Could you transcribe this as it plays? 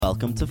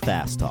Welcome to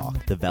Fast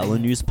Talk, the Velo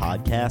News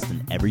podcast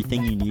and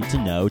everything you need to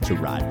know to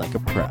ride like a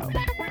pro.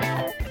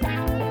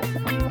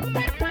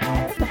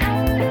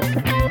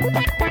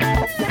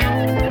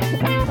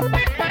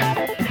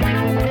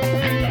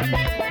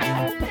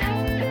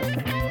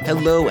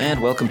 Hello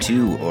and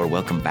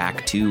welcome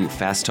back to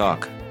Fast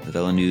Talk, the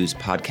Velo News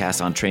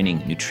podcast on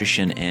training,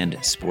 nutrition, and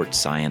sports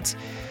science.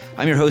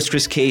 I'm your host,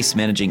 Chris Case,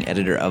 managing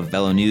editor of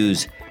Velo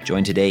News,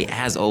 joined today,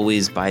 as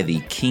always, by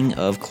the king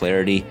of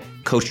clarity,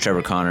 Coach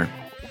Trevor Connor.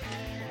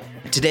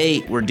 Today,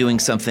 we're doing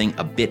something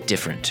a bit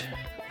different,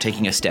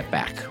 taking a step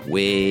back,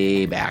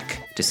 way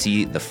back, to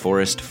see the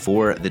forest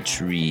for the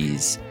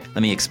trees.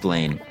 Let me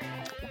explain.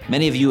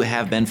 Many of you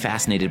have been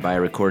fascinated by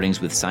our recordings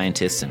with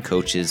scientists and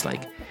coaches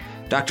like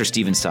Dr.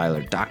 Stephen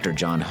Seiler, Dr.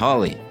 John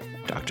Hawley,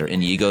 Dr.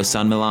 Inigo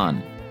San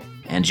Millan,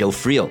 and Joe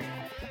Friel.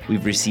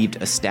 We've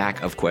received a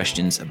stack of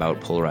questions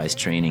about polarized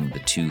training, the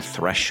two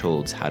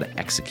thresholds, how to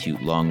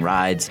execute long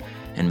rides,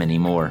 and many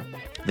more.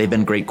 They've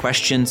been great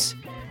questions,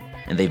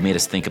 and they've made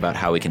us think about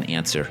how we can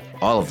answer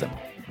all of them.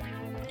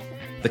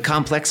 The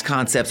complex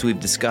concepts we've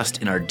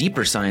discussed in our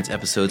deeper science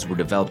episodes were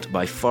developed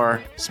by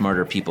far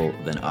smarter people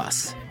than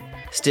us.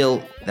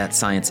 Still, that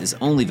science is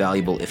only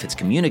valuable if it's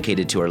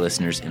communicated to our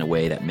listeners in a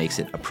way that makes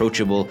it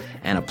approachable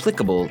and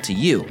applicable to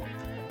you.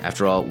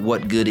 After all,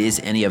 what good is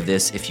any of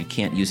this if you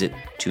can't use it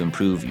to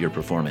improve your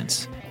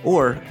performance?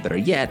 Or, better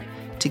yet,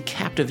 to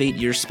captivate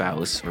your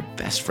spouse or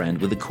best friend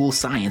with the cool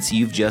science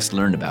you've just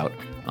learned about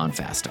on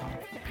Fast Talk.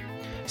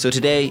 So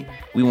today,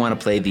 we want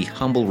to play the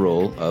humble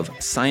role of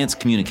science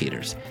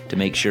communicators to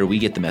make sure we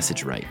get the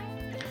message right.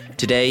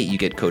 Today, you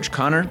get Coach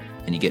Connor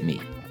and you get me.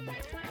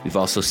 We've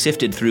also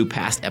sifted through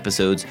past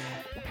episodes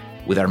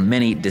with our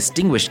many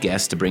distinguished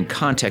guests to bring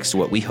context to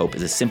what we hope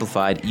is a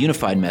simplified,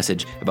 unified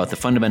message about the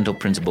fundamental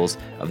principles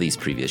of these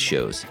previous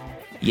shows.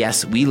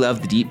 Yes, we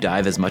love the deep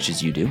dive as much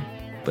as you do,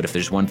 but if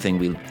there's one thing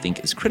we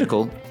think is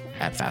critical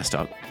at Fast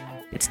Talk,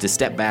 it's to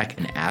step back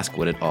and ask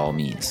what it all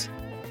means.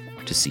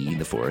 To see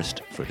the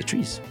forest for the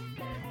trees.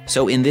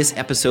 So in this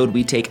episode,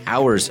 we take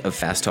hours of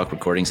Fast Talk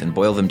recordings and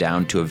boil them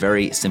down to a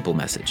very simple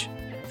message.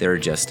 There are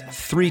just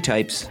 3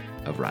 types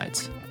of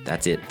rides.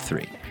 That's it,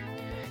 3.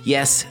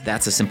 Yes,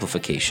 that's a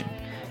simplification.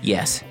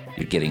 Yes,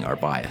 you're getting our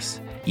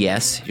bias.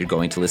 Yes, you're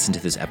going to listen to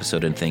this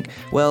episode and think,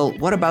 well,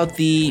 what about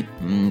the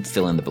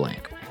fill in the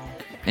blank?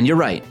 And you're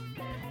right.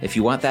 If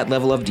you want that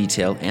level of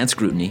detail and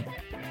scrutiny,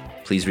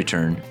 please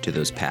return to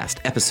those past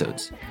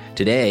episodes.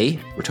 Today,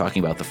 we're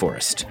talking about the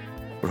forest.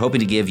 We're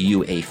hoping to give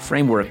you a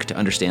framework to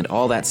understand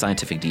all that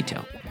scientific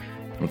detail.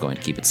 We're going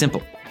to keep it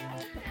simple.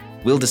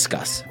 We'll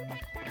discuss.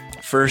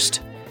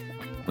 First,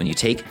 when you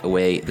take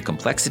away the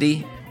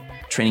complexity,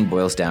 training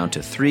boils down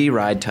to 3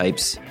 ride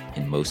types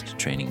in most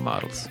training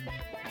models.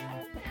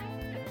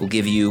 We'll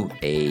give you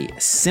a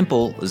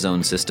simple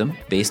zone system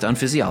based on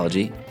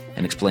physiology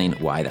and explain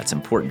why that's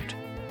important.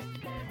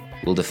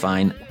 We'll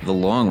define the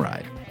long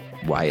ride,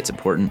 why it's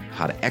important,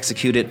 how to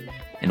execute it,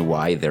 and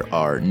why there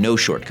are no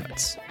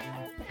shortcuts.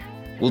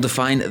 We'll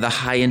define the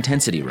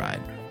high-intensity ride,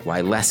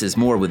 why less is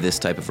more with this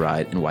type of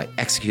ride, and why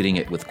executing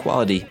it with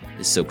quality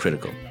is so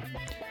critical.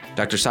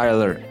 Dr.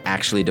 Seiler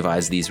actually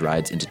divides these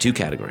rides into 2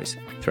 categories,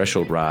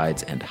 threshold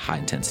rides and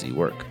high-intensity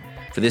work.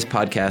 For this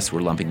podcast,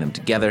 we're lumping them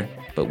together,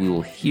 but we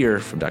will hear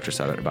from Dr.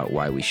 Seiler about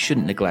why we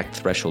shouldn't neglect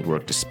threshold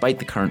work despite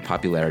the current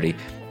popularity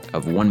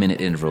of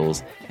 1-minute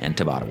intervals and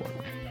Tabata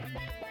work.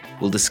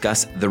 We'll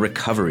discuss the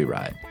recovery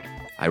ride.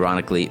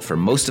 Ironically, for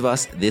most of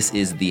us, this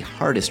is the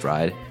hardest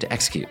ride to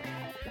execute.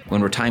 When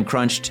we're time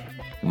crunched,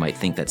 we might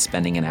think that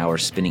spending an hour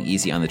spinning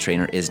easy on the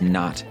trainer is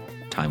not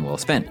time well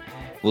spent.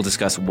 We'll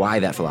discuss why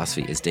that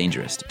philosophy is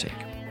dangerous to take.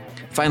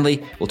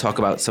 Finally, we'll talk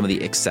about some of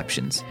the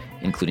exceptions,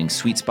 including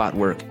sweet spot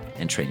work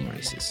and training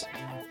races.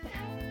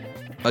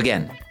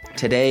 Again,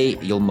 today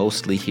you'll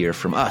mostly hear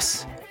from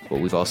us, but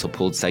we've also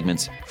pulled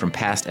segments from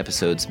past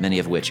episodes, many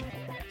of which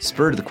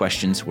spurred the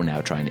questions we're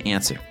now trying to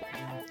answer.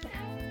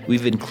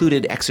 We've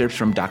included excerpts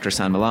from Dr.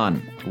 San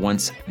Millan,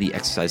 once the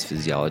exercise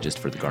physiologist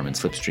for the Garmin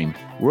Slipstream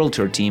World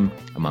Tour team,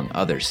 among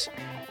others.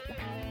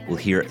 We'll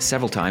hear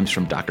several times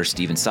from Dr.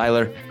 Stephen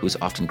Seiler, who is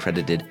often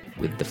credited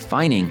with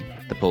defining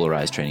the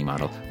polarized training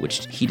model,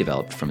 which he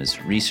developed from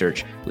his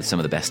research with some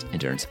of the best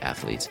endurance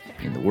athletes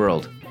in the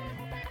world.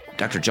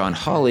 Dr. John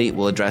Hawley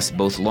will address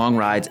both long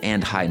rides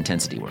and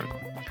high-intensity work.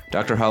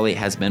 Dr. Hawley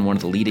has been one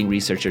of the leading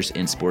researchers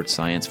in sports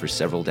science for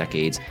several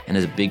decades and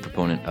is a big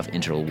proponent of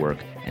interval work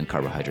and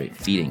carbohydrate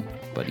feeding,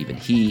 but even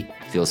he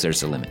feels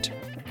there's a limit.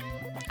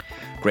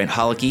 Grant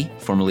Holicky,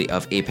 formerly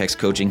of Apex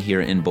Coaching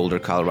here in Boulder,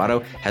 Colorado,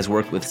 has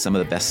worked with some of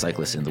the best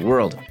cyclists in the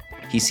world.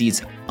 He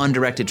sees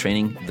undirected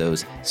training,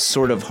 those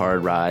sort of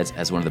hard rides,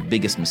 as one of the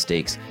biggest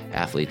mistakes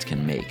athletes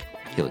can make.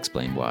 He'll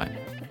explain why.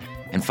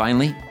 And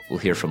finally, we'll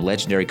hear from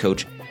legendary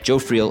coach Joe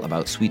Friel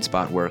about sweet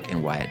spot work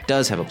and why it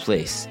does have a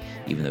place,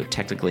 even though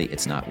technically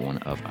it's not one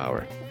of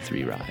our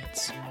 3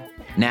 rides.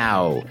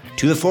 Now,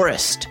 to the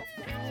forest.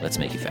 Let's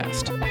make it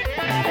fast.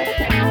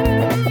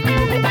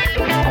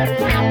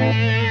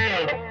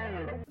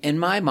 In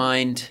my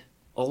mind,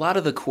 a lot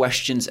of the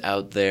questions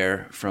out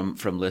there from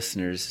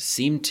listeners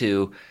seem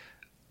to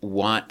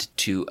want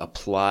to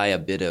apply a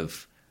bit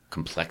of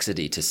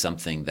complexity to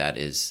something that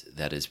is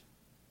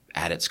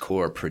at its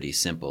core pretty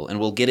simple. And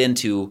we'll get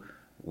into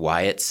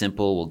why it's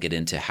simple. We'll get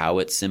into how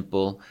it's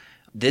simple.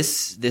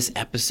 This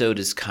episode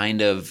is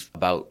kind of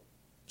about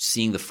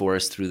seeing the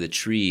forest through the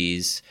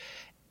trees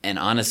and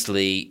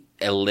honestly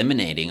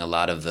eliminating a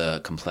lot of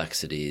the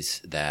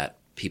complexities that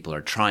people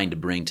are trying to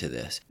bring to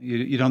this.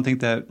 You don't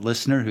think that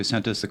listener who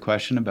sent us the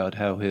question about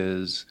how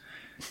his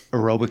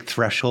aerobic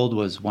threshold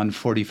was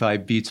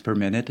 145 beats per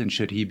minute, and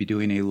should he be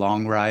doing a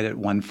long ride at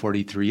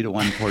 143 to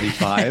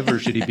 145, or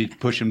should he be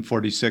pushing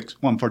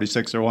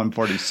 146 or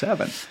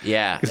 147?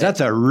 Yeah. Because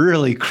that's a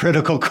really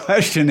critical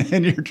question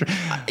in your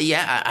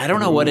I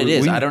don't know what it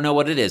is. I don't know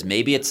what it is.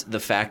 Maybe it's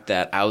the fact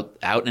that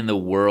out in the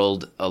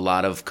world, a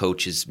lot of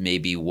coaches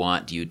maybe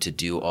want you to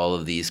do all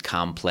of these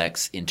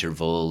complex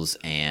intervals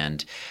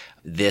and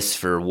this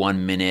for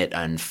 1 minute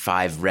and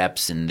 5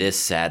 reps and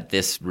this at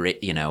this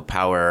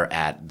power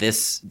at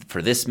this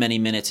for this many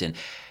minutes,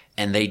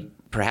 and they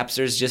perhaps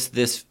there's just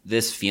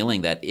this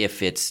feeling that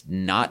if it's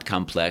not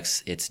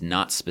complex, it's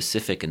not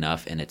specific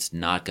enough, and it's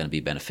not going to be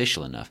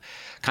beneficial enough.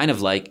 Kind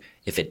of like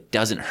if it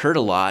doesn't hurt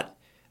a lot,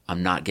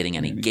 I'm not getting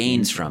any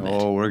gains from it.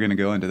 Oh, we're going to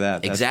go into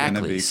that. That's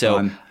exactly.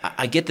 So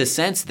I get the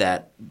sense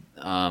that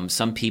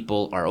some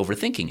people are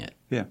overthinking it.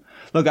 Yeah.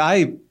 Look,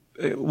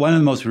 one of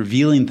the most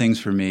revealing things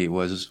for me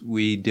was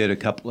we did a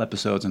couple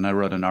episodes and I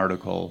wrote an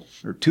article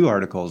or 2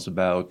 articles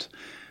about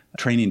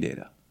training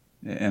data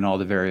and all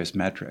the various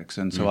metrics.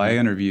 And so I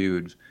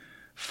interviewed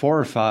 4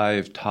 or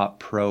 5 top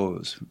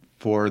pros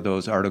for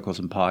those articles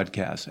and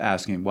podcasts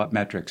asking, what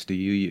metrics do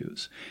you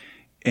use?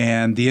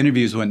 And the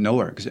interviews went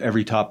nowhere because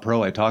every top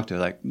pro I talked to,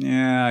 like,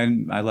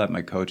 I let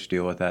my coach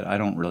deal with that. I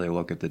don't really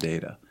look at the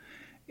data.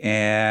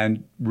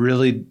 And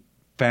really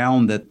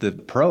found that the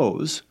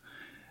pros,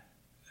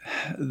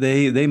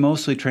 they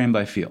mostly train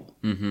by feel.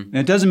 And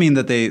it doesn't mean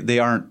that they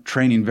aren't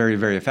training very,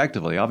 very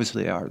effectively.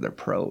 Obviously they are. They're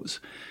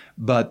pros.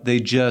 But they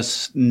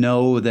just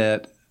know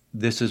that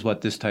this is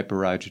what this type of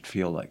ride should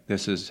feel like.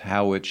 This is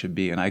how it should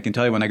be. And I can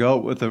tell you when I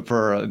go out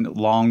for a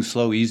long,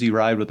 slow, easy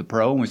ride with the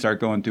pro and we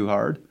start going too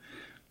hard,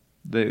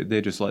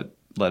 they just let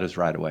us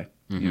ride away.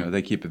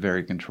 They keep it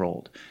very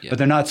controlled. Yeah. But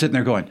they're not sitting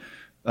there going,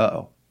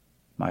 uh-oh,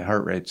 my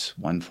heart rate's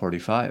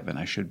 145 and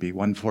I should be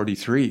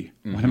 143.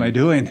 What am I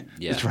doing?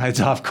 Yeah. This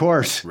ride's off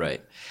course.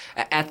 Right.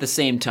 At the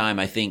same time,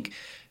 I think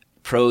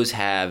pros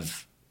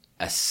have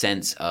a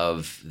sense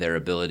of their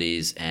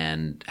abilities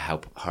and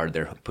how hard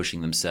they're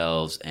pushing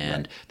themselves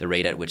and the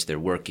rate at which they're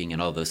working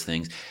and all those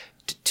things.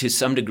 To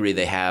some degree,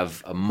 they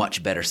have a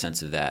much better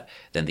sense of that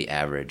than the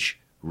average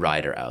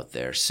rider out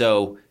there.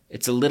 So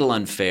it's a little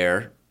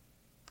unfair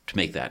to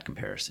make that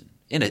comparison.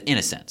 In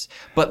a sense.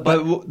 But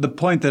the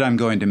point that I'm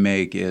going to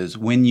make is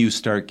when you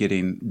start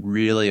getting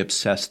really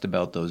obsessed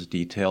about those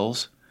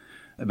details,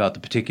 about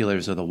the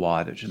particulars of the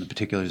wattage and the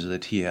particulars of the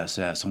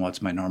TSS and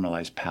what's my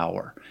normalized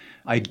power,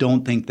 I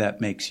don't think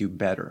that makes you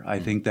better. I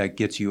think that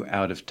gets you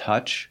out of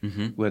touch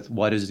with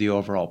what is the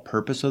overall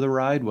purpose of the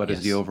ride, what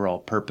is the overall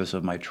purpose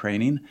of my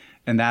training,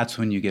 and that's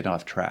when you get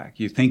off track.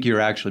 You think you're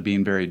actually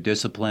being very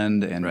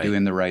disciplined and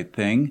doing the right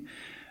thing.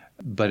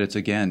 But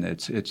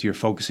it's you're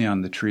focusing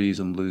on the trees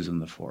and losing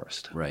the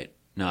forest. Right.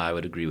 No, I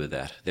would agree with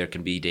that. There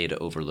can be data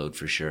overload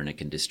for sure, and it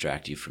can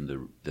distract you from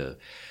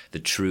the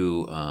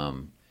true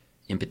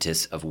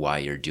impetus of why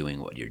you're doing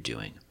what you're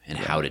doing and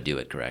how to do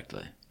it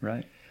correctly.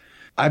 Right.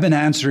 I've been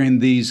answering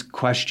these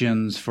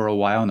questions for a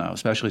while now,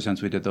 especially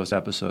since we did those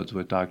episodes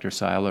with Dr.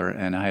 Seiler,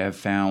 and I have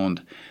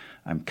found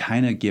I'm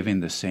kind of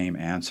giving the same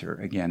answer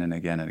again and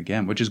again and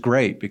again, which is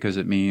great because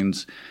it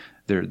means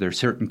there are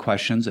certain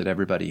questions that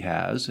everybody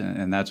has,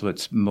 and that's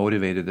what's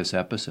motivated this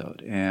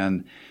episode.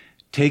 And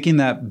taking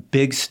that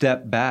big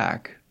step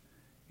back,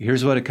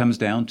 here's what it comes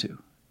down to.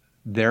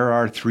 There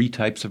are 3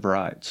 types of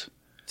rides.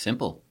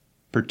 Simple.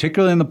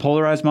 Particularly in the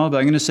polarized model, but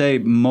I'm going to say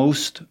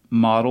most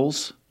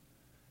models,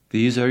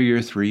 these are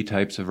your 3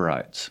 types of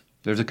rides.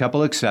 There's a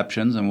couple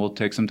exceptions, and we'll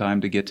take some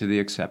time to get to the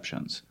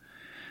exceptions.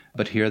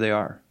 But here they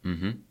are.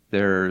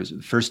 There's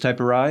first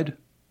type of ride,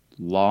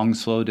 long,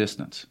 slow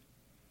distance.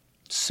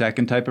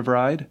 Second type of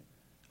ride,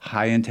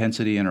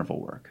 high-intensity interval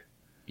work.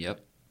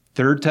 Yep.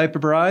 Third type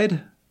of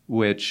ride,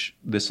 which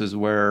this is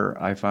where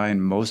I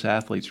find most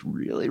athletes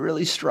really,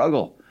 really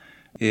struggle,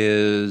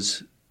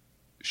 is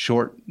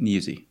short and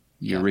easy.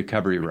 Your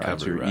recovery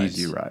rides, your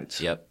easy rides.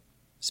 Yep.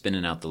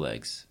 Spinning out the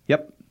legs.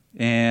 Yep.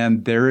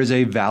 And there is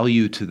a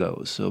value to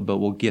those, but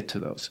we'll get to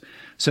those.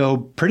 So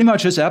pretty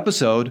much this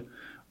episode,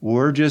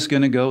 we're just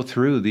going to go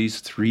through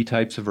these 3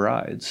 types of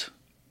rides.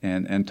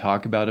 And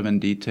talk about them in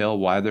detail,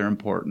 why they're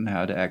important,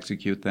 how to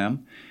execute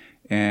them.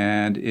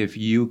 And if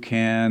you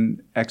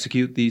can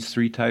execute these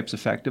 3 types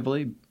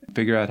effectively,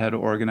 figure out how to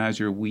organize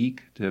your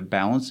week to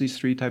balance these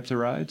 3 types of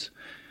rides,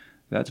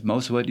 that's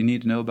most of what you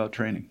need to know about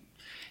training.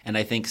 And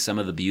I think some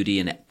of the beauty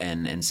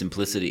and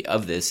simplicity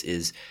of this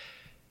is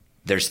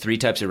there's 3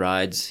 types of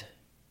rides.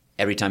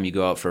 Every time you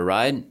go out for a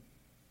ride,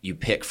 you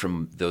pick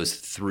from those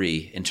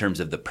 3 in terms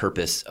of the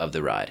purpose of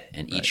the ride.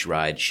 And each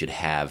ride should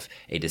have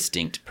a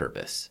distinct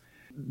purpose.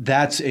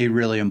 That's a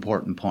really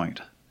important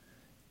point.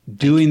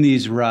 Doing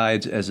these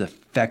rides as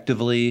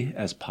effectively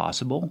as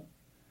possible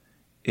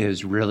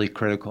is really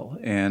critical.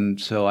 And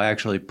so I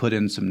actually put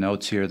in some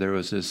notes here. There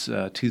was this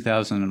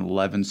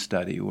 2011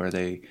 study where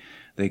they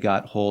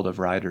got hold of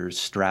riders'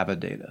 Strava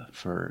data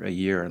for a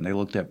year, and they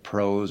looked at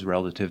pros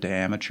relative to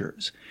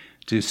amateurs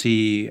to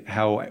see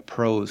how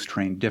pros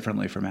train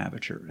differently from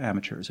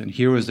amateurs. And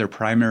here was their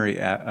primary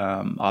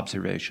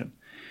observation.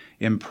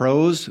 In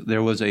pros,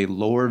 there was a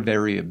lower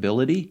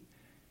variability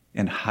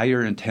and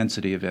higher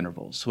intensity of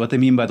intervals. So what they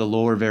mean by the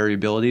lower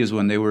variability is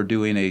when they were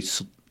doing a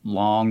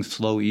long,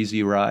 slow,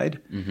 easy ride,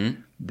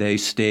 they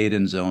stayed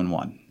in zone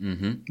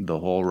 1 the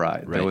whole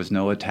ride. Right. There was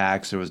no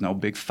attacks. There was no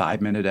big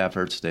 5-minute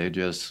efforts. They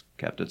just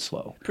kept it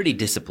slow. Pretty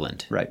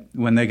disciplined. Right.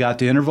 When they got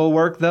to interval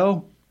work,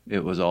 though,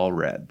 it was all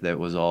red. That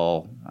was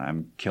all,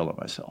 I'm killing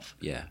myself.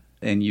 Yeah.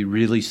 And you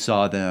really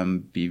saw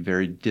them be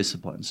very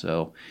disciplined.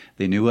 So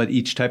they knew what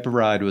each type of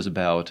ride was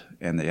about,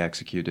 and they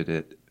executed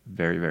it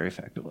very, very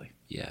effectively.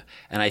 Yeah.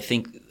 And I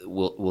think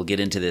we'll get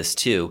into this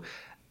too.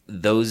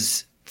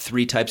 Those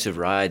 3 types of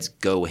rides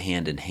go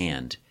hand in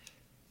hand.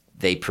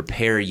 They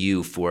prepare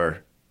you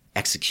for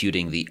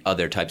executing the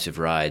other types of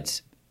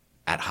rides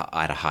at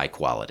a high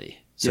quality.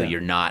 So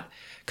you're not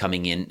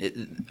coming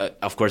in.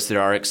 Of course,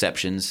 there are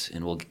exceptions,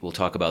 and we'll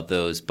talk about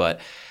those. But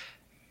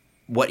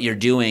what you're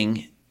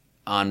doing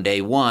on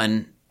day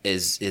 1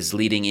 is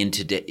leading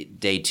into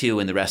day 2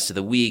 and the rest of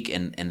the week,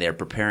 and they're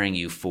preparing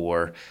you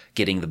for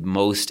getting the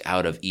most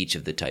out of each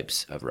of the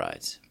types of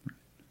rides.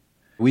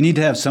 We need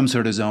to have some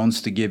sort of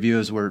zones to give you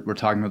as we're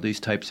talking about these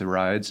types of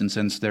rides. And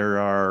since there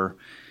are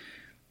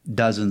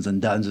dozens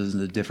and dozens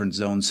of different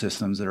zone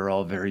systems that are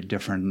all very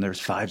different, and there's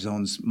 5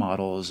 zones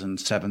models and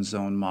 7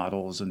 zone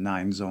models and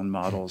 9 zone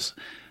models,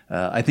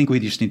 I think we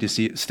just need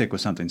to stick with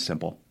something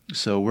simple.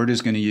 So we're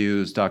just going to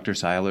use Dr.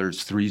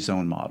 Seiler's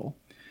 3-zone model,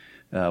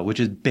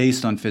 which is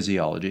based on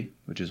physiology,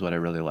 which is what I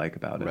really like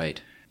about it.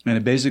 Right. And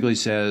it basically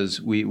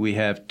says we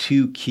have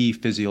 2 key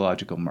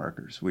physiological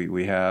markers.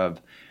 We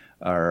have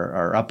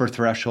our upper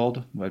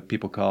threshold, what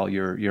people call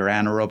your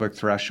anaerobic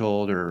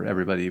threshold, or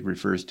everybody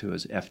refers to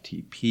as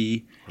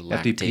FTP. Or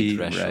lactate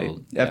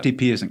threshold. Right. Yep.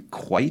 FTP isn't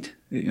quite,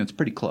 it's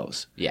pretty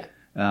close. Yeah.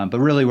 But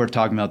really we're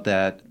talking about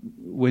that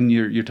when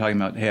you're talking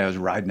about, hey, I was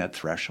riding that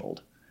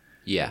threshold.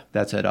 Yeah.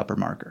 That's that upper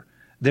marker.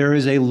 There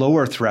is a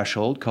lower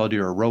threshold called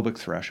your aerobic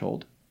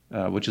threshold,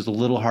 which is a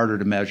little harder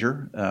to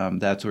measure.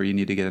 That's where you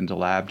need to get into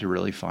lab to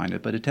really find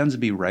it. But it tends to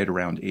be right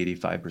around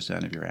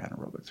 85% of your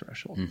anaerobic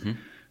threshold.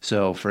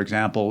 So, for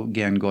example,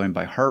 again, going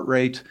by heart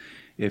rate,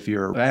 if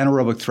your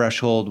anaerobic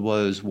threshold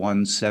was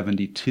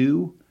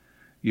 172,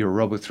 your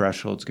aerobic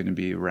threshold is going to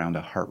be around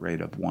a heart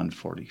rate of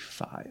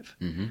 145.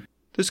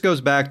 This goes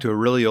back to a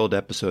really old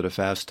episode of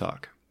Fast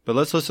Talk. But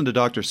let's listen to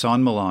Dr.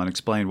 San Millan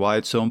explain why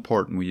it's so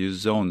important we use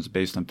zones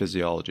based on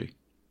physiology.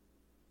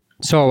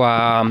 So,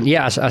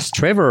 as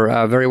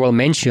Trevor very well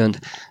mentioned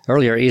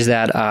earlier, is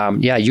that,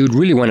 you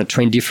really want to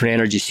train different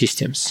energy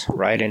systems,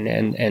 right?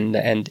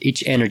 And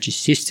each energy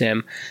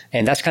system,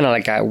 and that's kind of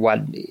like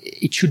what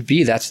it should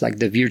be. That's like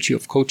the virtue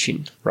of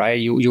coaching, right?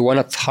 You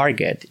want to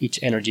target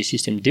each energy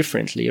system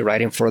differently,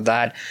 right? And for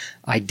that,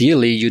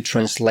 ideally, you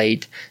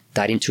translate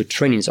that into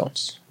training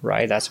zones,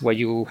 right? That's why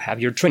you have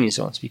your training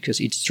zones,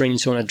 because each training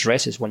zone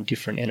addresses one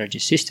different energy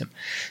system.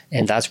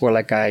 And that's where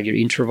your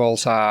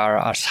intervals are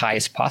as high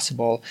as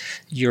possible.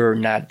 You're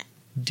not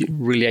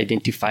really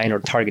identifying or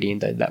targeting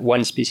that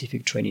one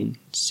specific training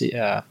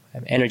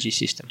energy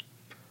system.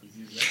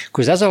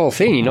 Because that's the whole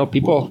thing,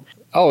 people,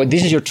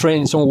 this is your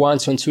training zone 1,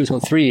 zone 2,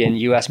 zone 3, and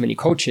you ask many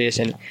coaches,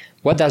 and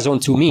what does zone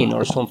 2 mean,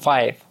 or zone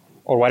 5,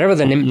 or whatever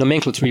the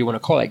nomenclature you want to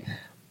call it?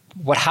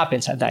 What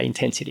happens at that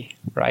intensity,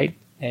 right?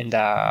 And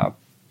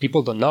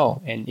people don't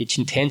know. And each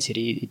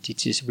intensity, it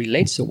just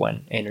relates to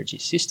one energy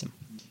system.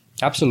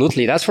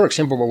 Absolutely. That's, for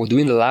example, what we do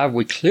in the lab.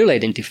 We clearly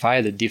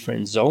identify the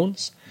different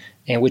zones,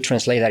 and we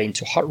translate that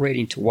into heart rate,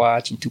 into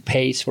watts, into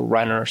pace for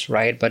runners,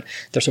 right? But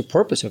there's a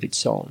purpose of each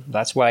zone.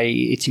 That's why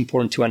it's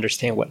important to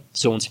understand what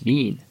zones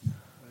mean.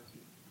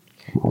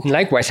 And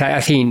likewise, I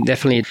think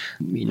definitely,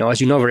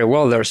 as you know very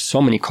well, there's so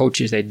many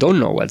coaches that don't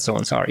know what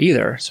zones are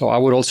either. So I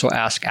would also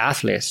ask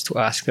athletes to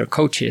ask their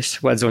coaches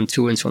what zone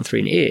 2 and zone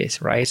 3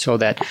 is, right? So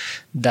that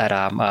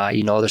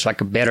there's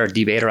like a better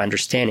debate or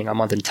understanding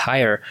among the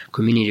entire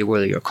community,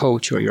 whether you're a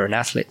coach or you're an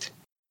athlete.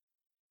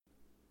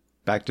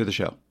 Back to the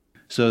show.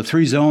 So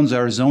 3 zones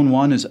are: zone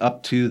 1 is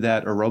up to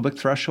that aerobic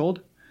threshold.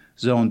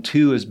 Zone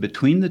 2 is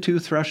between the 2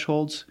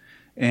 thresholds.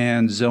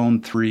 And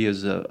zone 3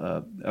 is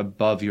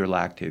above your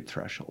lactate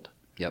threshold.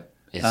 Yep.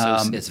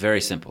 It's very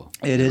simple.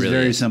 It is really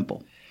very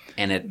simple.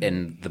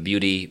 And the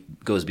beauty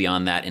goes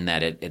beyond that in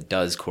that it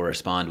does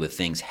correspond with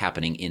things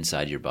happening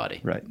inside your body.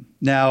 Right.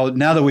 Now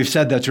that we've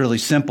said that's really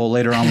simple,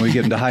 later on when we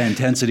get into high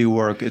intensity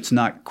work, it's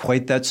not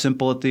quite that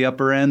simple at the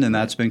upper end, and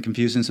that's been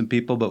confusing some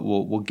people, but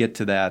we'll get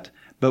to that.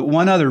 But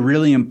one other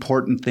really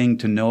important thing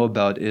to know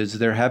about is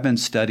there have been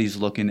studies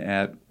looking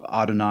at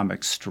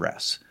autonomic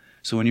stress.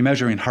 So when you're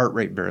measuring heart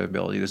rate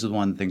variability, this is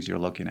one of the things you're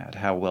looking at,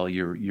 how well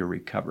you're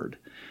recovered.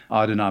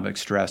 Autonomic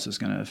stress is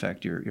going to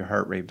affect your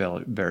heart rate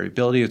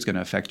variability. It's going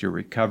to affect your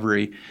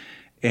recovery.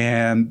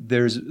 And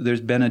there's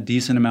been a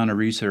decent amount of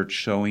research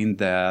showing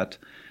that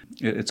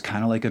it's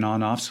kind of like an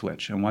on-off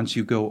switch. And once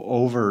you go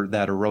over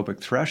that aerobic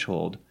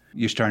threshold,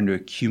 you're starting to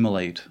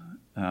accumulate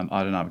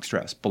autonomic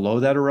stress. Below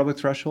that aerobic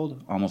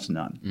threshold, almost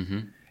none. Mm-hmm.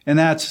 And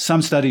that's,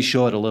 some studies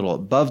show it a little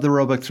above the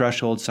aerobic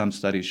threshold. Some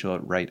studies show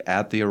it right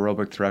at the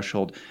aerobic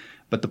threshold.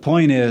 But the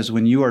point is,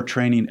 when you are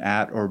training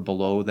at or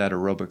below that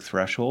aerobic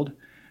threshold,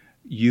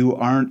 you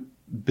aren't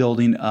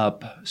building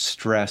up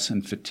stress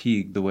and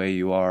fatigue the way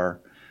you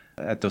are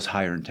at those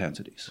higher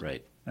intensities.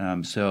 Right.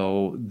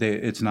 So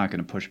it's not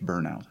going to push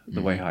burnout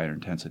the way higher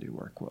intensity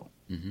work will.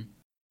 Mm-hmm.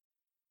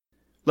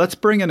 Let's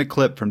bring in a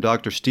clip from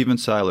Dr. Stephen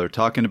Seiler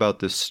talking about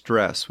this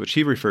stress, which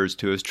he refers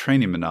to as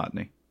training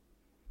monotony.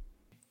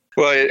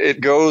 Well,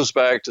 it goes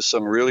back to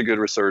some really good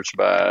research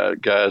by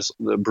guys.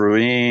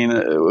 Bruin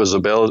was I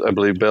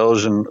believe,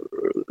 Belgian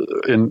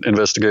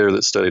investigator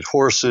that studied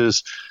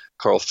horses.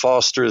 Carl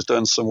Foster has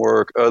done some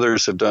work.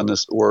 Others have done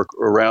this work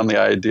around the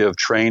idea of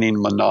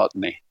training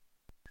monotony.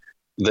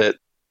 That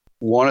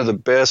one of the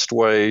best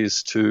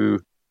ways to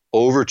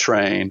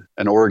overtrain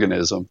an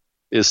organism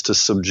is to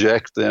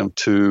subject them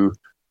to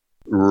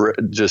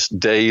just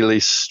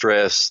daily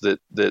stress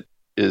that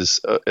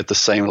is at the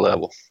same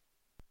level.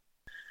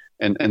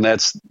 And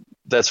that's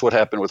what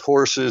happened with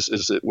horses,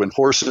 is that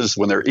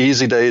when their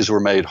easy days were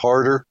made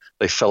harder,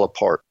 they fell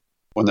apart.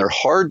 When their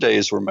hard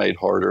days were made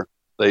harder,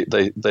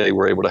 they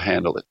were able to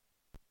handle it.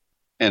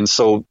 And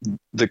so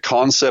the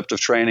concept of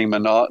training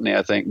monotony,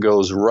 I think,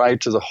 goes right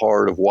to the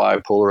heart of why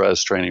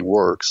polarized training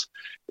works,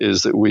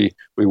 is that we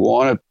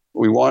want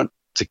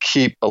to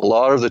keep a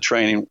lot of the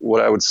training,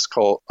 what I would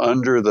call,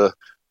 under the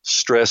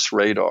stress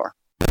radar.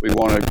 We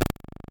want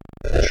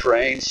to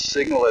train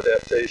signal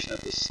adaptation at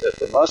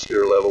the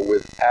muscular level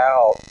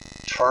without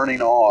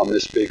turning on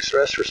this big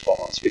stress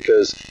response,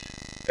 because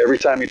every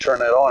time you turn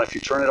that on, if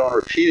you turn it on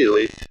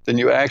repeatedly, then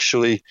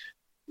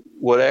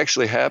what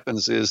actually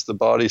happens is the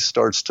body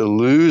starts to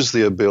lose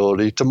the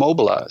ability to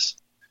mobilize.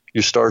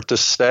 You start to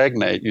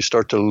stagnate. You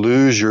start to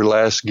lose your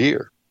last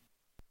gear.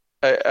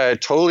 I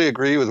totally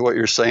agree with what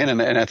you're saying,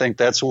 and I think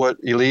that's what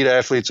elite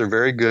athletes are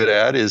very good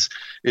at, is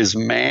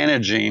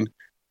managing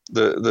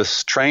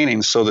the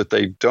training so that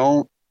they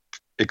don't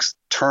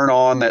turn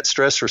on that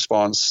stress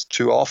response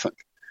too often.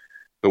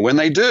 But when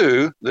they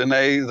do, then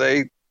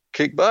they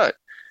kick butt.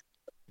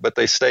 But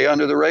they stay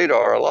under the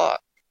radar a lot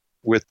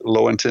with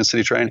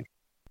low-intensity training.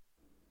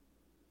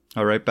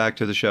 All right, back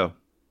to the show.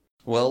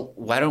 Well,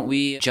 why don't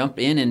we jump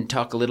in and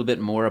talk a little bit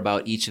more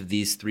about each of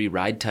these three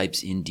ride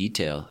types in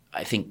detail?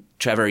 I think,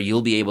 Trevor,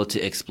 you'll be able to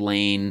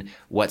explain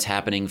what's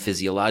happening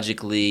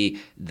physiologically,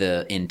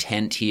 the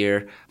intent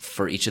here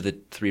for each of the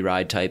three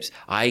ride types.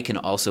 I can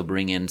also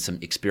bring in some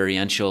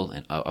experiential,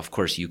 and of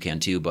course you can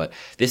too, but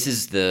this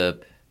is the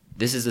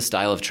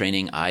style of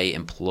training I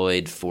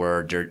employed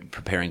for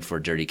preparing for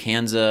Dirty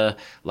Kanza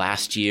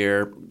last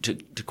year to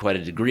quite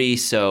a degree.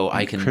 So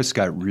Chris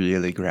got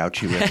really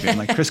grouchy with me. I'm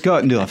like, Chris, go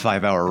out and do a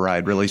 5-hour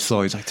ride really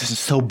slow. He's like, this is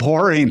so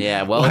boring.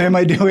 Yeah, well, why am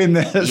I doing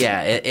this?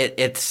 Yeah,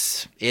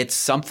 it's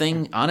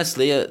something.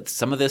 Honestly,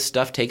 some of this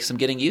stuff takes some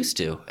getting used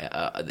to.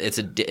 It's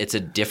a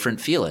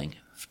different feeling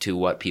to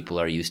what people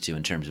are used to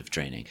in terms of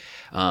training.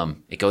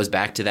 It goes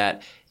back to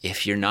that.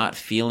 If you're not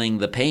feeling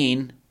the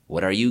pain,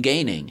 what are you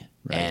gaining?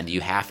 Right. And you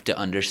have to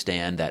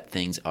understand that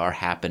things are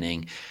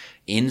happening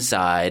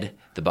inside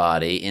the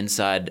body,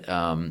 inside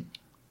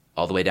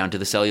all the way down to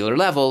the cellular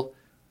level,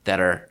 that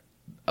are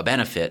a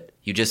benefit.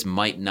 You just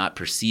might not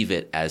perceive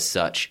it as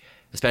such,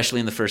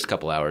 especially in the first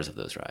couple hours of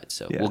those rides.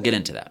 So we'll get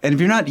into that. And if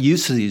you're not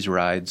used to these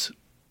rides,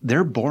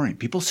 they're boring.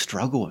 People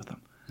struggle with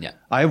them. Yeah,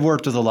 I've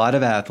worked with a lot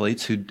of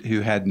athletes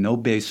who had no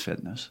base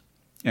fitness.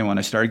 And when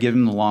I started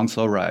giving them the long,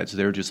 slow rides,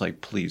 they were just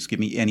like, please, give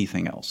me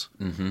anything else.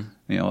 Mm-hmm.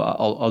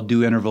 I'll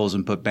do intervals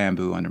and put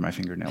bamboo under my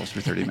fingernails for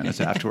 30 minutes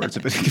afterwards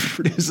if it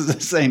produces the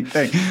same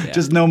thing. Yeah.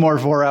 Just no more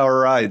 4-hour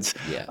rides.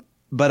 Yeah.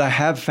 But I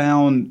have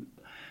found,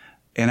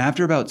 and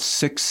after about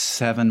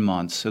 6-7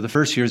 months, so the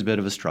first year is a bit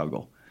of a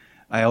struggle,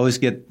 I always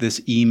get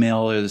this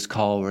email or this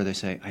call where they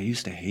say, I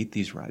used to hate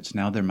these rides.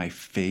 Now they're my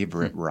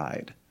favorite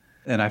ride.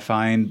 And I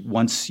find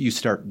once you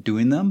start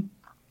doing them,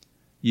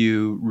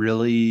 you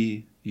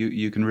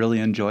can really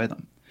enjoy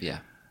them. Yeah.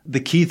 The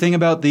key thing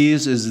about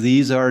these is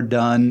these are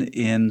done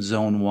in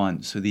zone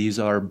 1. So these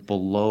are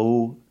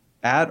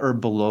at or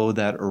below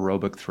that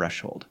aerobic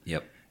threshold.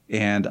 Yep.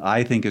 And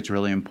I think it's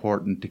really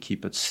important to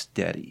keep it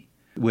steady,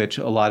 which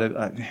a lot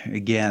of,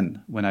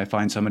 again, when I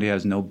find somebody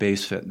has no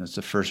base fitness,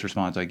 the first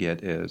response I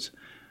get is,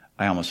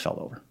 I almost fell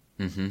over.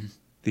 Mm-hmm.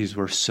 These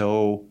were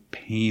so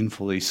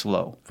painfully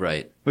slow.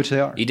 Right. Which they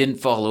are. You didn't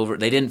fall over.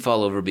 They didn't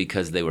fall over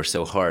because they were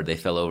so hard. They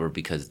fell over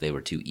because they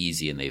were too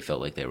easy and they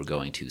felt like they were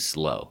going too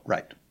slow.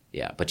 Right.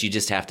 Yeah, but you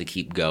just have to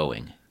keep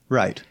going.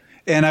 Right.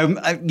 And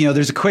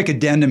there's a quick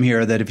addendum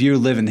here that if you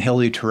live in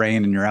hilly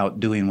terrain and you're out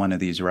doing one of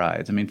these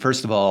rides, I mean,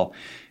 first of all,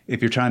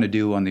 if you're trying to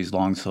do one of these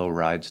long, slow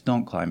rides,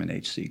 don't climb an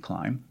HC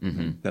climb.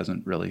 Mm-hmm. It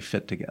doesn't really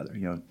fit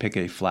together. Pick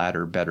a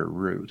flatter, better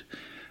route.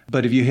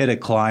 But if you hit a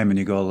climb and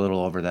you go a little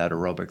over that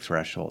aerobic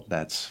threshold,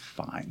 that's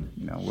fine.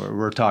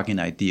 We're talking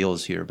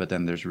ideals here, but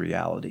then there's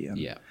reality.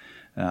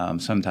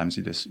 And sometimes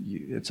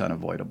it's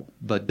unavoidable.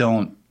 But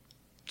don't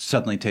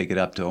suddenly take it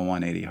up to a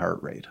 180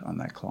 heart rate on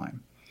that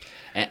climb.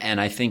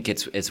 And I think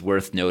it's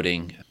worth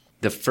noting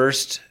the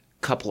first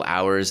couple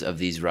hours of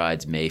these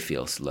rides may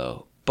feel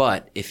slow,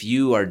 but if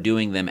you are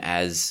doing them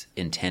as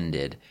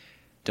intended,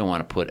 don't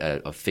want to put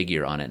a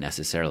figure on it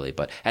necessarily,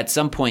 but at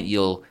some point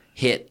you'll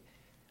hit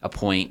a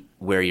point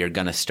where you're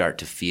going to start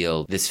to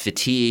feel this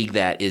fatigue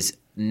that is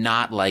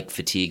not like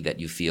fatigue that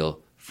you feel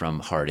from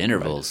hard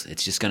intervals. Right.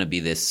 It's just going to be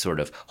this sort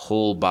of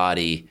whole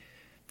body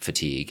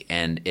fatigue,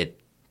 and it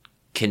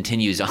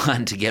continues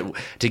on to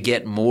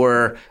get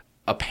more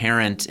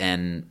apparent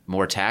and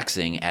more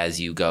taxing as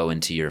you go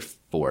into your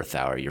 4th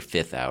hour, your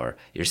 5th hour,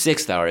 your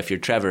 6th hour. If you're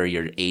Trevor,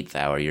 your 8th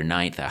hour, your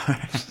 9th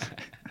hour.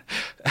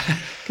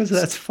 Because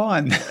that's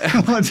fun.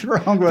 What's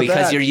wrong with that?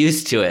 Because you're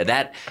used to it.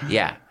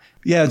 Yeah.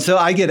 Yeah, so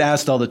I get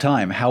asked all the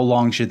time, how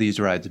long should these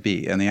rides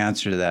be? And the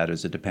answer to that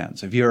is it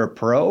depends. If you're a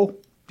pro,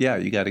 yeah,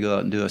 you got to go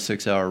out and do a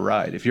 6-hour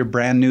ride. If you're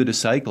brand new to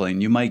cycling,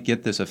 you might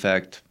get this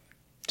effect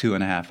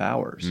 2.5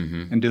 hours.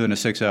 Mm-hmm. And doing a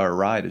 6-hour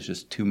ride is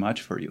just too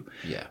much for you.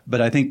 Yeah.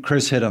 But I think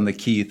Chris hit on the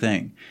key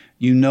thing.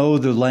 The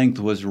length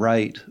was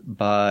right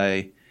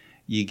by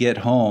you get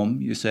home,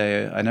 you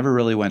say, I never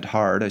really went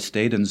hard. I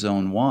stayed in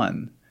zone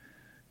 1.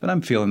 But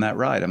I'm feeling that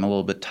ride. I'm a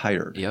little bit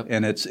tired. Yep.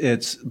 And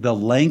it's the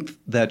length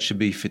that should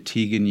be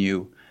fatiguing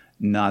you,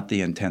 not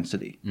the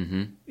intensity.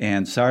 Mm-hmm.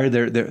 And sorry,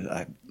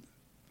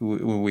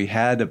 we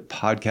had a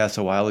podcast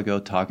a while ago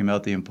talking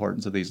about the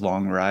importance of these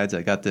long rides.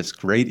 I got this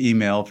great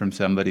email from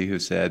somebody who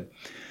said,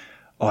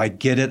 oh, I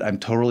get it. I'm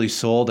totally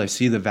sold. I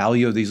see the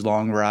value of these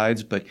long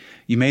rides, but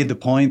you made the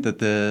point that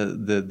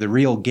the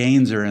real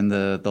gains are in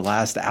the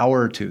last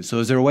hour or two. So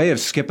is there a way of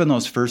skipping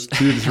those first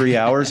 2 to 3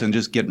 hours and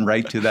just getting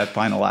right to that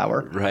final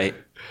hour? Right.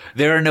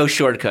 There are no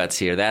shortcuts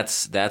here.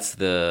 That's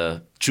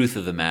the truth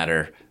of the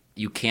matter.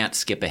 You can't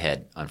skip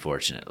ahead,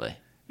 unfortunately.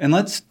 And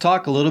let's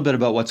talk a little bit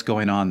about what's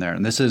going on there.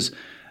 And this is,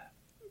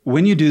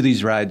 when you do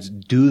these rides,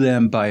 do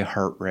them by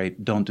heart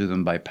rate. Don't do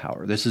them by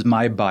power. This is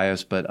my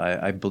bias, but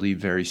I believe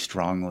very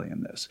strongly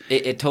in this.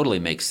 It totally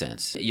makes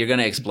sense. You're going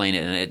to explain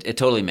it, and it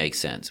totally makes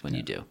sense when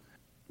you do.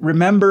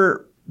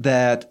 Remember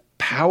that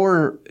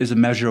power is a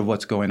measure of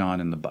what's going on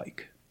in the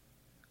bike.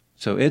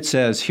 So it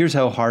says, here's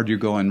how hard you're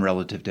going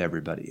relative to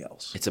everybody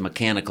else. It's a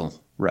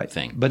mechanical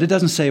thing. But it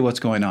doesn't say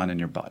what's going on in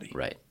your body.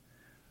 Right.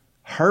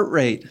 Heart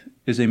rate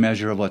is a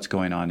measure of what's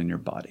going on in your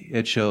body.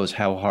 It shows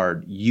how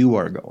hard you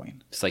are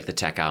going. It's like the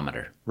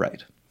tachometer.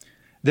 Right.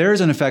 There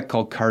is an effect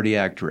called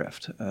cardiac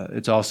drift.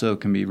 It also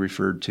can be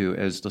referred to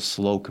as the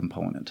slow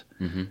component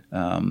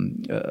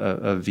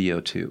of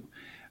VO2.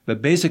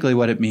 But basically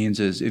what it means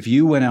is if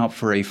you went out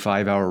for a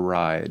 5-hour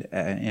ride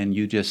and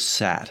you just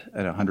sat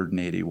at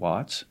 180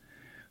 watts,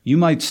 you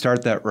might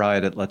start that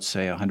ride at, let's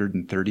say,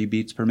 130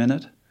 beats per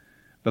minute.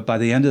 But by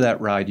the end of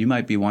that ride, you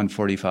might be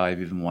 145,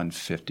 even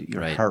 150.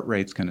 Your heart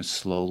rate's going to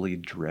slowly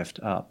drift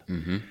up.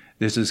 Mm-hmm.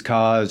 This is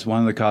one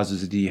of the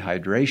causes of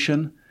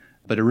dehydration.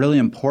 But a really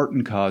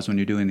important cause when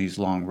you're doing these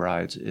long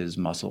rides is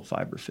muscle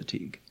fiber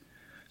fatigue.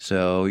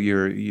 So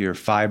your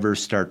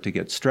fibers start to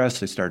get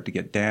stressed. They start to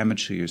get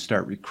damaged. So you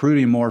start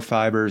recruiting more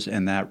fibers,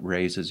 and that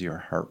raises your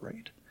heart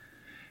rate.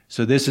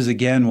 So this is,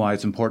 again, why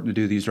it's important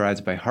to do these rides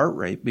by heart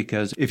rate,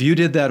 because if you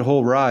did that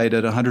whole ride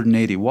at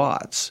 180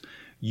 watts,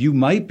 you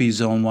might be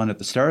zone 1 at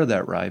the start of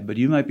that ride, but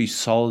you might be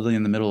solidly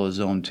in the middle of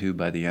zone 2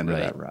 by the end of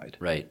that ride.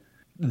 Right.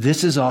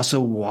 This is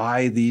also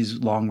why these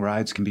long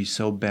rides can be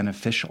so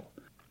beneficial.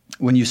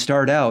 When you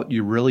start out,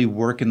 you're really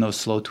working those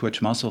slow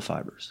twitch muscle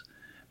fibers.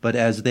 But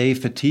as they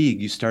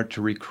fatigue, you start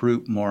to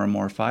recruit more and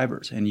more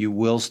fibers, and you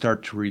will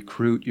start to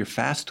recruit your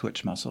fast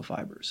twitch muscle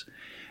fibers.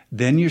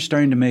 Then you're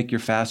starting to make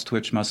your fast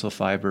twitch muscle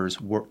fibers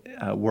work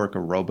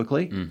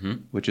aerobically,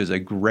 which is a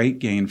great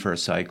gain for a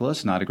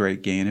cyclist, not a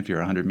great gain if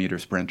you're a 100-meter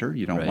sprinter.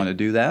 You don't want to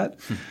do that.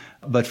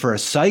 But for a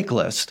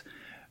cyclist,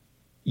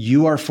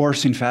 you are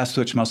forcing fast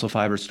twitch muscle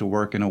fibers to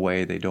work in a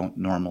way they don't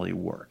normally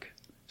work.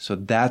 So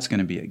that's going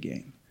to be a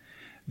gain.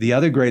 The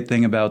other great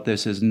thing about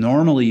this is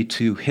normally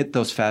to hit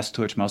those fast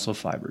twitch muscle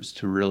fibers,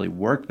 to really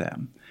work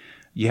them,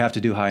 you have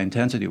to do high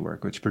intensity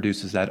work, which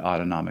produces that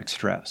autonomic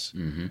stress.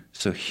 Mm-hmm.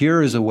 So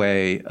here is a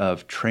way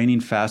of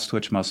training fast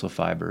twitch muscle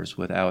fibers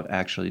without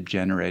actually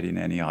generating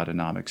any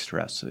autonomic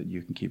stress, so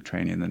you can keep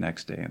training the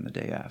next day and the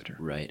day after.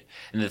 Right.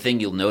 And the thing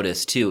you'll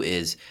notice too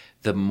is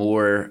the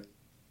more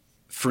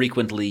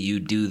frequently you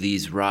do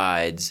these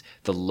rides,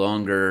 the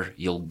longer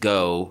you'll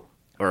go,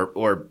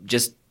 or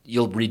just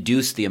you'll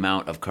reduce the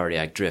amount of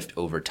cardiac drift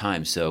over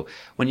time. So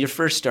when you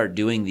first start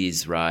doing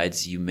these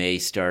rides, you may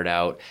start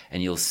out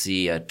and you'll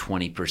see a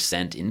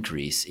 20%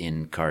 increase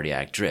in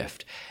cardiac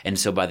drift. And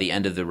so by the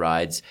end of the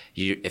rides,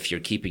 if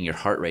you're keeping your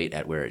heart rate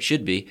at where it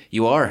should be,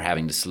 you are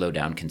having to slow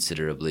down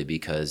considerably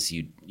because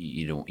you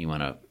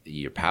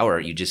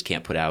just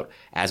can't put out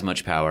as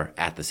much power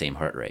at the same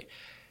heart rate.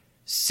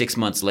 6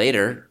 months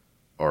later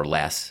or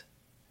less,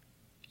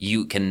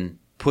 you can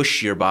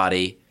push your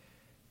body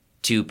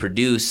to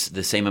produce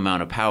the same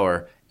amount of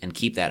power and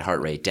keep that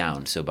heart rate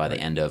down. So by the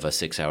end of a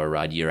 6-hour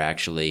ride, you're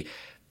actually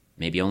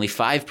maybe only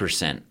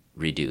 5%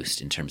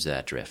 reduced in terms of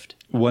that drift.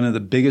 One of the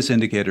biggest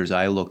indicators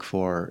I look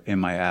for in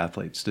my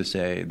athletes to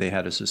say they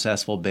had a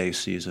successful base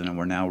season and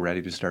we're now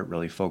ready to start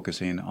really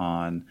focusing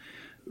on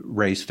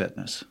race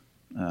fitness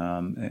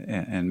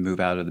and move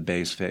out of the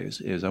base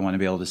phase is I want to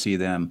be able to see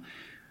them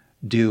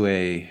do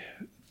a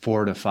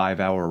 4 to 5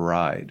 hour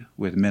ride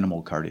with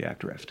minimal cardiac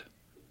drift.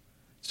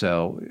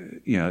 So,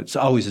 it's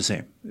always the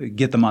same.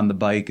 Get them on the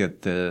bike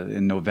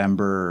in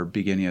November or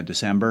beginning of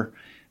December,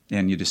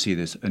 and you just see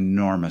this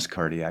enormous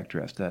cardiac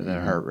drift. That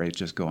heart rate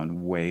just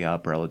going way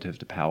up relative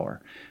to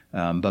power.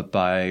 But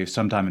by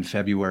sometime in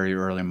February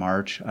or early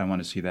March, I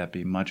want to see that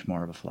be much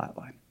more of a flat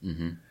line.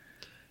 Mm-hmm.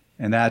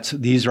 And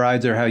these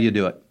rides are how you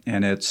do it.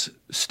 And it's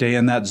stay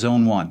in that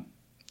zone 1.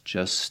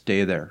 Just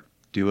stay there.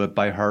 Do it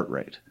by heart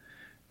rate.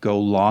 Go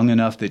long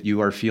enough that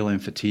you are feeling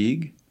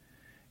fatigue.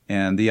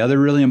 And the other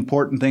really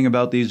important thing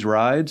about these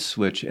rides,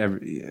 which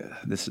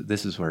this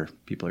is where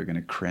people are going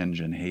to cringe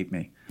and hate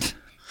me.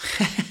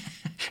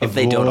 If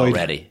they don't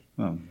already.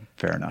 Well,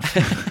 fair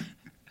enough.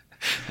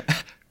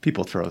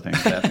 People throw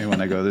things at me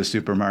when I go to the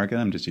supermarket.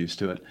 I'm just used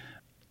to it.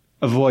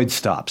 Avoid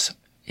stops.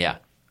 Yeah.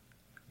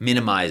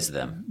 Minimize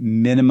them.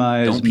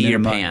 Don't pee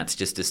your pants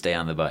just to stay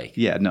on the bike.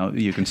 Yeah, no,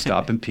 you can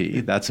stop and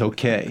pee. That's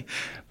okay.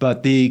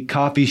 But the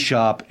coffee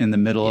shop in the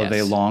middle of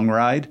a long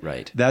ride,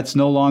 that's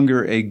no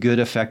longer a good,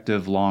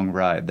 effective long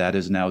ride. That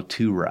is now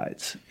 2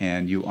 rides,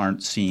 and you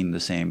aren't seeing the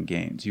same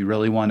gains. You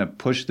really want to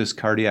push this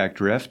cardiac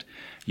drift.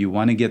 You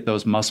want to get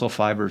those muscle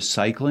fibers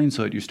cycling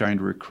so that you're starting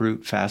to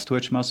recruit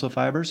fast-twitch muscle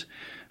fibers.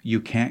 You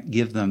can't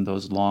give them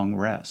those long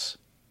rests.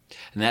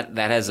 And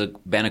that has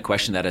been a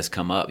question that has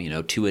come up,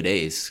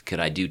 2-a-days. Could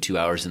I do 2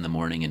 hours in the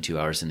morning and 2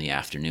 hours in the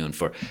afternoon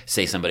for,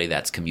 say, somebody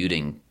that's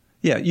commuting?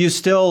 Yeah, you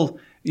still,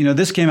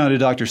 this came out of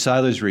Dr.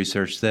 Seiler's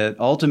research that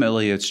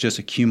ultimately it's just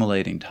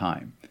accumulating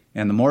time.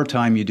 And the more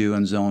time you do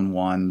in zone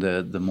 1,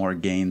 the more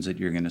gains that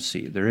you're going to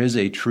see. There is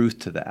a truth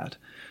to that.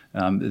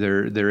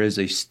 There is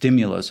a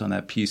stimulus on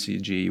that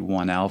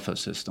PCG1 alpha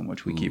system,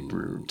 which we keep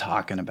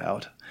talking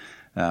about.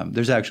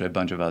 There's actually a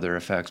bunch of other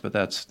effects, but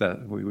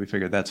we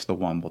figured that's the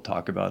one we'll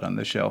talk about on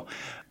the show.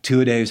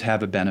 2-a-days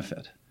have a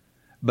benefit,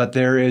 but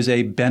there is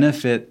a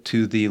benefit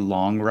to the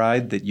long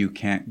ride that you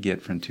can't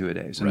get from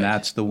 2-a-days, and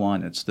that's the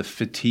one. It's the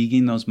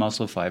fatiguing those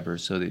muscle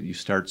fibers so that you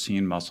start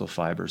seeing muscle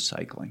fibers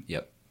cycling.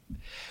 Yep.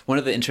 One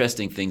of the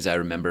interesting things I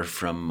remember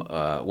from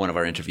one of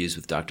our interviews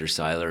with Dr.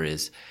 Seiler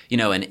is,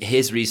 in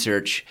his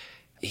research,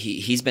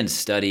 he's been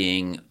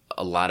studying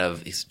a lot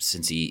of,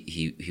 since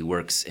he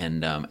works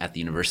at the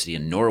university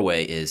in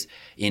Norway, is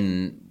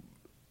in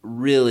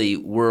really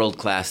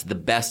world-class, the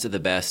best of the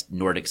best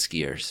Nordic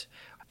skiers.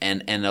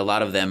 And a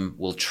lot of them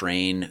will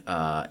train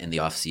in the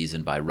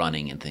off-season by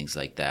running and things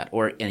like that.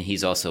 And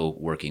he's also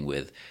working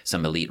with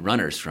some elite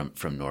runners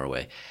from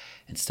Norway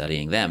and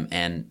studying them.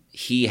 And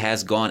he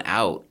has gone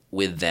out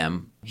with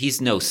them.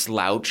 He's no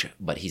slouch,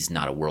 but he's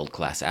not a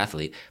world-class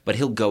athlete. But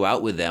he'll go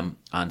out with them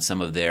on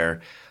some of their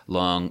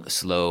long,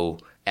 slow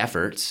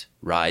efforts,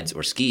 rides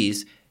or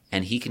skis,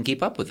 and he can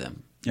keep up with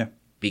them. Yeah.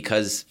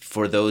 Because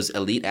for those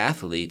elite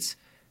athletes,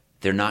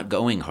 they're not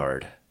going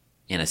hard,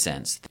 in a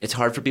sense. It's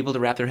hard for people to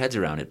wrap their heads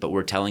around it, but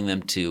we're telling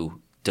them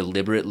to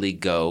deliberately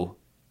go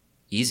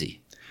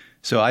easy.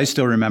 So I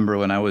still remember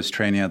when I was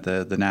training at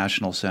the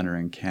National Center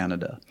in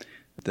Canada,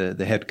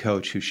 the head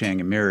coach,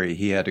 Husheng Amiri,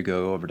 he had to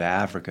go over to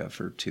Africa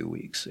for 2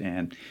 weeks.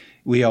 And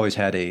we always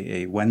had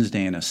a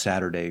Wednesday and a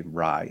Saturday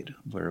ride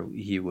where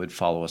he would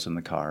follow us in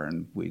the car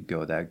and we'd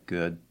go that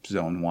good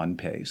zone 1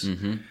 pace.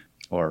 Mm-hmm.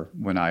 Or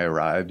when I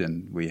arrived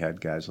and we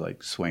had guys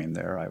like Swain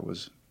there, I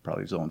was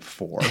probably zone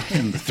 4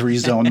 in the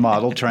 3-zone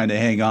model trying to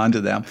hang on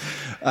to them.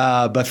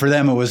 But for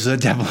them, it was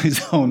definitely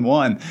zone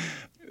 1.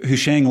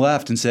 Husheng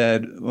left and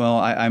said, well,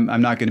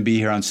 I'm not going to be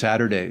here on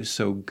Saturdays,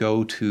 so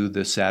go to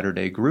the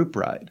Saturday group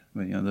ride,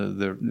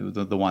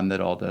 the one that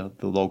all the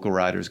local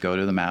riders go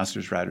to, the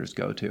Masters riders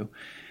go to.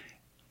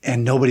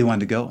 And nobody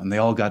wanted to go, and they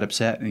all got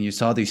upset. And you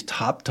saw these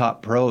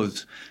top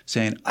pros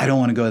saying, I don't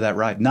want to go to that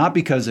ride. Not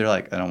because they're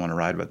like, I don't want to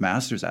ride with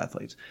Masters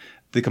athletes.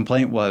 The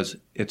complaint was,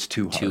 it's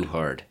too hard. Too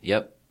hard,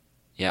 yep.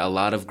 Yeah, a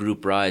lot of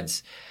group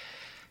rides.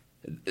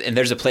 And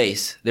there's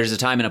a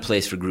time and a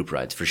place for group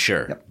rides, for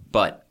sure. Yep.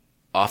 But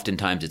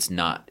oftentimes it's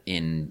not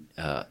in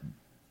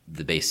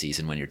the base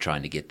season when you're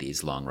trying to get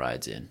these long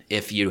rides in.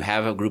 If you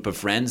have a group of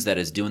friends that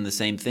is doing the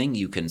same thing,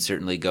 you can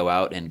certainly go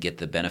out and get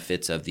the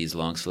benefits of these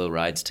long, slow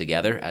rides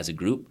together as a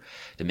group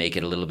to make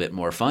it a little bit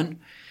more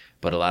fun.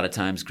 But a lot of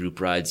times group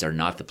rides are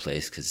not the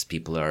place because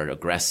people are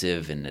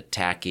aggressive and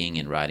attacking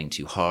and riding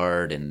too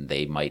hard, and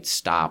they might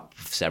stop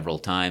several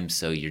times,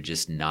 so you're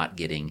just not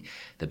getting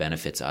the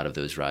benefits out of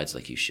those rides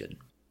like you should.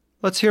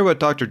 Let's hear what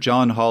Dr.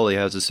 John Hawley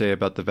has to say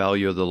about the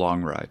value of the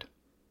long ride.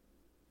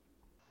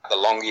 The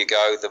longer you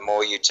go, the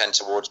more you tend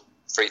towards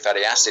free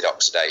fatty acid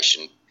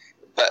oxidation.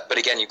 But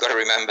again, you've got to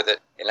remember that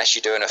unless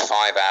you're doing a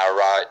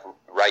 5-hour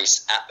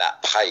race at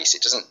that pace,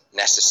 it doesn't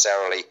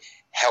necessarily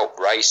help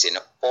racing.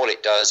 All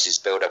it does is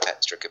build up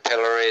extra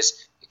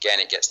capillaries. It Again,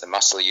 it gets the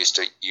muscle used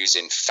to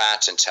using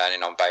fat and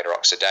turning on beta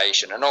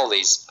oxidation and all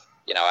these,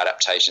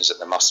 adaptations of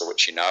the muscle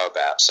which you know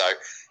about. So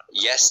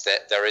yes,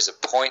 there is a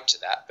point to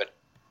that, but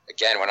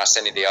again, when I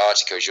send you the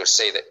articles, you'll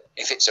see that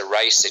if it's a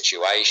race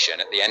situation,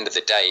 at the end of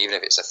the day, even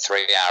if it's a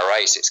 3-hour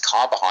race, it's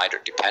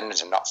carbohydrate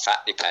dependent and not fat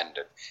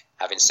dependent.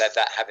 Having said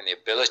that, having the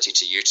ability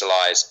to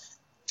utilize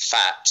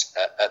fat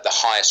at the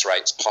highest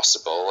rates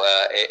possible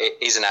it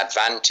is an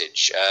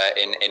advantage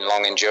in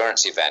long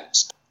endurance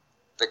events.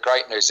 The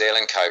great New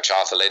Zealand coach,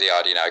 Arthur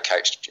Lydiard,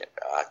 coached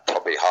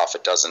probably half a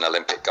dozen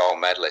Olympic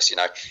gold medalists.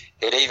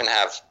 He'd even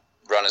have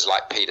runners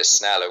like Peter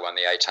Snell, who won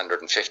the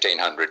 800 and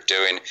 1500,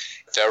 doing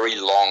very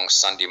long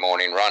Sunday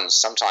morning runs,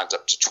 sometimes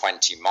up to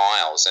 20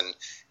 miles. And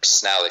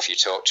Snell, if you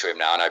talk to him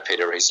now, I know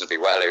Peter reasonably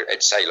well,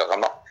 he'd say, look,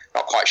 I'm not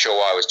quite sure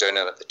why I was doing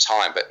it at the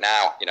time, but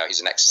now,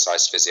 he's an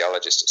exercise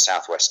physiologist at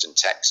Southwestern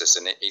Texas.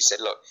 And he said,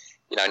 look,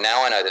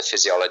 now I know the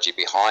physiology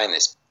behind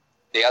this.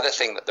 The other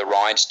thing that the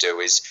rides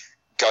do is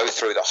go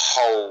through the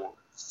whole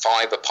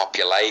fiber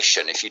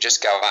population. If you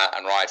just go out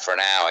and ride for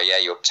an hour,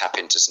 you'll tap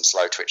into some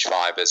slow twitch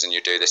fibers and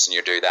you do this and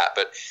you do that.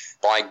 But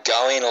by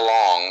going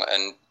along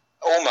and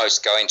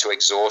almost going to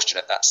exhaustion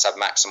at that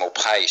submaximal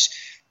pace,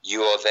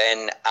 you are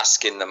then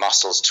asking the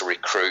muscles to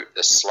recruit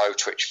the slow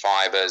twitch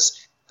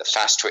fibers, the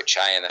fast twitch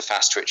A and the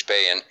fast twitch B.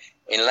 And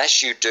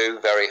unless you do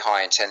very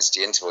high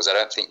intensity intervals, I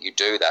don't think you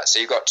do that. So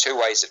you've got two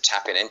ways of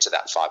tapping into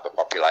that fiber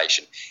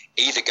population.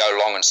 Either go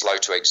long and slow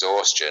to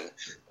exhaustion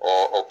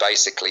or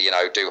basically,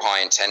 do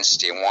high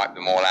intensity and wipe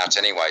them all out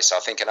anyway. So I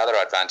think another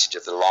advantage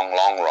of the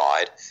long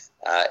ride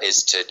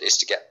is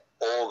to get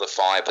all the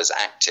fibers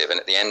active. And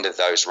at the end of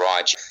those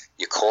rides,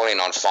 you're calling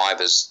on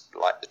fibers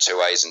like the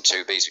 2As and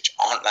 2Bs, which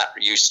aren't that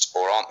used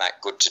or aren't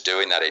that good to do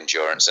in that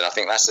endurance. And I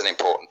think that's an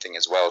important thing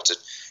as well,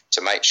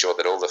 to make sure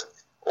that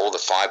all the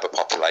fiber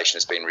population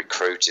has been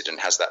recruited and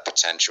has that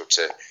potential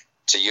to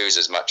use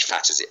as much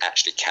fat as it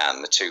actually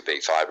can. The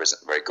 2B fiber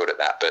isn't very good at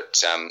that,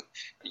 but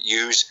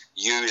use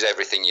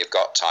everything you've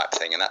got type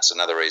thing, and that's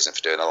another reason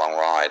for doing a long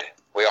ride.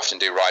 We often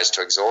do rides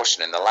to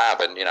exhaustion in the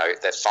lab, and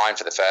they're fine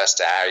for the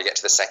first hour. You get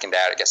to the second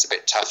hour, it gets a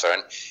bit tougher,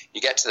 and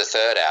you get to the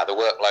third hour, the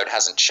workload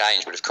hasn't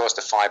changed, but of course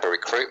the fiber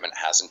recruitment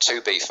has, and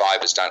 2B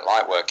fibers don't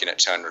like working at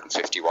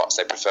 250 watts.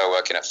 They prefer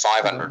working at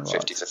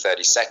 550 for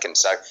 30 seconds.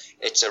 So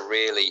it's a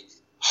really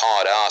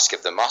hard ask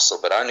of the muscle,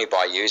 but only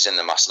by using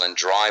the muscle and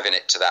driving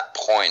it to that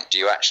point do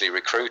you actually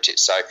recruit it.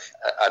 So,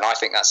 and I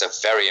think that's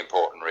a very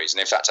important reason.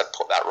 In fact, I'd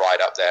put that right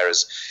up there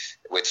as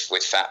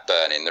with fat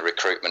burning, the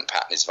recruitment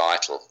pattern is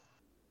vital.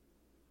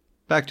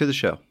 Back to the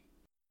show.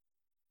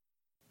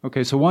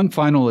 Okay, so one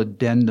final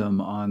addendum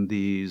on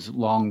these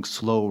long,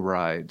 slow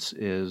rides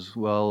is,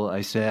 well,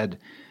 I said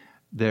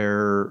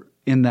they're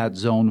in that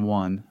zone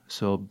 1,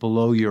 so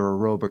below your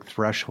aerobic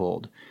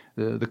threshold.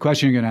 The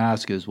question you're going to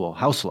ask is, well,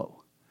 how slow?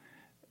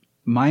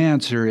 My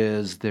answer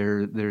is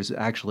there's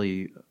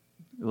actually,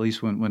 at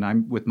least when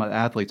I'm with my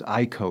athletes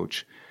I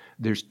coach,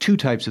 there's two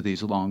types of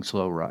these long,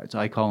 slow rides.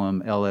 I call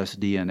them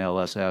LSD and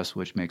LSS,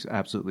 which makes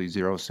absolutely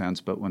zero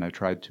sense. But when I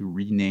tried to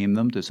rename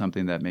them to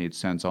something that made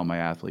sense, all my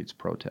athletes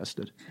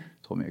protested,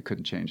 told me I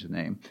couldn't change the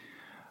name.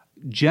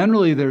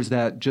 Generally, there's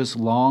that just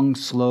long,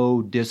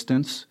 slow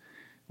distance,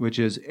 which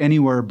is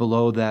anywhere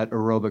below that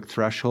aerobic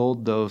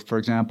threshold. Though, for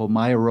example,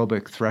 my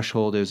aerobic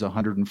threshold is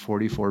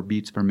 144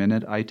 beats per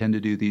minute. I tend to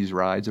do these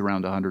rides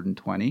around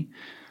 120.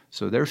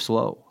 So they're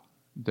slow.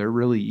 They're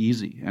really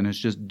easy, and it's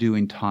just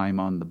doing time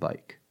on the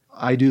bike.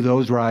 I do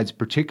those rides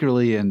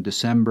particularly in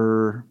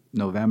December,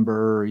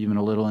 November, even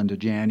a little into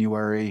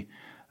January,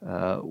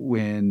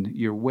 when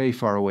you're way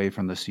far away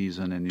from the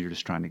season and you're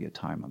just trying to get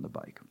time on the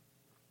bike.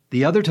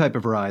 The other type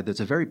of ride that's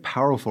a very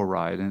powerful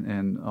ride,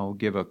 and I'll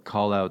give a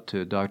call out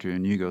to Dr.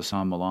 Inigo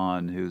San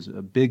Millán, who's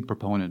a big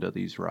proponent of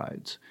these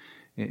rides,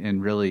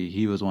 and really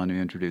he was one who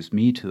introduced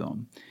me to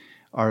them,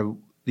 are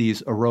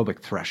these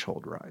aerobic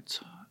threshold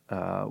rides.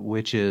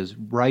 Which is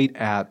right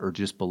at or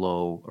just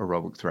below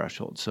aerobic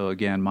threshold. So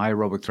again, my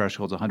aerobic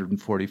threshold is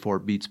 144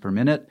 beats per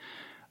minute.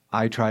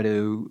 I try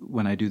to,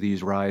 when I do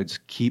these rides,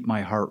 keep my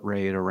heart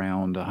rate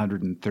around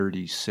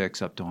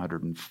 136 up to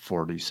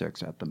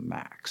 146 at the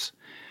max.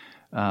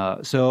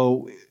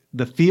 So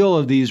the feel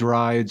of these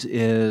rides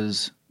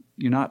is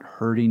you're not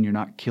hurting, you're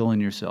not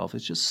killing yourself.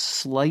 It's just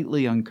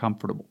slightly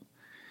uncomfortable,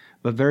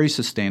 but very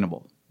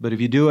sustainable. But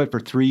if you do it for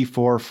 3,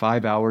 4,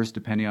 5 hours,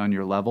 depending on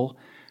your level,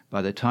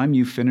 by the time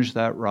you finish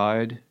that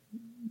ride,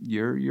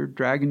 you're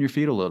dragging your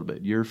feet a little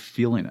bit. You're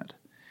feeling it.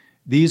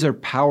 These are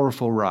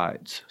powerful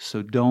rides,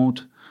 so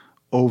don't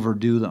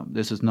overdo them.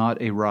 This is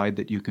not a ride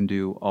that you can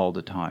do all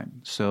the time.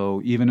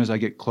 So even as I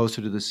get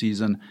closer to the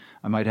season,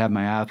 I might have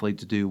my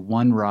athletes do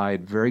one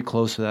ride very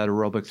close to that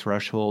aerobic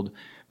threshold,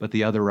 but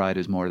the other ride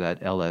is more that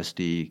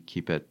LSD,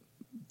 keep it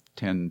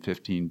 10,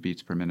 15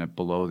 beats per minute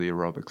below the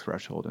aerobic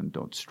threshold and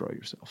don't destroy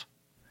yourself.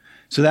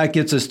 So that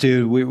gets us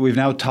to, we've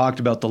now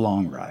talked about the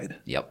long ride.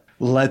 Yep.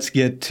 Let's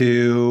get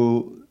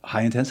to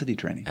high-intensity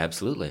training.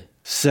 Absolutely.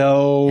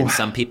 So, and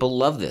some people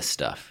love this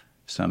stuff.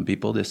 Some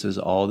people, this is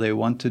all they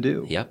want to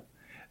do. Yep.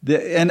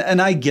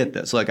 And I get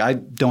this. Look, I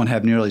don't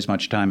have nearly as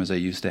much time as I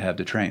used to have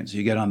to train. So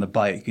you get on the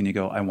bike and you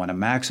go, I want to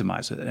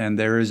maximize it. And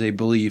there is a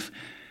belief,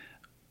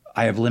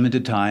 I have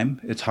limited time.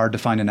 It's hard to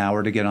find an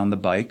hour to get on the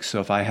bike. So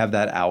if I have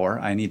that hour,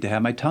 I need to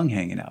have my tongue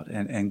hanging out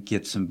and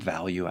get some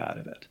value out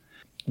of it.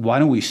 Why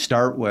don't we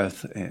start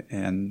with,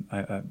 and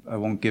I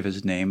won't give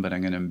his name, but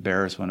I'm going to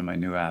embarrass one of my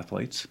new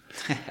athletes.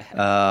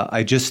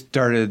 I just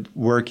started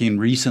working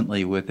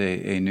recently with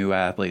a new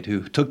athlete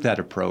who took that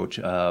approach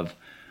of,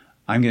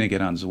 I'm going to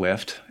get on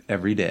Zwift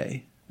every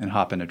day and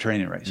hop in a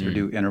training race or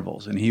do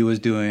intervals. And he was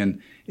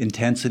doing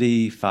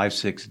intensity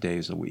 5-6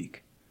 days a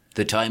week.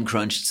 The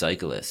time-crunched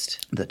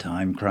cyclist. The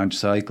time-crunched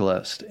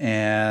cyclist.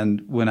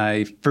 And when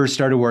I first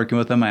started working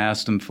with him, I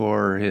asked him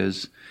for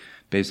his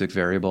basic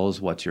variables.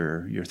 What's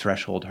your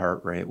threshold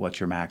heart rate? What's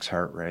your max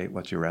heart rate?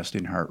 What's your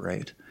resting heart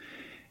rate?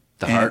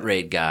 The heart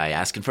rate guy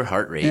asking for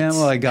heart rates. Yeah,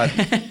 well, I got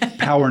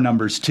power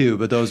numbers too,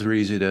 but those were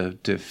easy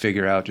to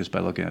figure out just by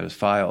looking at his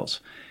files.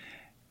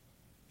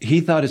 He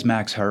thought his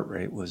max heart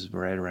rate was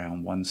right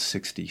around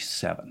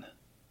 167.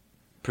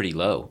 Pretty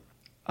low.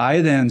 I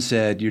then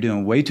said, you're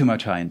doing way too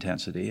much high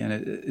intensity. And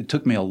it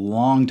took me a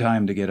long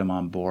time to get him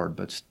on board,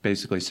 but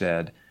basically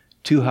said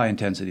 2 high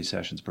intensity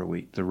sessions per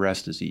week. The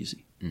rest is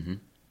easy. Mm-hmm.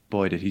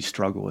 Boy, did he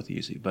struggle with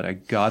easy. But I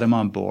got him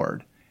on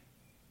board.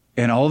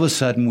 And all of a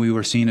sudden, we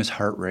were seeing his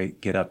heart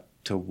rate get up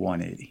to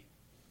 180.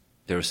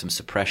 There was some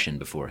suppression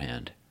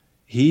beforehand.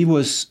 He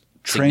was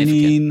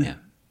training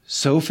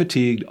so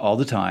fatigued all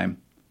the time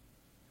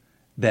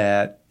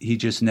that he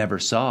just never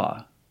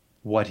saw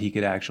what he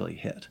could actually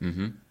hit.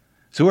 Mm-hmm.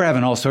 So we're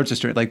having all sorts of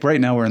stories. Like right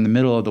now, we're in the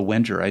middle of the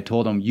winter. I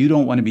told him, you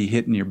don't want to be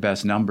hitting your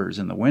best numbers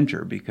in the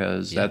winter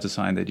because that's a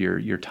sign that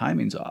your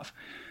timing's off.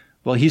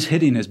 Well, he's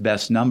hitting his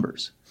best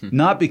numbers,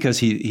 not because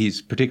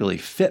he's particularly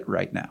fit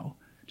right now,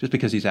 just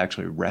because he's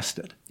actually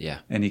rested. Yeah.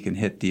 And he can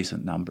hit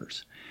decent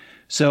numbers.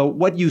 So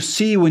what you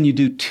see when you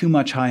do too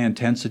much high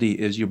intensity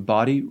is your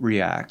body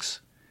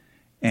reacts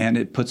and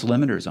it puts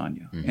limiters on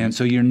you. Mm-hmm. And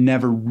so you're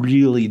never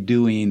really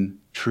doing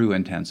true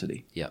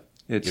intensity. Yeah.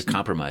 You're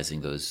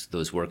compromising those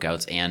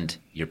workouts and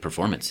your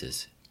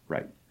performances.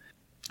 Right.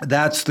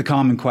 That's the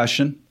common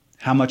question.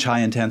 How much high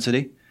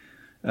intensity?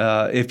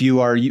 If you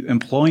are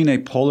employing a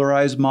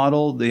polarized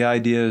model, the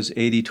idea is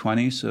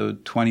 80-20, so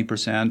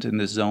 20% in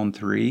this zone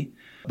 3.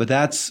 But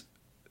that's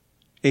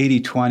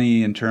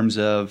 80-20 in terms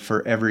of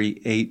for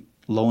every 8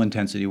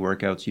 low-intensity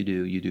workouts you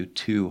do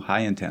 2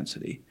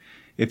 high-intensity.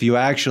 If you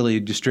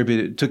actually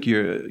took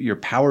your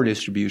power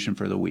distribution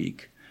for the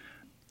week,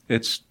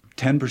 it's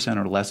 10%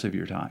 or less of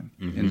your time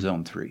in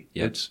zone 3.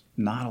 Yep. It's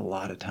not a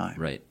lot of time.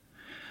 Right.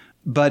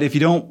 But if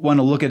you don't want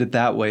to look at it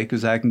that way,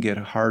 because that can get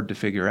hard to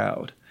figure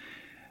out,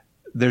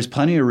 there's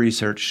plenty of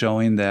research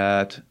showing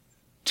that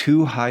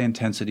 2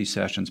 high-intensity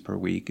sessions per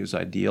week is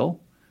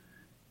ideal.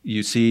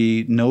 You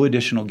see no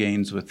additional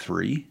gains with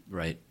 3.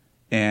 Right.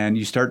 And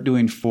you start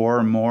doing 4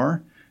 or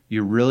more,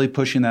 you're really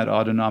pushing that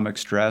autonomic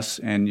stress,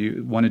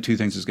 and one of 2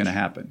 things is going to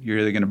happen. You're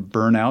either going to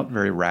burn out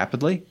very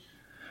rapidly,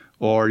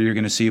 or you're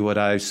going to see what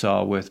I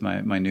saw with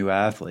my new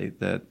athlete,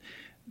 that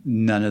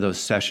none of those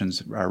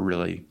sessions are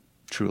really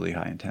truly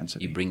high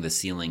intensity. You bring the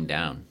ceiling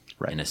down,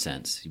 right, in a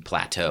sense. You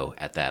plateau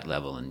at that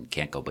level and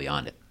can't go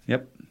beyond it.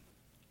 Yep.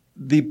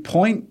 The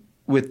point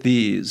with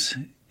these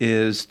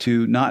is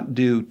to not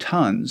do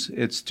tons.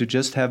 It's to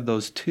just have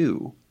those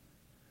 2,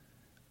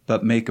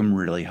 but make them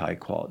really high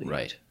quality.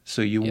 Right.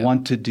 So you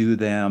want to do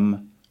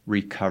them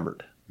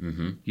recovered.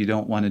 Mm-hmm. You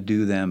don't want to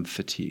do them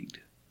fatigued.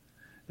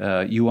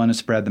 You want to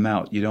spread them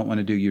out. You don't want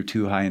to do your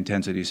 2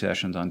 high-intensity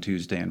sessions on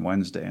Tuesday and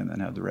Wednesday and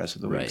then have the rest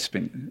of the week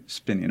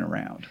spinning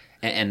around.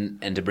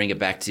 And to bring it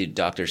back to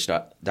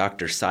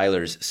Dr.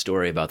 Seiler's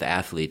story about the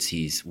athletes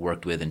he's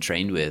worked with and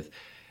trained with,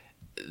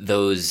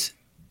 those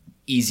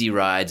easy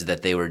rides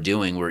that they were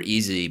doing were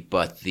easy,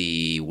 but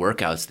the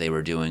workouts they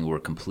were doing were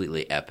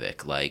completely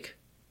epic, like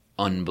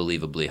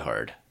unbelievably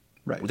hard.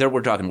 Right.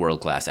 We're talking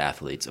world-class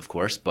athletes, of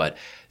course, but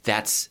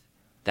that's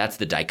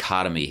the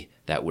dichotomy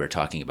that we're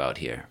talking about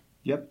here.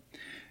 Yep.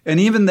 And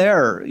even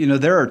there,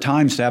 there are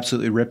times to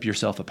absolutely rip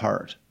yourself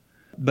apart,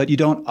 but you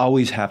don't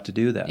always have to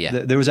do that.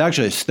 Yeah. There was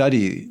actually a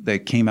study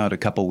that came out a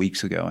couple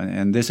weeks ago,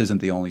 and this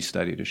isn't the only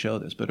study to show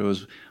this, but it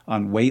was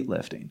on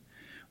weightlifting,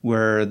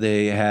 where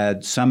they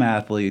had some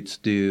athletes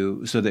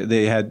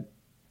they had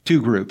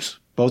 2 groups.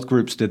 Both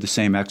groups did the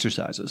same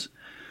exercises.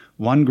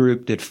 One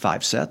group did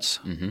 5 sets.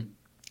 Mm-hmm.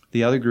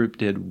 The other group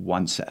did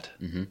 1 set.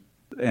 Mm-hmm.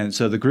 And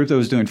so the group that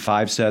was doing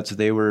 5 sets,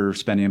 they were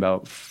spending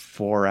about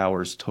 4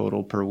 hours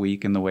total per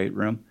week in the weight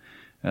room.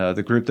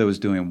 The group that was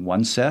doing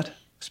 1 set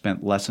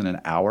spent less than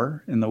an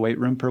hour in the weight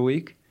room per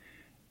week.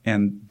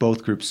 And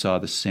both groups saw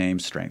the same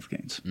strength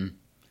gains.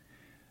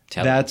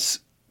 That's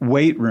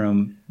weight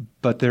room,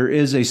 but there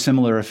is a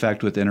similar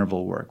effect with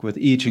interval work. With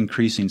each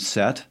increasing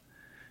set,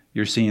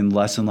 you're seeing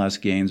less and less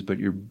gains, but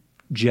you're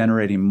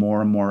generating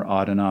more and more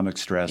autonomic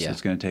stress.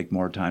 It's going to take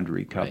more time to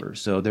recover. Right.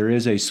 So there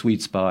is a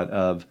sweet spot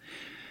of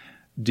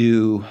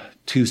do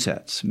 2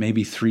 sets,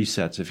 maybe 3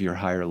 sets if you're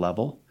higher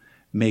level.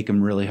 Make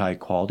them really high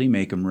quality,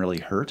 make them really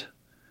hurt.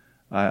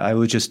 I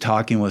was just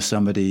talking with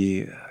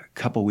somebody a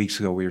couple weeks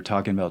ago we were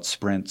talking about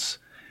sprints.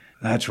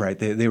 That's right.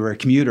 They were a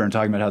commuter and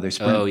talking about how they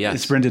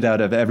sprinted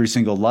out of every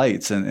single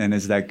lights and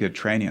is that good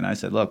training? And I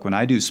said, look, when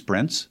I do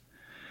sprints,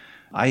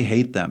 I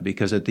hate them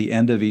because at the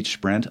end of each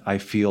sprint, I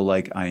feel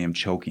like I am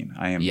choking.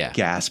 I am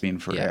gasping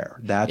for air.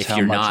 That's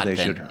how much they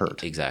should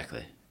hurt.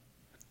 Exactly.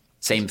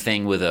 Same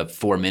thing with a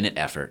 4-minute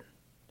effort.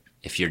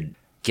 If you're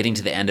getting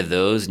to the end of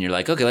those and you're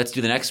like, okay, let's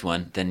do the next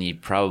one, then you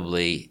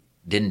probably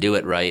didn't do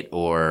it right,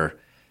 or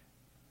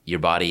your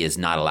body is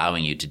not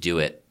allowing you to do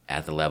it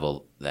at the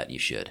level that you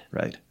should.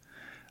 Right.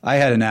 I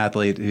had an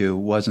athlete who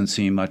wasn't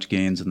seeing much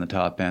gains in the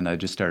top end. I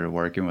just started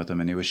working with him,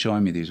 and he was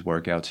showing me these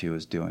workouts he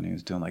was doing. He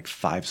was doing like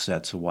 5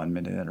 sets of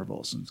 1-minute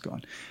intervals, and was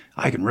going,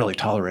 I can really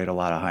tolerate a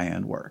lot of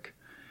high-end work.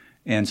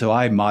 And so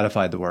I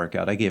modified the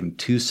workout. I gave him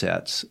 2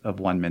 sets of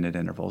 1-minute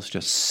intervals,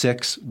 just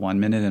 6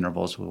 1-minute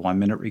intervals with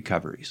 1-minute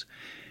recoveries.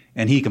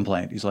 And he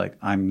complained. He's like,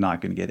 I'm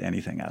not going to get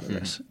anything out of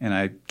this. And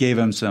I gave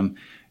him some,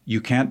 you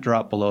can't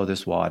drop below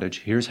this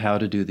wattage. Here's how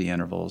to do the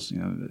intervals,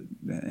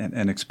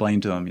 and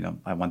explain to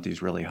him, I want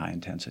these really high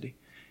intensity.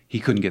 He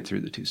couldn't get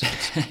through the 2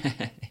 sets.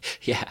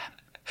 Yeah,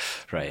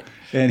 right.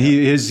 And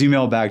his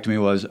email back to me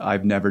was,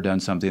 I've never done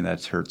something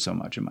that's hurt so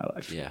much in my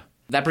life. Yeah.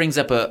 That brings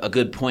up a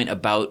good point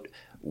about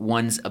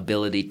one's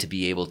ability to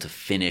be able to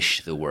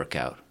finish the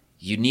workout.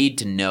 You need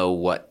to know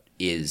what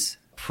is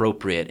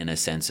appropriate in a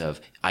sense of,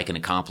 I can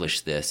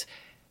accomplish this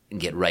and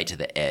get right to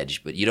the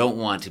edge, but you don't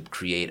want to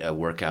create a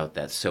workout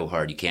that's so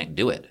hard you can't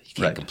do it. You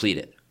can't complete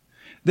it.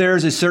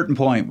 There's a certain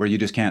point where you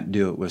just can't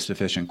do it with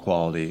sufficient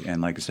quality.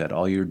 And like I said,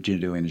 all you're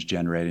doing is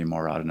generating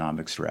more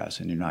autonomic stress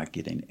and you're not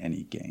getting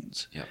any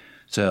gains. Yep.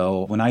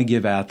 So when I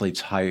give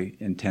athletes high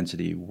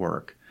intensity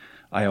work,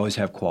 I always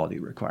have quality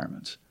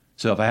requirements.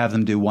 So if I have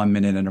them do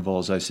 1-minute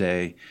intervals, I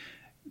say,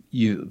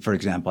 for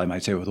example, I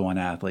might say with one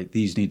athlete,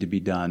 these need to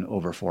be done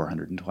over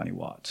 420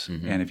 watts.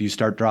 Mm-hmm. And if you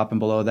start dropping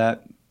below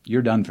that,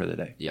 you're done for the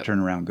day. Yep. Turn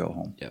around, go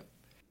home. Yep.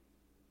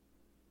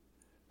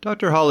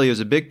 Dr. Hawley is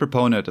a big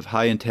proponent of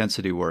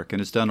high-intensity work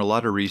and has done a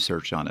lot of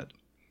research on it.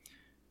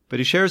 But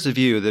he shares the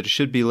view that it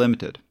should be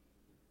limited.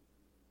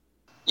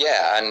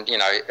 Yeah, and,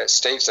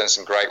 Steve's done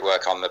some great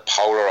work on the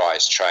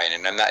polarized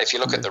training. And that if you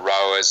look at the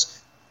rowers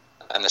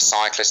and the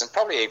cyclists and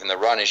probably even the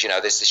runners,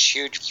 there's this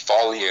huge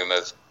volume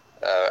of,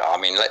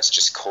 let's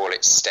just call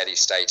it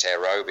steady-state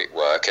aerobic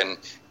work. And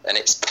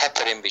it's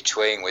peppered in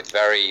between with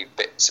very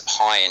bits of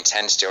high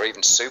intensity or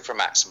even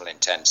supramaximal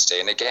intensity.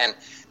 And again,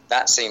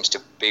 that seems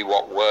to be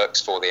what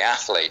works for the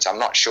athlete. I'm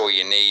not sure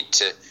you need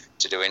to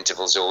do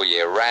intervals all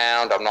year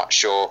round. I'm not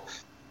sure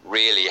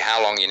really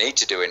how long you need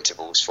to do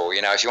intervals for.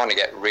 If you want to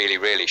get really,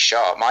 really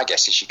sharp, my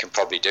guess is you can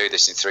probably do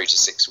this in 3 to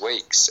 6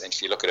 weeks. And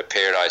if you look at a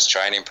periodized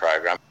training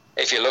program,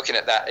 if you're looking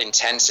at that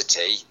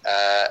intensity,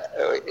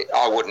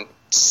 I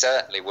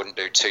certainly wouldn't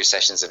do 2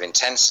 sessions of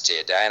intensity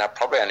a day, and I'd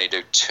probably only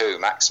do 2,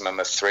 maximum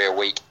of 3 a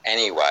week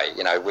anyway.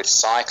 With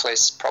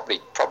cyclists, probably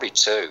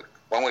 2.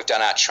 When we've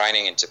done our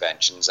training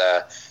interventions,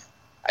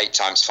 8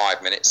 times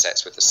 5-minute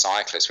sets with the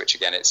cyclists, which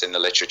again, it's in the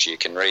literature, you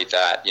can read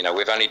that.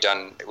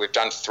 We've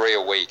done 3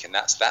 a week, and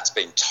that's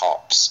been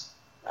tops.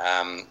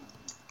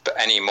 But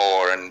any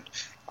more, and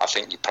I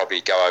think you probably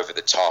go over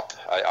the top.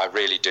 I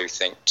really do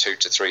think 2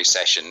 to 3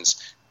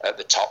 sessions at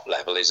the top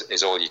level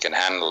is all you can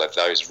handle of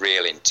those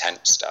real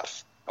intense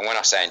stuff. And when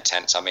I say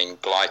intense, I mean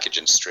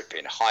glycogen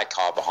stripping, high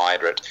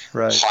carbohydrate,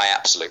 high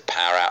absolute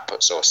power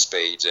outputs or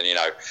speeds, and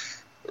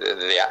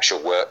the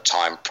actual work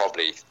time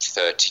probably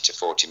 30 to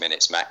 40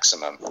 minutes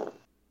maximum.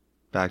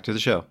 Back to the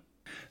show.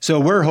 So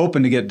we're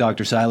hoping to get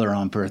Dr. Seiler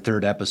on for a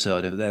 3rd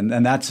episode,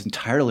 and that's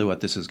entirely what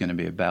this is going to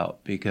be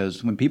about.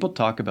 Because when people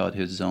talk about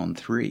his zone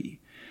 3,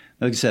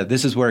 like I said,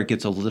 this is where it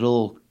gets a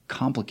little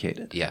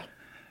complicated. Yeah.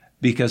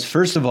 Because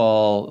first of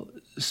all,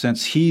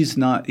 since he's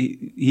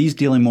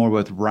dealing more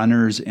with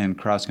runners and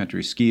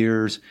cross-country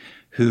skiers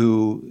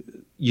who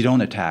you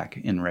don't attack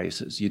in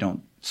races. You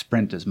don't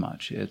sprint as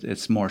much.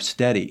 It's more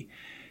steady.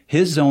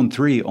 His zone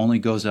 3 only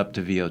goes up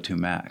to VO2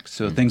 max.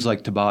 So things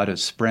like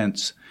Tabata's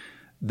sprints,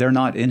 they're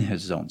not in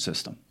his zone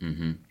system.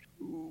 Mm-hmm.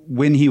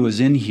 When he was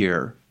in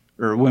here,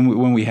 or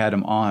when we had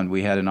him on,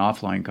 we had an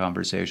offline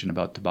conversation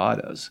about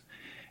Tabata's.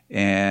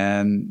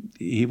 And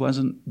he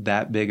wasn't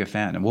that big a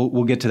fan. And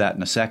we'll get to that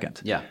in a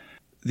second. Yeah.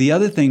 The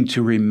other thing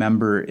to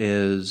remember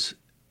is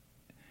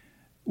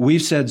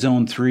we've said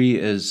zone 3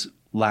 is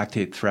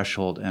lactate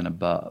threshold and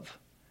above.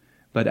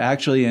 But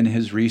actually in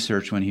his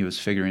research when he was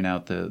figuring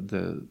out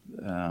the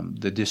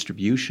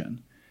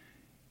distribution,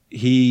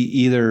 he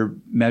either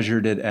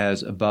measured it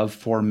as above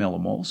 4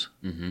 millimoles,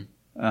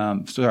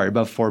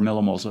 above 4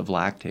 millimoles of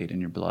lactate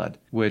in your blood,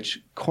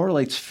 which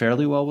correlates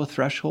fairly well with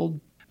threshold.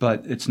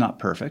 But it's not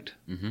perfect.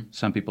 Mm-hmm.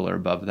 Some people are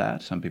above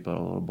that. Some people are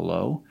a little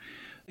below.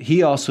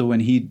 He also, when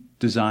he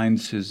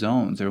designs his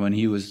zones, or when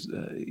he was,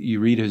 you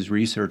read his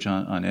research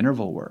on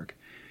interval work,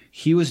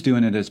 he was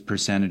doing it as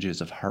percentages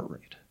of heart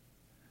rate.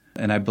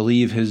 And I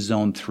believe his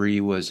zone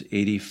 3 was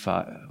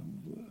 85.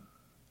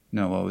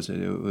 No, what was it?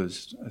 It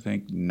was, I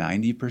think,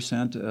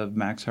 90% of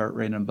max heart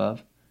rate and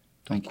above.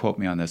 Don't quote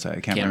me on this. I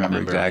can't remember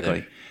exactly.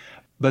 Either.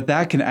 But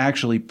that can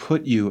actually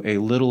put you a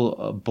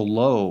little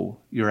below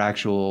your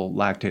actual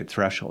lactate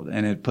threshold.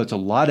 And it puts a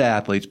lot of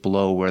athletes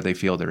below where they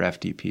feel their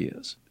FTP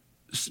is.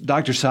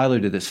 Dr. Seiler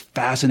did this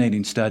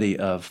fascinating study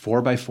of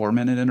 4 by 4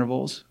 minute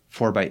intervals,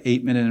 4 by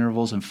 8 minute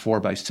intervals, and 4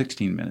 by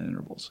 16 minute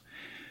intervals.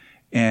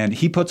 And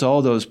he puts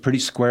all those pretty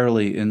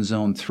squarely in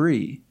zone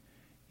 3,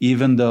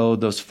 even though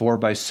those 4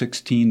 by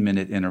 16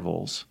 minute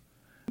intervals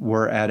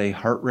were at a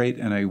heart rate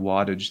and a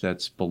wattage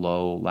that's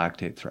below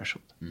lactate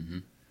threshold. Mm-hmm.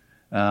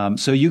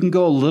 So you can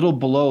go a little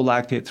below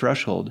lactate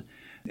threshold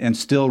and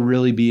still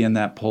really be in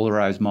that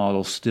polarized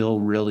model,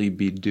 still really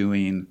be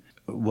doing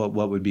what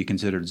would be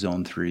considered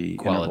zone 3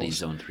 quality intervals.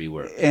 Zone 3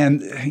 work.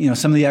 And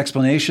some of the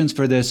explanations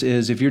for this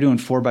is if you're doing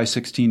 4 by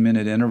 16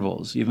 minute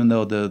intervals, even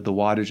though the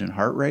wattage and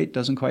heart rate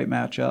doesn't quite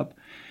match up,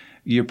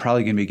 you're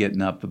probably going to be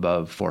getting up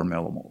above 4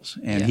 millimoles.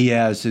 And he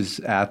has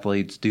his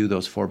athletes do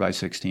those 4 by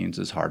 16s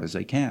as hard as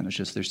they can. It's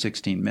just they're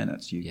 16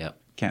 minutes. You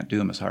can't do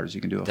them as hard as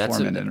you can do a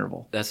 4-minute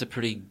interval. That's a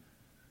pretty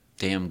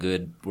damn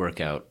good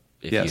workout.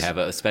 If Yes. you have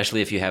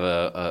especially if you have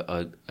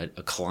a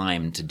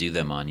climb to do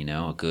them on,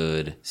 a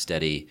good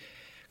steady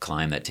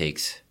climb that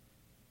takes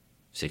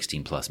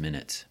 16 plus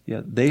minutes.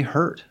 Yeah, they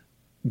hurt.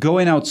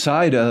 Going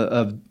outside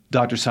of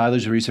Dr.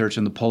 Seiler's research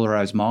in the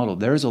polarized model,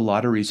 there's a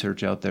lot of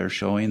research out there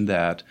showing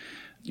that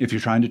if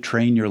you're trying to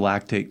train your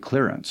lactate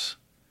clearance,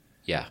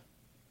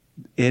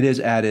 it is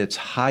at its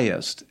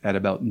highest at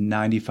about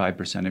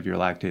 95% of your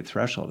lactate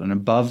threshold. And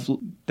above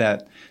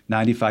that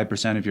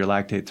 95% of your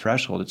lactate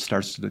threshold, it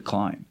starts to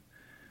decline.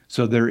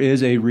 So there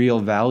is a real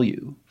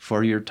value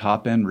for your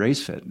top-end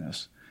race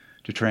fitness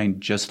to train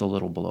just a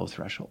little below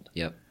threshold.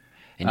 Yep.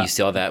 And you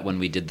saw that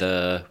when I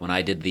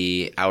did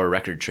the hour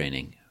record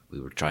training, we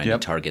were trying to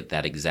target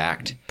that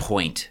exact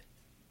point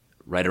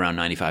right around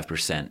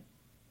 95%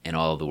 in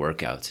all of the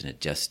workouts. And it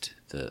just,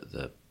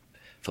 the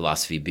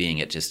philosophy being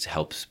it just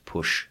helps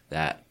push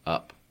that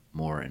up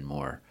more and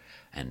more.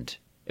 And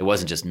it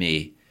wasn't just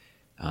me.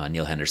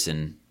 Neil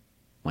Henderson,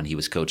 when he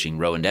was coaching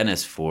Rowan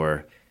Dennis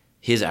for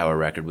his hour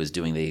record, was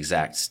doing the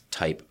exact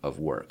type of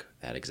work,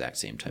 that exact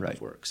same type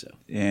of work. So,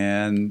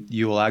 and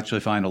you will actually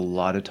find a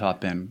lot of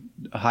top-end,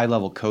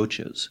 high-level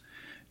coaches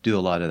do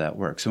a lot of that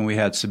work. So when we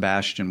had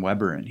Sebastian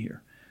Weber in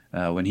here,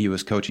 when he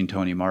was coaching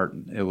Tony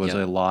Martin, it was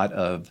a lot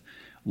of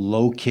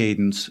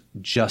low-cadence,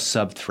 just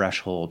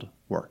sub-threshold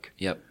work.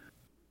 Yep.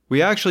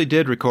 We actually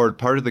did record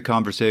part of the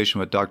conversation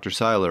with Dr.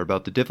 Seiler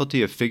about the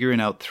difficulty of figuring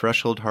out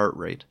threshold heart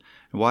rate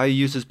and why he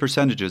uses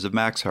percentages of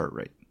max heart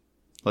rate.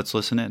 Let's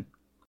listen in.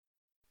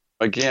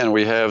 Again,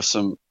 we have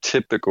some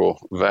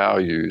typical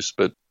values,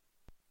 but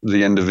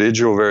the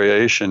individual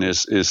variation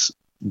is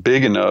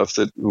big enough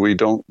that we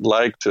don't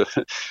like to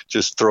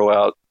just throw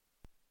out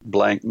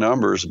blank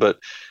numbers. But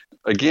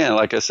again,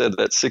 like I said,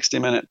 that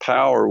 60-minute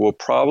power will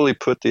probably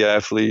put the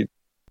athlete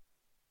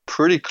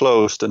pretty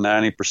close to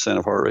 90%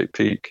 of heart rate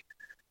peak,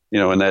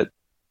 in that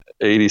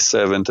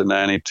 87 to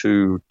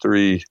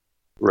 92.3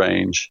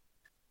 range.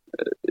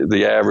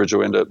 The average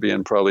will end up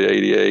being probably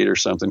 88 or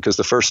something, because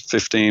the first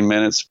 15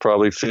 minutes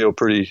probably feel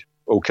pretty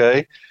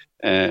okay.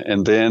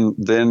 And then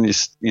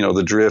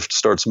the drift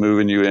starts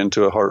moving you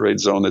into a heart rate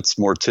zone that's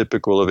more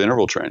typical of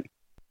interval training,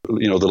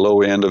 the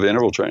low end of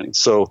interval training.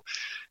 So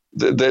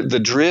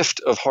the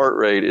drift of heart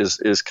rate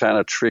is kind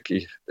of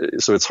tricky.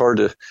 So it's hard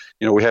to,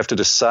 we have to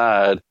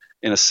decide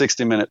in a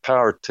 60-minute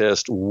power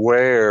test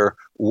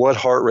what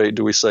heart rate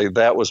do we say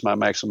that was my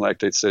maximum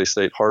lactate steady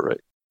state heart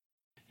rate.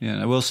 Yeah,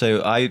 and I will say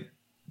I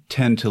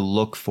tend to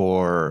look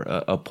for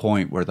a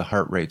point where the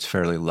heart rate's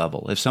fairly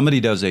level. If somebody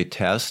does a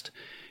test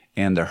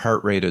and their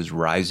heart rate is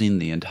rising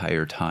the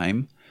entire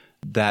time,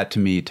 that to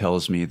me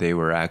tells me they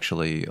were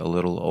actually a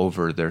little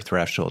over their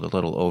threshold, a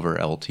little over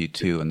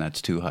LT2, and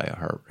that's too high a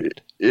heart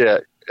rate. Yeah,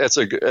 that's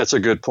a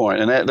good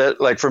point. And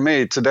that like for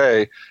me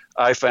today,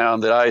 I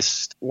found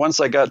that once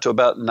I got to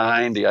about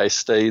 90, I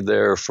stayed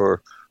there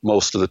for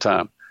most of the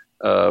time.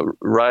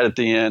 Right at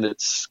the end,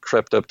 it's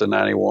crept up to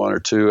 91 or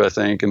 2, I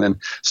think. And then,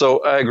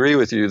 so I agree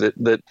with you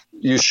that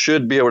you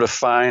should be able to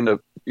find a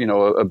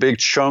big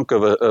chunk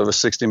of a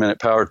 60-minute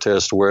power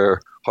test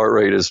where heart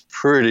rate is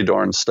pretty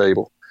darn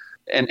stable.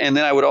 And then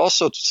I would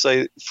also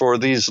say for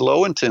these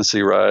low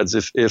intensity rides,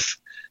 if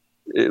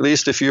at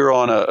least if you're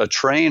on a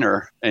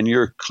trainer and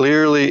you're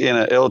clearly in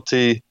a LT,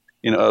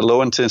 a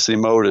low intensity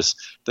modus,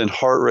 then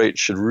heart rate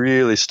should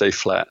really stay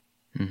flat.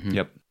 Mm-hmm.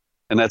 Yep.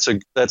 And that's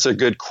a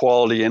good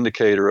quality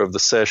indicator of the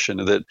session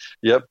that,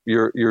 yep,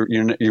 you're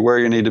where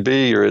you need to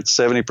be. You're at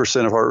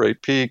 70% of heart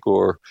rate peak,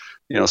 or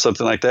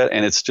something like that,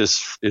 and it's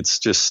just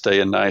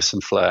staying nice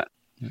and flat.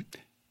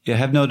 Yeah, I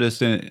have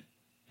noticed in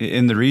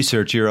the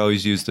research you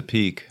always use the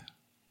peak.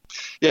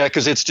 Yeah,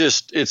 because it's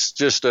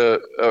just a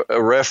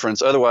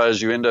reference.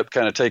 Otherwise, you end up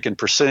kind of taking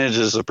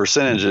percentages of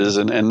percentages,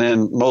 and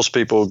then most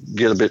people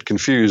get a bit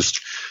confused.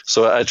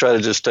 So I try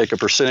to just take a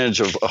percentage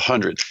of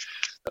 100.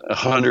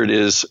 100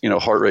 is,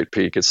 heart rate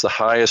peak. It's the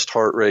highest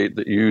heart rate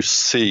that you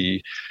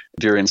see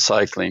during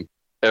cycling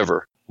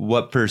ever.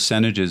 What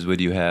percentages would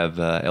you have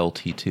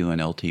LT2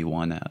 and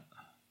LT1 at?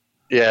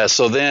 Yeah,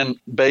 so then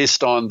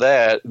based on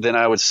that, then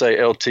I would say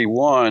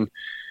LT1,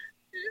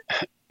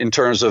 in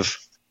terms of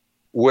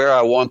where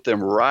I want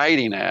them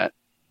riding at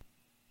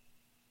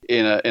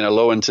in a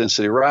low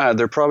intensity ride,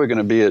 they're probably going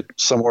to be at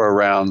somewhere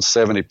around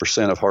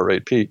 70% of heart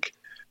rate peak.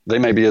 They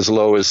may be as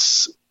low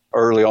as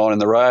early on in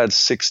the ride,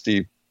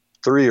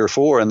 63 or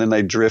 4, and then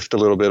they drift a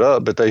little bit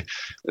up, but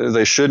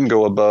they shouldn't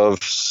go above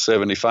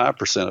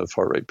 75% of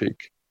heart rate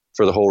peak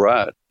for the whole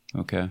ride.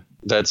 Okay.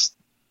 That's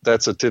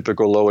a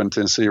typical low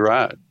intensity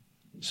ride.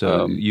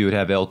 So you would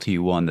have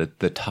LT1,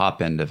 the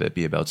top end of it,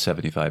 be about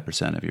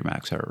 75% of your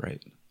max heart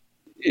rate.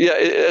 Yeah,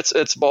 it's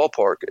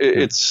ballpark.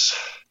 It's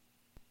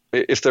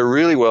if they're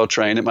really well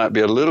trained, it might be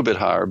a little bit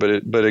higher.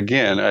 But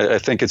again, I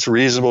think it's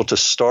reasonable to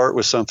start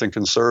with something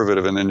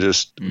conservative and then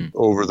just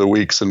over the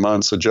weeks and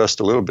months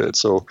adjust a little bit.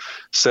 So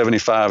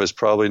 75 is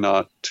probably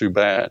not too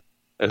bad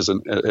as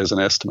an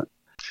estimate.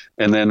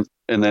 And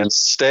then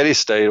steady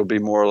state will be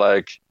more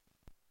like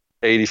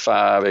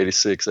 85,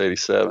 86,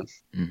 87.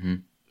 Mm-hmm.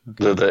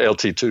 Okay. The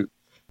LT2.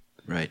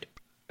 Right.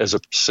 As a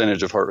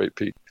percentage of heart rate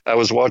peak. I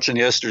was watching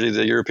yesterday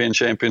the European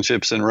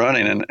Championships in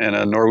running, and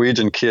a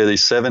Norwegian kid,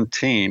 he's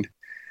 17.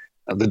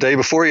 The day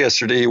before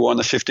yesterday, he won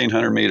the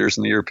 1,500 meters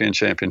in the European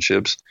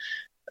Championships.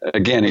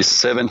 Again, he's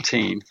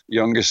 17,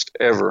 youngest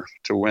ever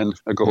to win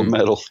a gold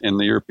medal in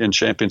the European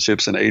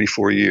Championships in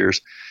 84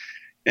 years.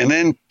 And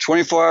then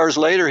 24 hours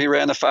later, he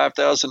ran the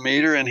 5,000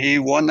 meter, and he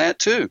won that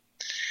too.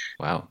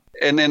 Wow.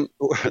 And then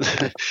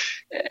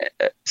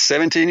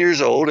 17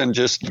 years old and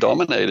just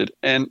dominated.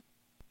 And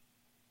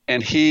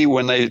he,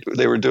 when they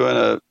were doing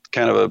a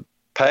kind of a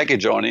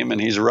package on him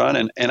and he's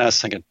running, and I was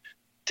thinking,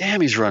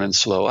 damn, he's running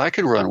slow. I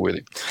could run with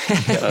him.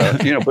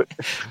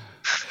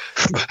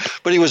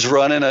 But he was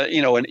running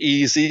an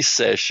easy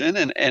session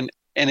and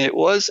it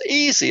was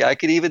easy. I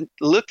could even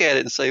look at it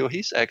and say, well,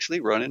 he's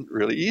actually running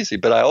really easy.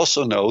 But I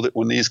also know that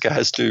when these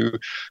guys do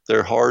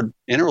their hard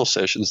interval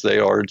sessions, they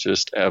are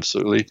just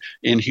absolutely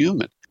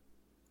inhuman.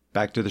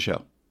 Back to the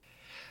show.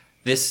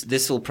 This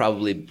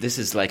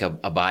is like a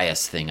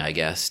bias thing, I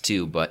guess,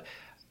 too, but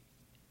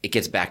it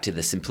gets back to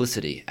the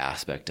simplicity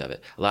aspect of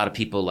it. A lot of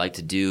people like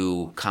to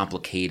do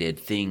complicated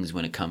things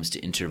when it comes to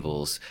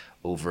intervals,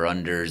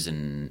 over-unders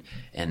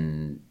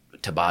and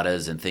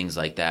Tabatas and things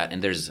like that,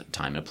 and there's a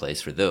time and a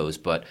place for those,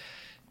 but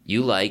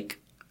you like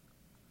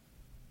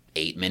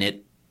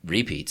 8-minute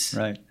repeats.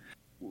 Right.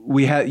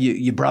 We had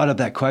you brought up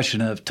that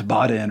question of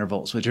Tabata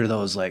intervals, which are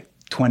those like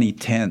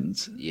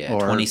 20-10s. Yeah,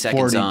 or 20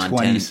 seconds 40,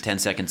 on, 10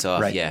 seconds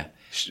off, right. Yeah.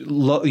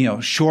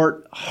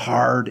 Short,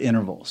 hard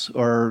intervals,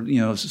 or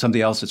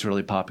something else that's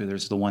really popular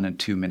is the 1 and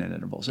 2 minute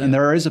intervals, and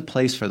there is a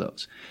place for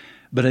those.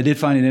 But I did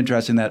find it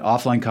interesting that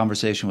offline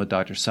conversation with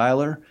Dr.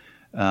 Seiler,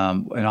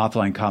 an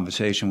offline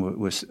conversation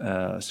with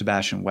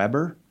Sebastian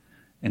Weber,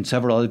 and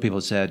several other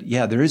people said,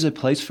 yeah, there is a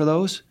place for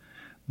those,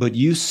 but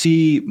you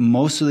see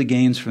most of the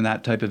gains from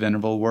that type of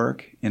interval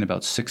work in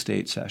about 6 to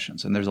 8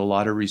 sessions, and there's a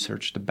lot of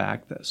research to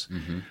back this.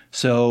 Mm-hmm.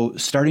 So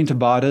starting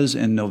Tabatas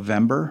in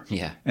November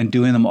and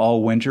doing them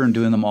all winter and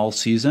doing them all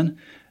season,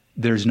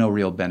 there's no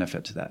real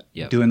benefit to that.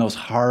 Yep. Doing those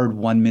hard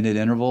 1 minute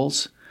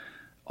intervals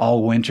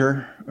all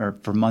winter or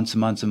for months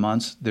and months and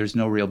months, there's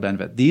no real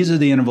benefit. These are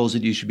the intervals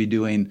that you should be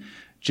doing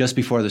just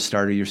before the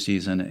start of your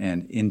season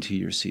and into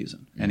your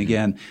season. Mm-hmm. And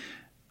again,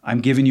 I'm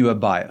giving you a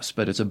bias,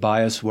 but it's a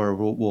bias where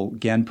we'll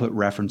again put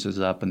references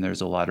up, and there's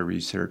a lot of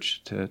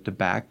research to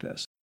back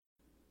this.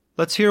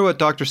 Let's hear what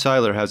Dr.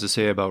 Seiler has to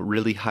say about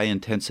really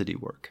high-intensity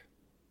work.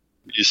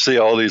 You see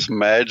all these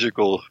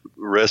magical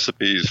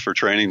recipes for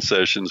training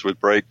sessions with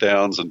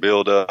breakdowns and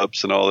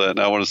build-ups and all that. And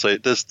I want to say,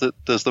 does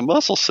the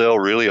muscle cell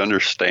really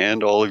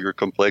understand all of your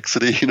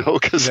complexity?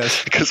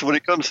 Because when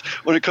it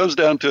comes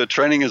down to it,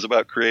 training is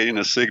about creating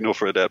a signal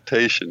for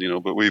adaptation.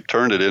 But we've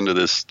turned it into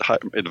this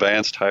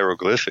advanced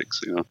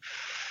hieroglyphics.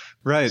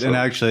 Right, so, and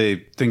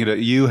actually, thinking of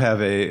you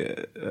have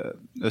a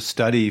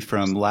study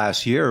from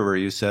last year where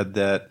you said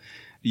that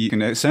you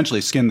can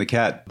essentially skin the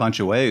cat a bunch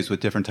of ways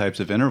with different types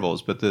of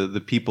intervals, but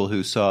the people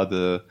who saw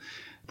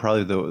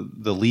probably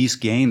the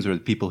least gains were the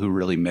people who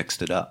really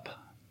mixed it up.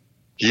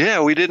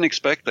 Yeah, we didn't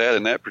expect that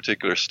in that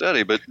particular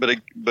study, but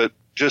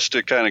just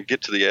to kind of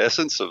get to the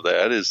essence of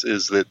that is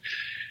that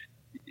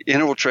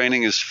interval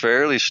training is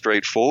fairly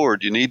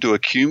straightforward. You need to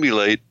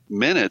accumulate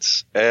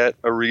minutes at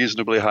a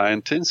reasonably high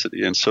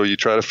intensity, and so you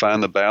try to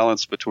find the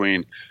balance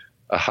between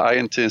a high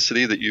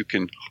intensity that you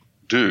can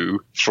do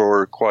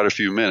for quite a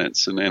few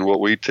minutes. And what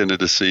we tended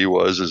to see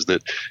is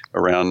that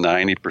around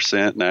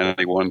 90%,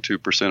 91,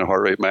 2% of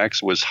heart rate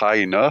max was high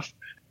enough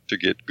to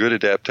get good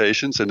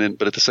adaptations.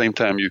 But at the same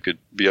time, you could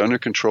be under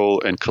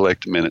control and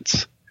collect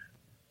minutes.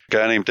 A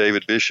guy named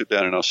David Bishop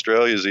down in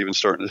Australia is even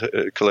starting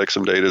to collect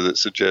some data that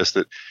suggests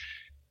that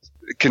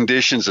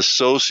conditions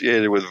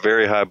associated with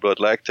very high blood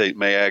lactate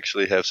may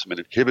actually have some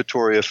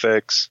inhibitory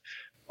effects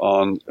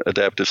on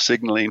adaptive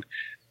signaling,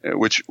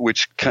 which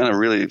kind of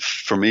really,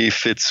 for me,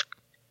 fits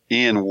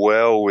in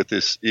well with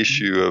this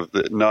issue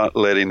of not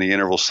letting the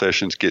interval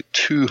sessions get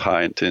too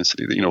high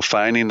intensity.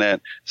 Finding that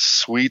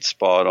sweet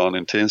spot on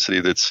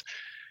intensity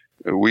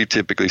we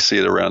typically see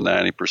it around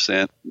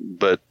 90%,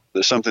 but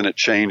There's something that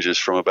changes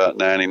from about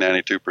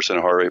 92%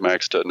 of heart rate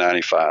max to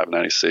 95,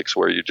 96,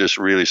 where you just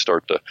really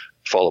start to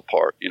fall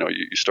apart.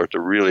 You start to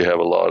really have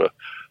a lot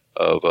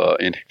of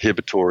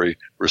inhibitory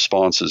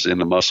responses in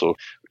the muscle.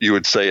 You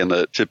would say in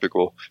the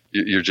typical,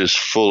 you're just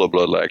full of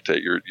blood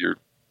lactate. You're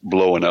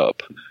blowing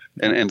up.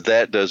 And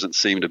that doesn't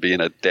seem to be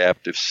an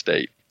adaptive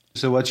state.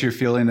 So what's your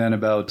feeling then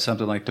about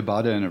something like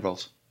Tabata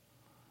intervals?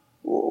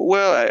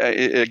 Well,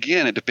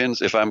 again, it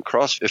depends. If I'm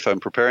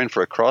preparing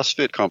for a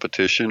CrossFit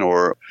competition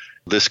or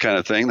this kind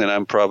of thing, then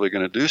I'm probably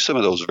going to do some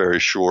of those very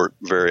short,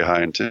 very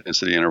high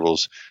intensity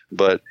intervals.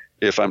 But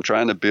if I'm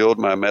trying to build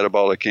my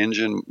metabolic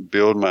engine,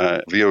 build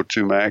my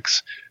VO2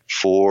 max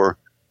for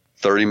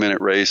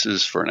 30-minute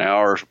races, for an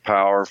hour of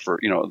power,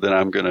 then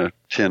I'm going to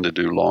tend to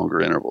do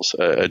longer intervals.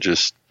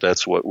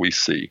 That's what we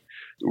see.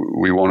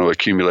 We want to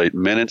accumulate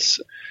minutes.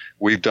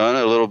 We've done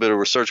a little bit of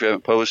research. We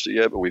haven't published it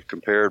yet, but we've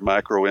compared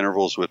micro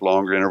intervals with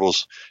longer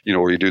intervals,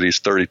 where you do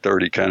these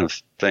 30-30 kind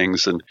of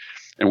things. And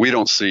we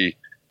don't see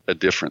a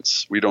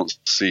difference. We don't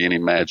see any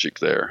magic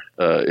there.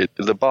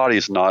 The body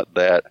is not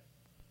that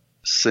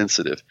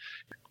sensitive.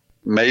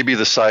 Maybe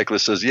the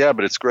cyclist says, yeah,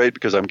 but it's great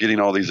because I'm getting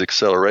all these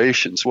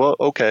accelerations. Well,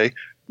 okay,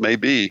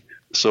 maybe.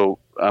 So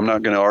I'm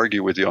not going to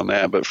argue with you on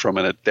that. But from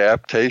an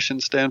adaptation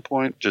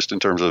standpoint, just in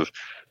terms of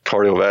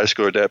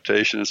cardiovascular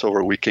adaptation and so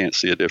forth, we can't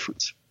see a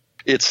difference.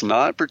 It's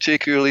not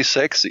particularly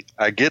sexy.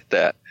 I get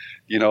that.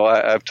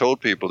 I've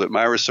told people that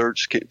my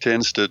research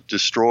tends to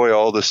destroy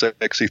all the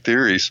sexy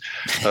theories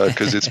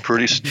because it's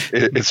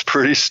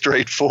pretty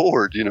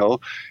straightforward.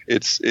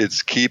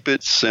 It's keep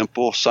it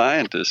simple,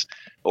 scientist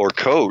or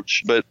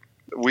coach. But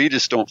we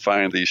just don't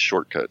find these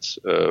shortcuts.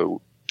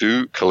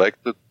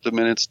 Collect the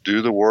minutes,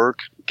 do the work,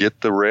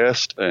 get the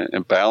rest,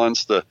 and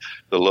balance the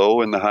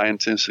low and the high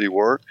intensity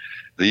work.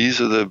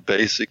 These are the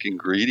basic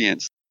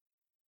ingredients.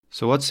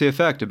 So what's the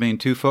effect of being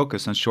too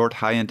focused on short,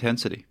 high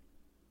intensity?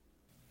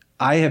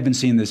 I have been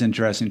seeing this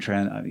interesting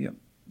trend.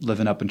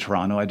 Living up in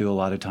Toronto, I do a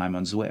lot of time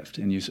on Zwift,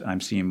 and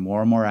I'm seeing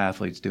more and more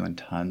athletes doing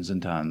tons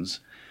and tons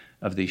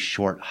of these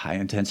short, high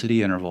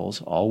intensity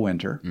intervals all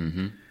winter.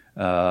 Mm-hmm.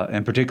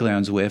 And particularly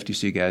on Zwift, you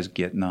see guys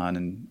getting on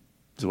and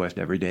Zwift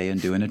every day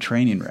and doing a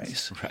training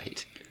race.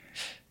 Right.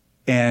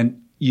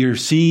 And you're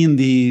seeing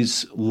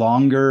these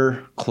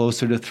longer,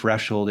 closer to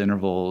threshold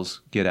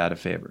intervals get out of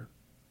favor.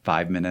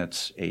 5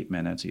 minutes, 8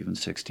 minutes, even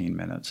 16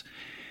 minutes.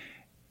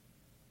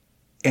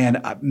 And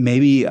I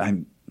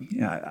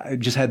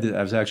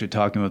was actually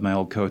talking with my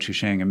old coach,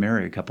 Hushang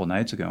Amiri, a couple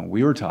nights ago, and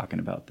we were talking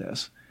about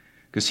this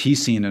because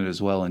he's seen it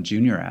as well in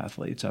junior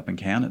athletes up in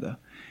Canada.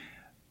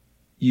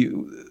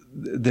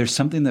 There's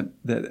something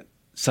that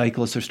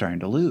cyclists are starting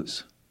to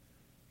lose.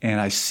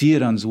 And I see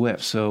it on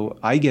Zwift. So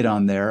I get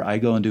on there, I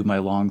go and do my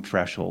long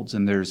thresholds,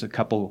 and there's a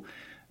couple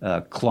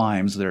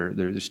climbs.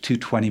 There's 2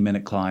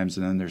 20-minute climbs,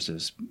 and then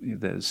there's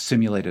the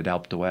simulated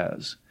Alpe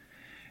d'Huez.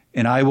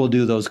 And I will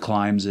do those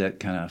climbs at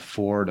kind of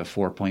 4 to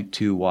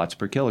 4.2 watts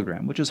per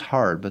kilogram, which is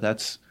hard, but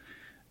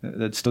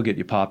that'd still get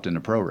you popped in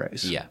a pro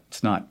race. Yeah.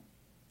 It's not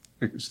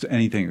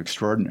anything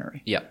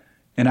extraordinary. Yeah.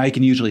 And I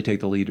can usually take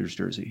the leader's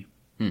jersey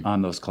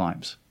on those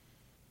climbs.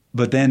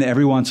 But then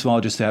every once in a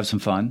while, just to have some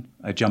fun,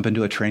 I jump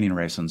into a training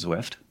race on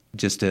Zwift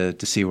just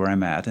to see where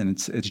I'm at. And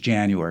it's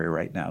January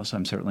right now, so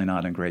I'm certainly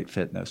not in great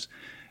fitness.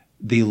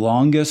 The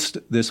longest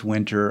this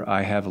winter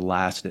I have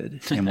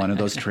lasted in one of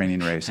those training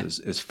races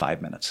is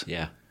 5 minutes.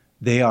 Yeah.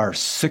 They are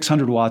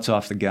 600 watts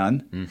off the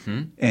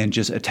gun and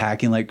just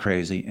attacking like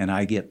crazy, and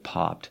I get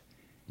popped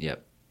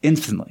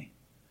instantly.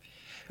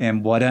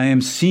 And what I am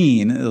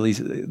seeing, at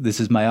least this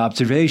is my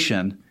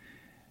observation,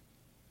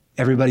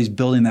 everybody's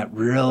building that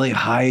really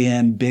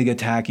high-end, big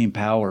attacking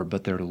power,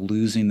 but they're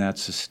losing that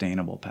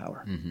sustainable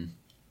power. Mm-hmm.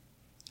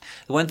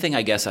 The one thing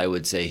I guess I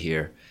would say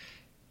here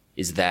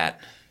is that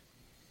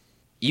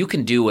you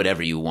can do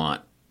whatever you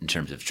want in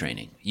terms of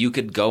training. You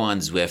could go on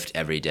Zwift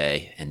every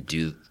day and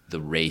do the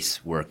race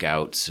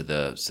workouts,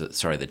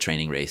 the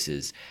training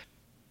races.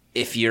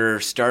 If you're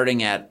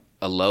starting at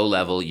a low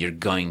level, you're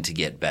going to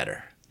get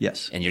better.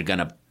 Yes. And you're going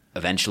to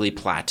eventually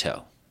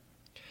plateau.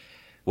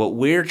 What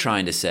we're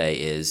trying to say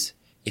is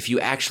if you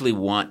actually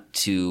want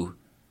to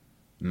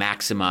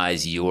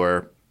maximize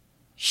your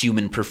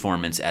human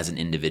performance as an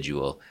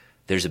individual,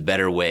 there's a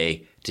better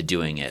way to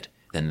doing it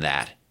than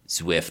that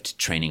Zwift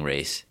training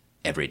race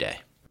every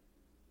day.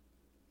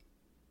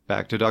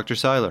 Back to Dr.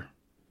 Seiler.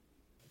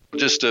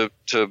 Just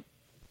to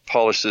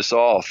polish this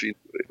off,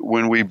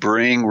 when we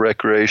bring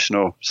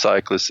recreational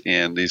cyclists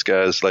in, these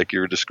guys like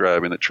you were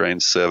describing that train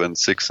 6,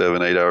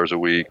 7, 8 hours a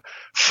week,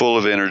 full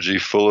of energy,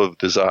 full of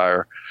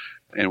desire,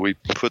 and we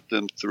put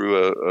them through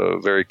a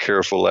very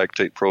careful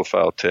lactate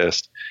profile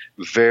test,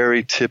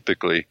 very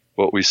typically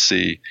what we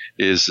see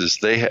is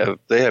they have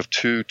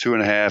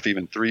 2.5,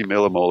 even 3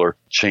 millimolar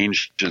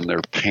change in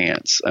their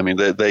pants. I mean,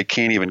 they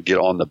can't even get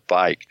on the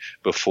bike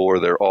before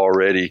they're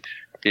already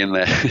in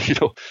that,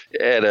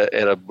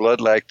 at a blood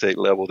lactate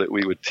level that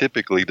we would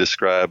typically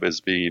describe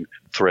as being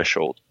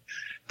threshold.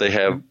 They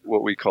have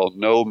what we call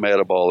no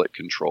metabolic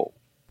control.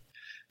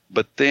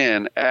 But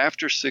then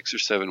after 6 or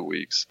 7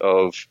 weeks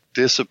of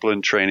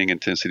disciplined training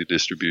intensity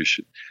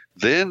distribution,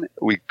 then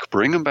we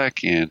bring them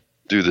back in,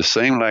 do the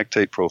same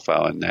lactate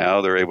profile, and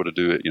now they're able to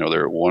do it.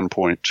 They're at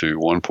 1.2,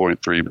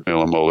 1.3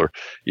 millimolar,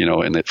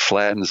 and it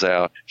flattens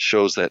out,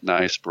 shows that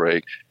nice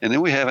break. And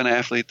then we have an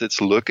athlete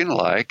that's looking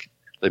like,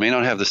 they may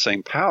not have the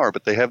same power,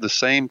 but they have the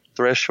same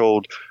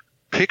threshold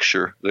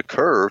picture, the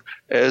curve,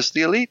 as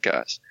the elite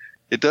guys.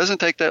 It doesn't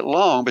take that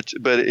long,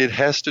 but it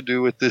has to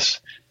do with this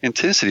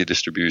intensity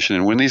distribution.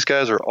 And when these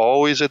guys are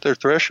always at their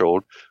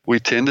threshold, we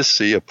tend to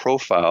see a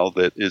profile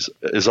that is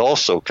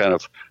also kind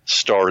of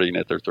starting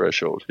at their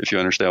threshold, if you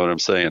understand what I'm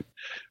saying.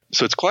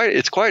 So it's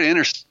quite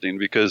interesting,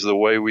 because the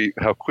way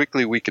how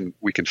quickly we can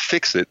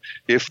fix it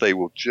if they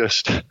will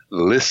just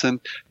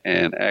listen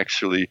and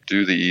actually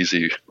do the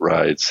easy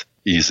rides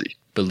easy.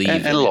 Believe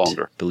and in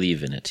longer. It.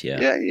 Believe in it,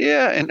 yeah.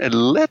 Yeah, and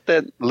let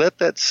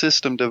that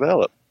system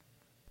develop.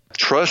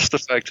 Trust the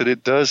fact that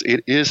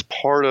it is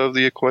part of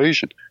the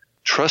equation.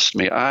 Trust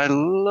me, I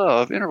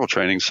love interval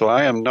training, so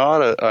I am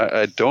not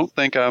I don't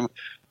think I'm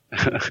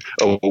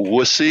a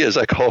wussy, as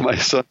I call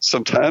myself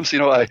sometimes.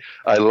 I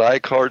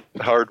like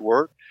hard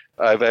work.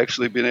 I've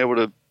actually been able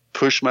to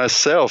push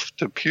myself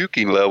to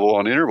puking level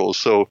on intervals.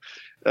 So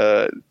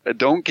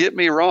don't get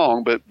me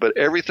wrong, but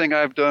everything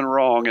I've done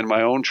wrong in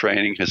my own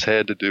training has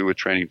had to do with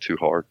training too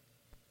hard.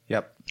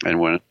 Yep.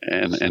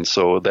 And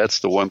so that's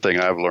the one thing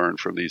I've learned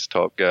from these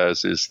top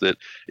guys, is that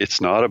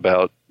it's not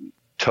about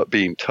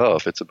being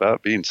tough. It's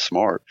about being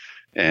smart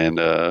and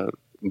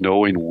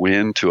knowing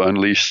when to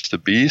unleash the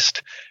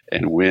beast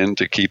and when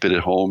to keep it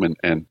at home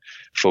and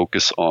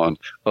focus on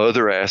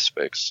other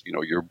aspects.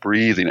 Your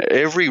breathing.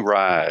 Every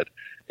ride,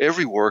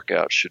 every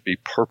workout should be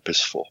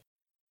purposeful.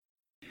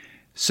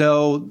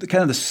 So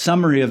the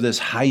summary of this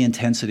high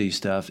intensity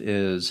stuff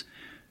is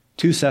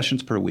 2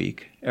 sessions per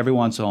week, every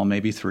once in a while,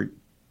 maybe 3.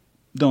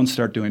 Don't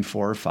start doing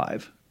 4 or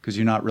 5, because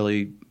you're not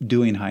really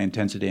doing high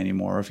intensity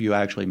anymore. If you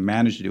actually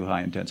manage to do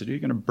high intensity,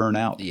 you're going to burn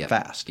out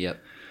fast. Yep.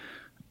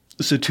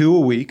 So 2 a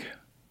week.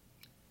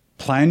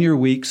 Plan your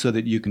week so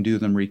that you can do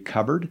them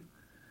recovered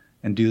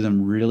and do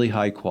them really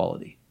high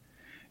quality.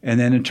 And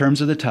then in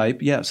terms of the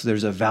type, yes,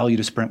 there's a value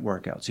to sprint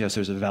workouts. Yes,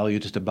 there's a value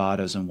to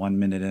Tabatas and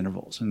 1-minute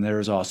intervals. And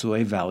there's also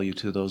a value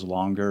to those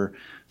longer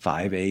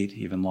 5, 8,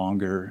 even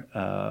longer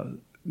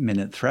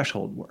minute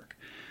threshold work.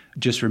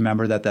 Just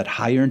remember that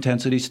higher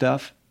intensity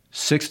stuff,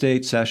 6 to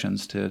 8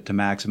 sessions to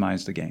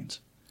maximize the gains.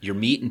 Your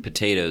meat and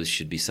potatoes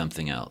should be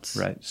something else.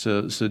 Right.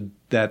 So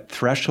that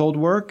threshold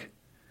work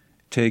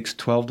takes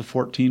 12 to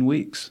 14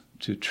 weeks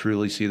to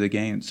truly see the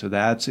gains. So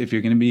that's, if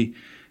you're going to be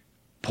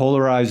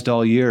polarized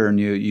all year and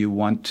you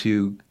want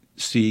to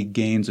see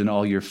gains in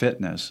all your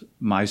fitness,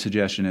 my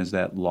suggestion is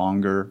that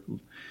longer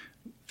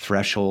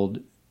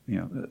threshold,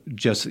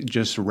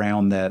 just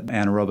around that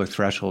anaerobic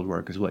threshold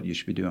work is what you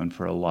should be doing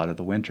for a lot of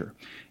the winter.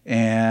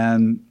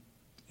 And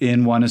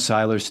in one of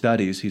Seiler's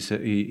studies, he said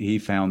he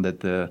found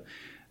that the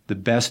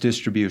best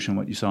distribution,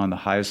 what you saw in the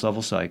highest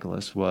level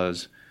cyclists,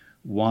 was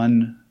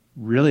 1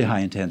 really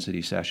high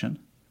intensity session,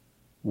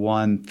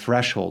 1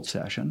 threshold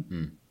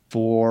session,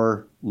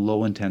 4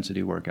 low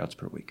intensity workouts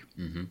per week.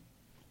 Mm-hmm.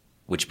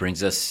 Which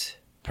brings us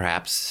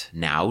perhaps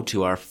now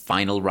to our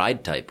final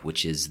ride type,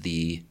 which is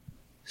the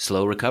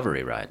slow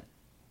recovery ride.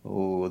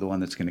 Oh, the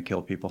one that's going to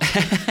kill people.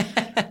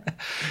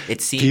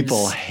 It seems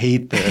people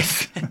hate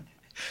this.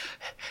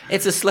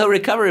 It's a slow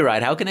recovery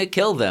ride. How can it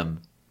kill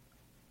them?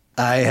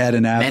 I had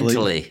an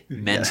athlete.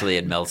 Mentally,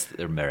 it melts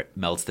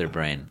their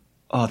brain.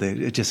 Oh,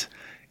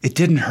 it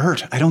didn't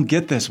hurt. I don't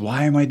get this.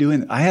 Why am I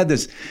doing it? I had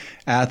this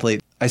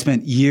athlete. I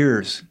spent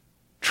years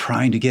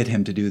trying to get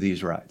him to do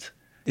these rides.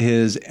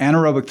 His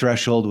anaerobic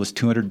threshold was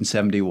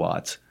 270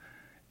 watts.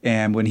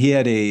 And when he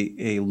had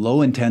a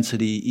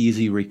low-intensity,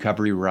 easy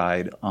recovery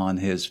ride on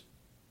his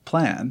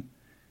plan,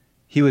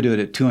 he would do it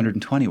at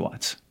 220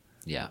 watts.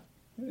 Yeah.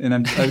 And I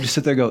would just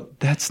sit there and go,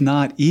 that's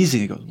not easy.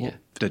 He goes, well,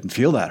 it didn't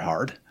feel that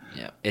hard.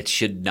 Yeah. It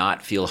should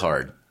not feel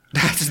hard.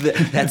 That's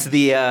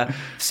the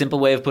simple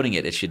way of putting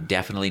it. It should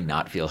definitely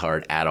not feel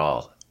hard at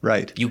all.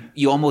 Right.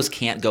 You almost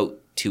can't go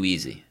too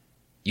easy.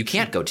 You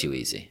can't go too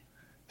easy.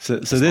 So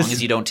as long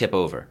as you don't tip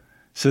over.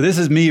 So this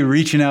is me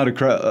reaching out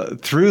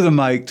through the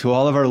mic to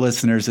all of our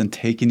listeners and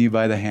taking you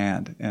by the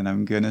hand. And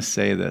I'm going to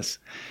say this.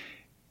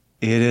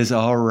 It is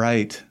all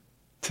right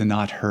to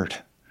not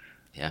hurt.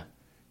 Yeah.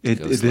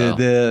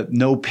 The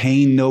no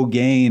pain, no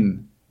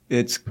gain.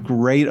 It's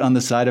great on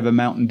the side of a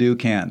Mountain Dew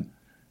can.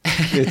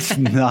 It's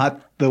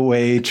not the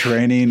way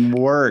training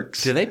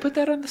works. Do they put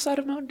that on the side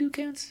of Mountain Dew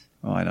cans?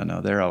 Oh, I don't know.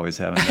 They're always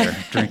having their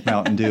drink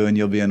Mountain Dew and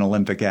you'll be an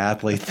Olympic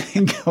athlete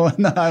thing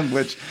going on,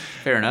 which...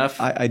 Fair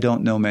enough. I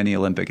don't know many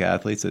Olympic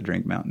athletes that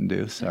drink Mountain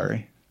Dew.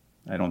 Sorry.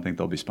 I don't think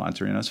they'll be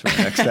sponsoring us for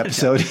the next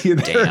episode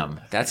either. Damn.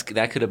 That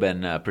could have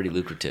been pretty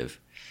lucrative.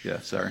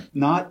 Yeah, sorry.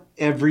 Not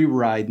every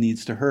ride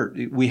needs to hurt.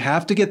 We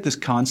have to get this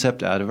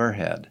concept out of our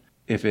head.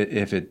 If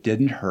it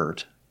didn't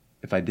hurt,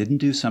 if I didn't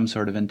do some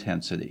sort of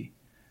intensity,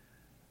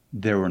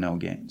 there were no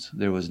gains.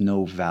 There was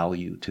no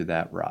value to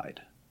that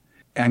ride.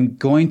 I'm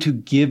going to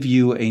give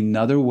you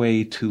another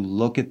way to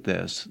look at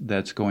this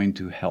that's going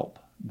to help,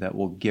 that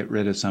will get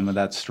rid of some of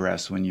that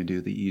stress when you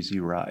do the easy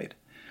ride.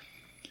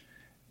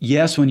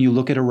 Yes, when you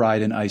look at a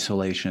ride in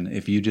isolation,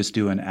 if you just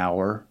do an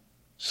hour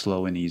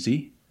slow and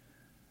easy,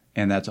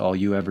 and that's all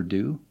you ever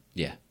do,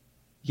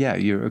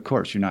 of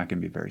course, you're not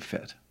going to be very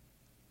fit.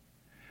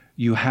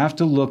 You have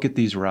to look at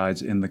these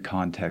rides in the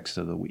context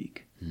of the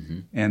week. Mm-hmm.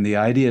 And the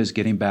idea is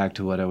getting back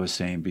to what I was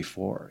saying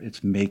before.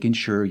 It's making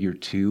sure your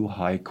 2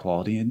 high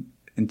quality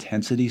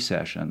intensity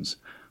sessions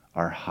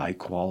are high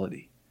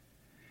quality.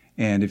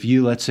 And if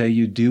you, let's say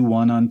you do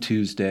one on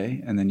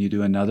Tuesday and then you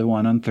do another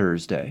one on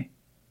Thursday,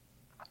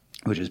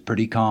 which is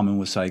pretty common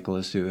with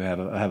cyclists who have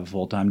a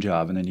full-time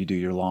job, and then you do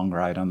your long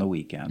ride on the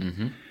weekend.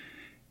 Mm-hmm.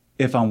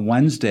 If on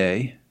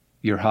Wednesday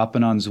you're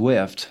hopping on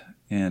Zwift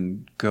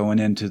and going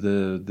into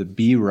the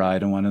B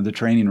ride on one of the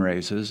training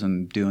races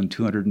and doing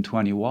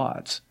 220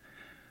 watts,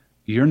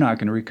 you're not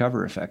going to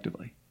recover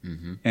effectively.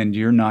 Mm-hmm. And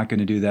you're not going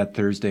to do that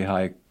Thursday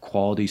high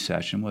quality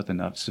session with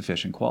enough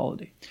sufficient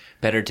quality.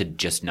 Better to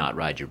just not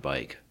ride your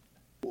bike.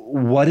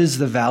 What is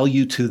the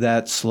value to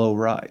that slow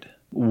ride?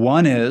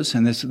 One is,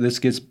 and this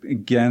gets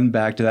again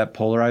back to that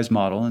polarized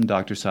model in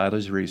Dr.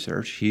 Seiler's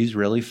research, he's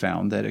really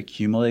found that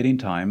accumulating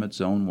time at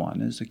zone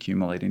 1 is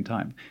accumulating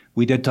time.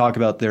 We did talk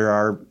about there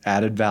are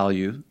added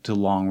value to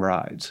long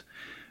rides,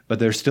 but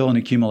there's still an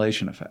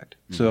accumulation effect.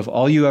 Mm-hmm. So if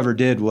all you ever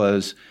did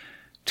was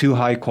 2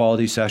 high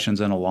quality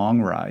sessions and a long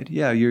ride,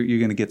 you're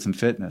going to get some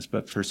fitness,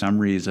 but for some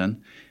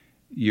reason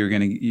you're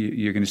going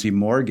to see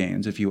more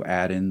gains if you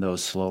add in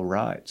those slow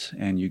rides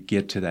and you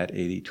get to that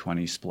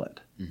 80-20 split.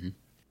 Mm-hmm.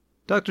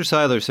 Dr.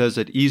 Seiler says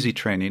that easy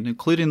training,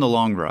 including the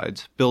long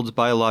rides, builds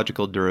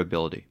biological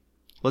durability.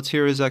 Let's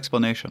hear his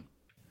explanation.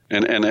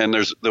 And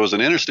there was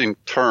an interesting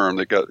term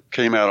that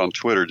came out on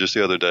Twitter just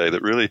the other day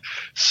that really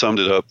summed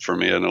it up for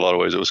me in a lot of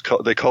ways.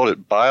 They called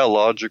it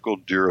biological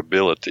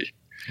durability.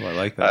 Well, I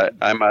like that.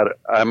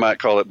 I might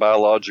call it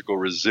biological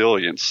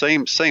resilience.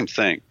 Same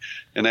thing.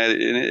 And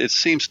it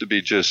seems to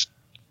be just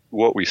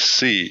what we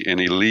see in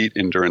elite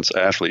endurance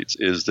athletes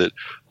is that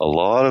a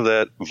lot of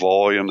that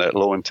volume, that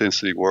low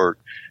intensity work,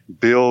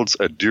 builds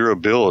a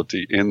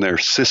durability in their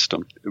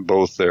system,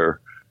 both their,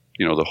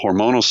 the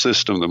hormonal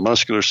system, the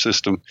muscular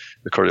system,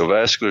 the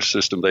cardiovascular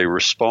system. They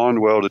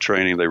respond well to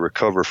training, they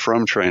recover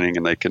from training,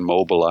 and they can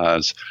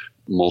mobilize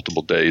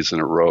multiple days in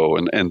a row.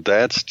 And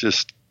that's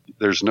just,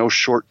 there's no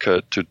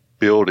shortcut to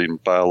building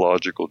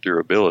biological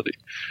durability.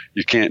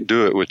 You can't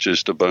do it with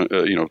just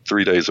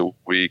 3 days a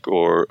week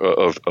or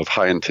of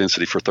high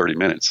intensity for 30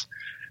 minutes.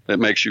 That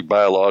makes you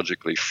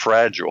biologically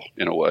fragile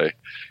in a way.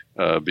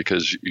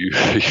 Because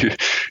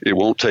it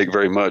won't take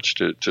very much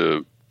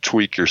to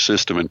tweak your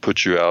system and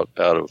put you out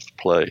of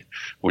play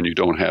when you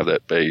don't have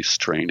that base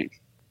training.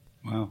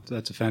 Wow,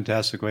 that's a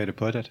fantastic way to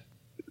put it.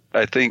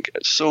 I think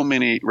so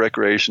many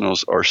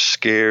recreationals are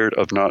scared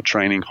of not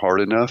training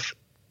hard enough,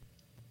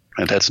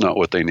 and that's not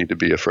what they need to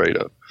be afraid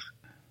of.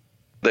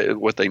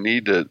 What they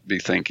need to be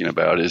thinking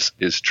about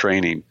is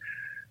training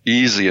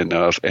easy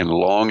enough and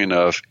long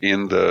enough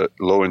in the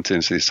low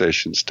intensity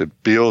sessions to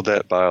build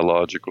that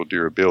biological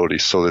durability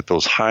so that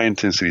those high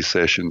intensity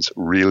sessions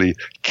really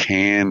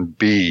can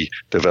be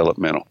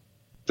developmental.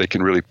 They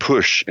can really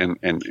push and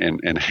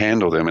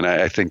handle them. And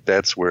I think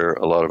that's where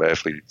a lot of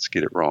athletes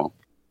get it wrong.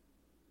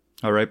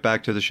 All right,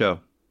 back to the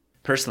show.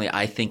 Personally,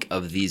 I think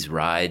of these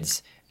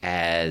rides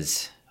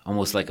as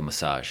almost like a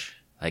massage,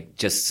 like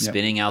just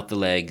spinning out the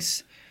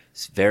legs.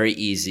 It's very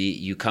easy.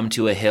 You come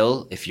to a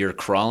hill. If you're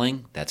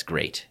crawling, that's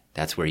great.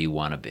 That's where you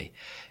want to be.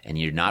 And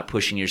you're not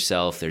pushing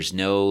yourself. There's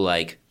no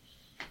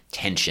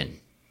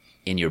tension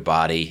in your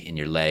body, in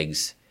your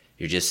legs.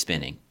 You're just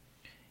spinning.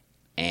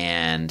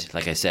 And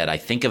like I said, I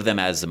think of them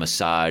as a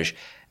massage,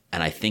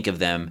 and I think of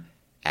them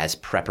as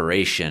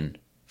preparation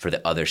for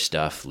the other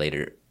stuff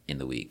later in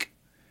the week.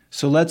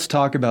 So let's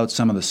talk about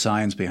some of the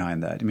science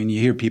behind that. I mean, you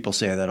hear people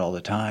say that all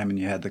the time, and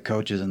you had the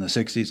coaches in the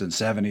 60s and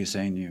 70s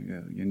saying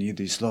you need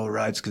these slow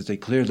rides because they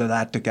clear the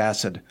lactic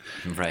acid.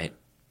 Right.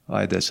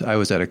 I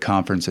was at a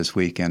conference this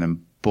weekend,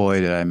 and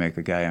boy, did I make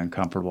a guy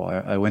uncomfortable.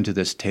 I went to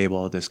this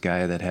table, this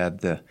guy that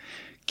had the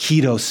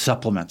keto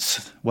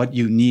supplements, what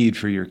you need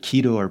for your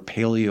keto or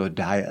paleo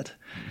diet.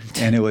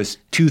 And it was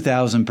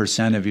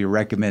 2,000% of your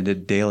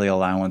recommended daily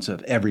allowance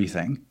of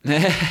everything.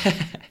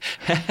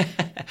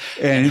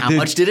 And how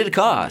much did it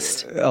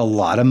cost? A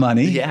lot of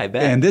money. Yeah, I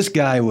bet. And this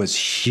guy was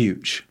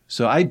huge.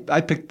 So I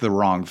picked the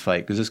wrong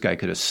fight because this guy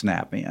could have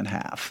snapped me in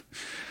half.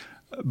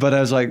 But I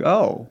was like,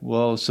 oh,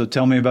 well, so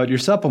tell me about your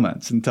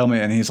supplements and tell me.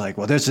 And he's like,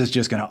 well, this is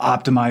just going to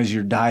optimize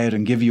your diet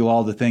and give you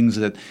all the things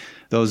that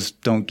those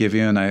don't give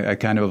you. And I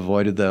kind of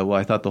avoided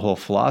I thought the whole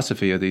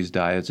philosophy of these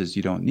diets is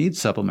you don't need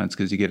supplements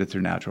because you get it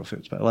through natural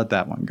foods. But I let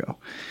that one go.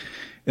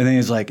 And then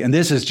he's like, and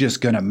this is just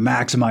going to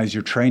maximize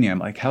your training. I'm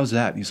like, how's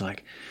that? And he's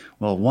like,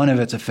 well, one of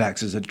its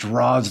effects is it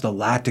draws the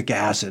lactic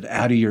acid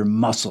out of your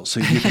muscle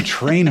so you can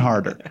train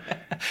harder.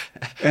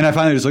 And I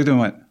finally just looked at him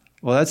and went,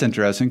 well, that's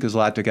interesting because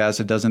lactic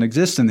acid doesn't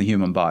exist in the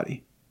human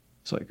body.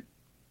 It's like,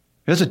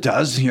 yes, it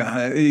does.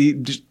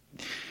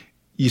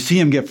 You you see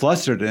him get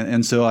flustered.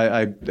 And so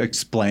I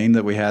explained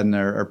that we had in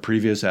our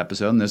previous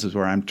episode, and this is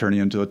where I'm turning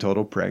into a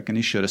total prick, and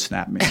he should have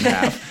snapped me in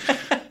half.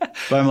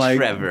 But I'm like,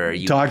 Trevor,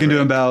 talking to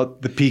him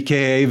about the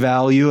pKa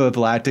value of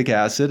lactic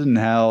acid and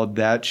how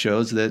that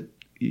shows that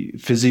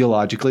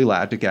physiologically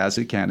lactic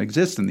acid can't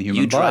exist in the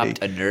human body. You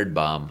dropped a nerd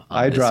bomb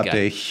on I this dropped guy.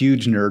 a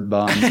huge nerd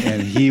bomb,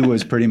 and he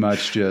was pretty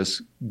much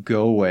just,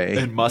 go away.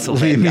 And Muscle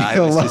Leave Man me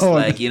guy was just alone.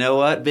 like, you know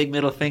what? Big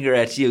middle finger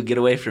at you. Get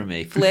away from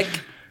me. Flick.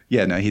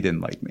 Yeah, no, he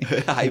didn't like me.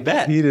 I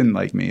bet. He didn't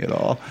like me at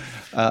all.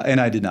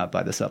 And I did not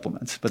buy the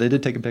supplements, but I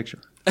did take a picture.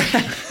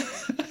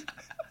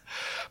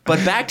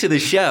 But back to the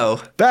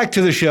show. Back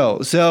to the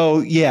show. So,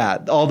 yeah,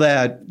 all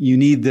that, you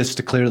need this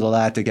to clear the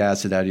lactic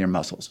acid out of your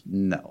muscles.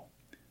 No.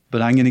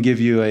 But I'm going to give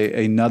you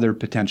another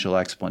potential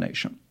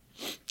explanation.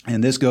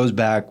 And this goes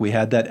back, we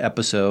had that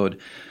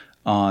episode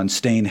on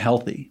staying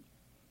healthy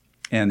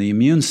and the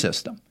immune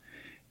system.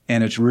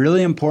 And it's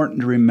really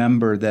important to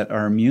remember that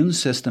our immune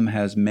system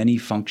has many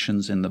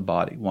functions in the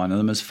body. One of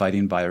them is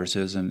fighting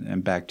viruses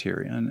and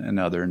bacteria and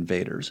other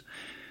invaders.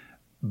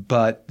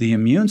 But the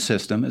immune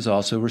system is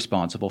also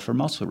responsible for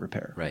muscle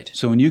repair. Right.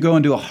 So when you go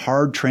into a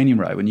hard training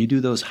ride, when you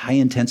do those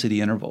high-intensity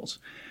intervals,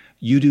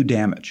 you do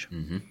damage.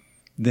 Mm-hmm.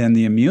 Then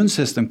the immune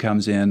system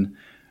comes in,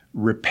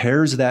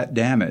 repairs that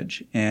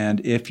damage,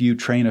 and if you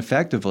train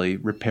effectively,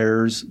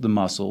 repairs the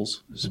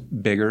muscles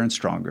bigger and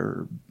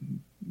stronger.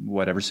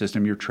 Whatever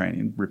system you're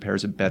training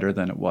repairs it better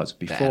than it was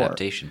before. The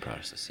adaptation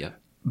process, yeah.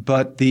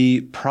 But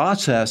the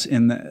process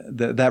in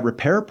that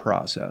repair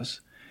process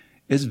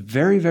is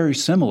very, very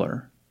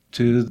similar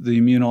to the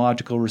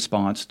immunological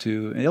response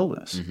to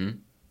illness.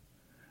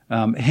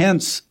 Mm-hmm.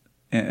 Hence,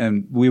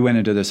 and we went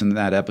into this in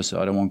that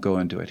episode, I won't go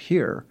into it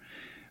here,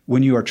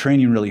 when you are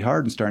training really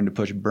hard and starting to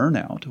push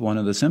burnout, one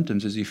of the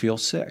symptoms is you feel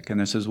sick. And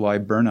this is why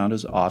burnout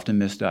is often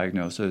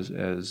misdiagnosed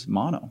as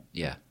mono.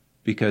 Yeah.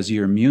 Because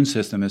your immune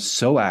system is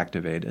so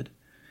activated,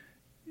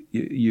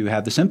 you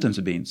have the symptoms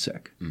of being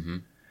sick. Mm-hmm.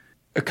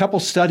 A couple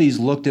studies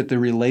looked at the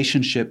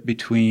relationship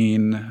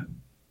between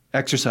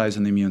exercise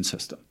and the immune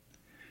system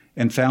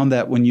and found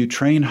that when you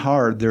train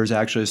hard, there's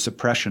actually a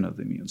suppression of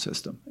the immune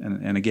system.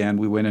 And again,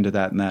 we went into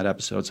that in that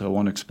episode, so I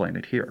won't explain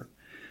it here.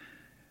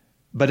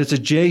 But it's a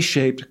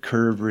J-shaped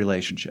curved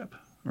relationship,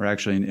 or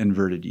actually an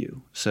inverted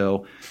U.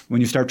 So when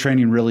you start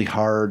training really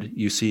hard,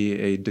 you see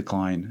a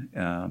decline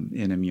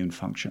in immune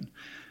function.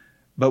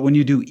 But when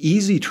you do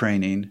easy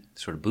training,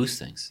 sort of boost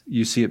things.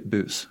 You see it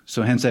boost.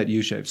 So hence that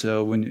U shape.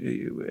 So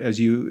if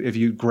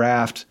you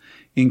graft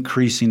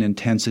increasing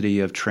intensity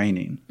of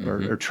training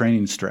or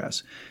training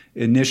stress,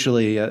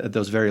 initially at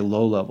those very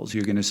low levels,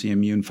 you're going to see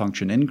immune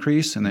function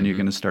increase, and then you're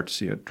going to start to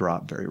see it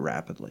drop very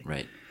rapidly.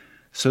 Right.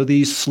 So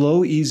these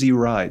slow, easy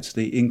rides,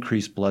 they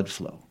increase blood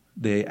flow.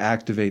 They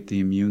activate the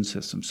immune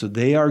system. So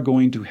they are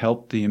going to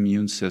help the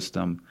immune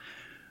system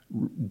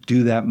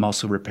do that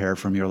muscle repair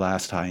from your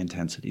last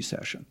high-intensity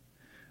session,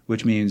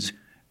 which means,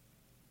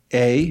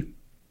 A,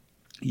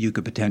 you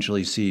could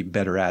potentially see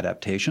better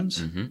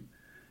adaptations. Mm-hmm.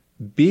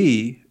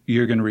 B,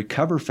 you're going to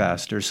recover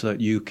faster so that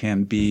you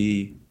can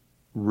be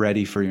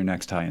ready for your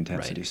next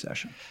high-intensity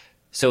session.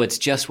 So it's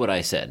just what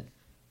I said.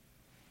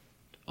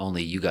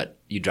 Only you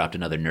dropped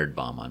another nerd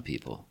bomb on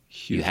people.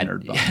 Huge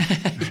nerd bomb.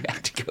 You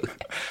had to go there.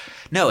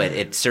 No,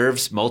 it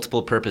serves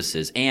multiple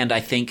purposes, and I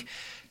think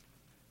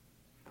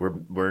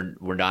we're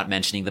not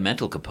mentioning the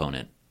mental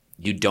component.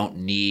 You don't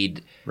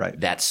need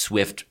that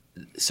Zwift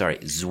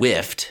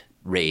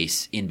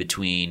race in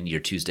between your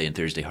Tuesday and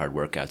Thursday hard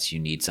workouts. You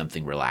need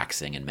something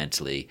relaxing and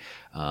mentally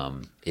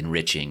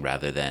enriching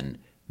rather than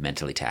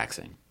mentally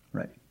taxing.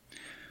 Right.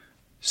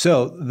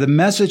 So the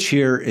message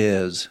here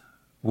is,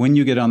 when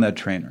you get on that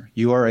trainer,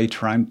 you are a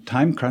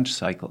time crunch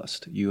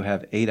cyclist. You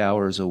have 8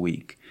 hours a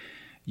week.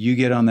 You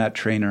get on that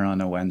trainer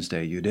on a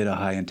Wednesday. You did a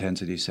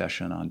high-intensity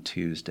session on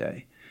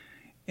Tuesday.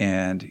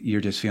 And you're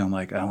just feeling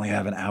like, I only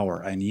have an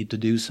hour. I need to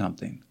do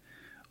something.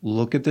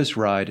 Look at this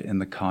ride in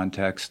the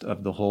context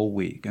of the whole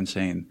week and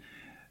saying,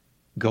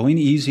 going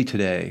easy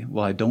today,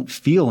 while I don't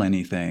feel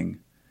anything,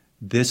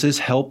 this is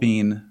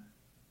helping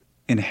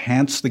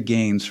enhance the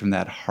gains from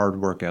that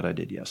hard workout I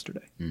did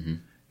yesterday. Mm-hmm.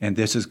 And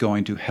this is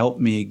going to help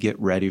me get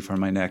ready for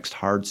my next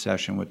hard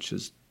session, which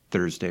is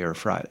Thursday or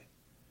Friday.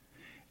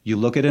 You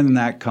look at it in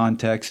that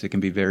context, it can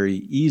be very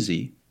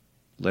easy,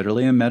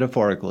 literally and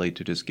metaphorically,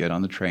 to just get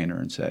on the trainer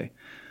and say,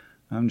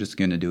 I'm just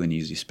going to do an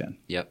easy spin.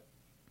 Yep.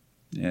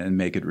 And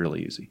make it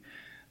really easy.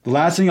 The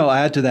last thing I'll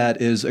add to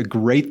that is a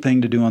great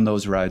thing to do on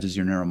those rides is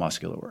your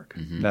neuromuscular work.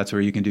 Mm-hmm. That's where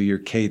you can do your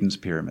cadence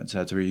pyramids.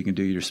 That's where you can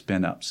do your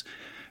spin-ups.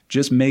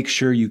 Just make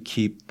sure you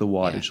keep the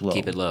wattage low.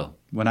 Keep it low.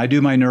 When I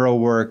do my neuro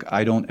work,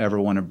 I don't ever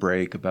want to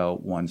break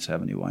about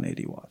 170,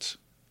 180 watts.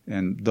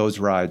 And those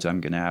rides,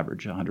 I'm going to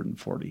average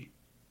 140.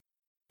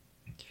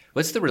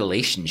 What's the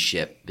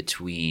relationship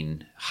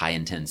between high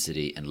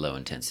intensity and low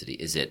intensity?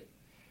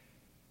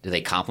 Do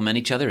they complement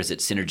each other? Is it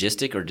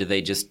synergistic, or do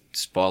they just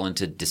fall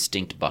into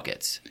distinct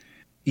buckets?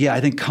 Yeah, I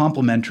think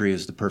complementary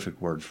is the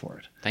perfect word for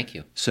it. Thank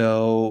you.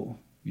 So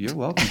you're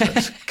welcome,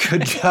 Chris.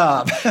 Good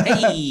job.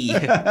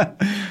 Hey!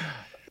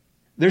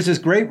 There's this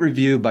great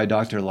review by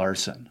Dr.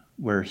 Larson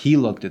where he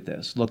looked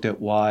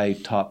at why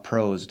top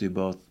pros do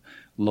both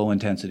low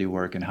intensity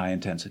work and high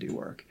intensity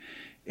work.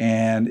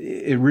 And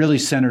it really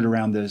centered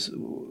around this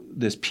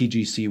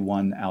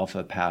PGC1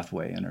 alpha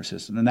pathway in our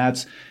system. And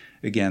that's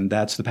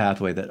the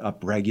pathway that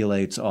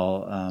upregulates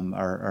all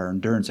our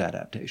endurance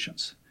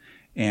adaptations.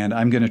 And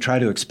I'm going to try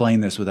to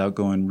explain this without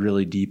going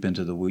really deep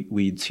into the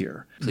weeds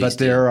here.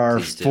 There are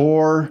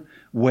 4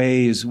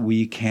 ways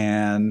we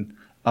can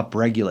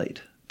upregulate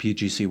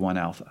PGC1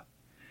 alpha.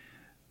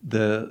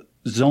 The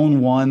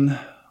zone 1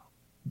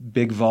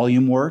 big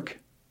volume work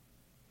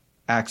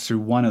acts through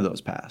one of those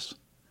paths,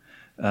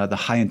 the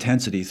high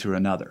intensity through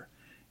another.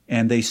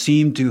 And they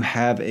seem to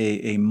have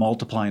a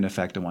multiplying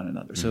effect on one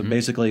another. So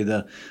basically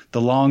the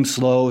long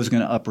slow is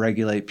going to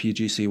upregulate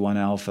PGC1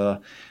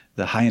 alpha.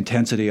 The high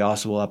intensity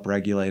also will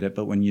upregulate it.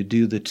 But when you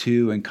do the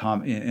two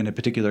in a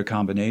particular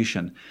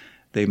combination,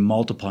 they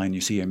multiply and you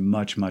see a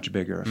much, much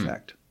bigger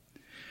effect.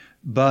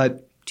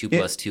 But 2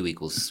 plus 2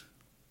 equals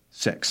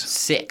 6.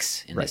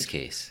 6 in this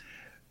case.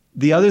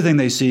 The other thing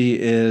they see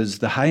is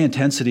the high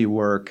intensity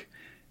work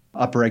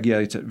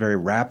upregulates it very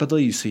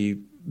rapidly. You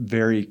see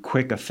very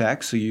quick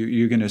effects. So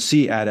you're going to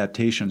see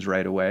adaptations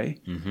right away,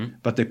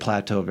 but they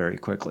plateau very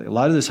quickly. A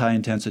lot of this high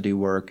intensity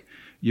work,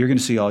 you're going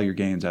to see all your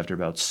gains after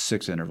about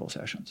 6 interval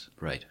sessions.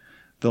 Right.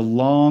 The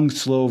long,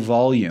 slow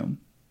volume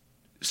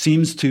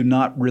seems to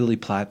not really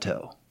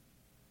plateau.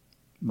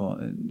 Well,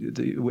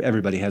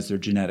 everybody has their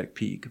genetic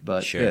peak,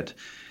 but sure.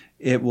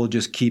 It will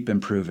just keep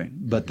improving.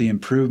 But the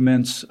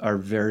improvements are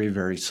very,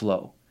 very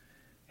slow.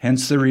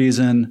 Hence the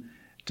reason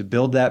to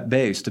build that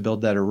base, to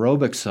build that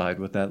aerobic side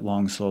with that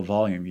long, slow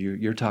volume,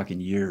 you're talking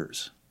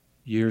years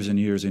and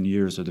years and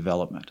years of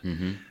development.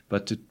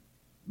 But to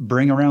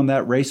bring around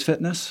that race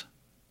fitness,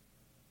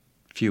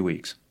 a few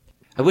weeks.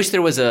 I wish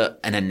there was an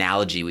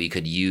analogy we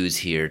could use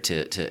here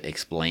to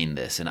explain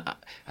this. And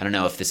I don't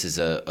know if this is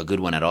a good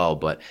one at all,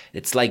 but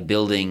it's like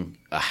building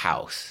a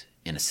house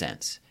in a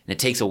sense. And it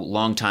takes a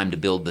long time to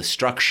build the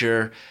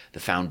structure,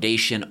 the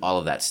foundation, all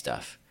of that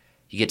stuff.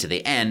 You get to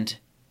the end,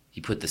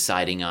 you put the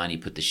siding on, you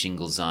put the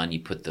shingles on, you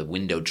put the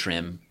window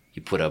trim,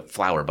 you put a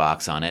flower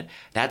box on it.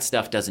 That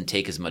stuff doesn't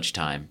take as much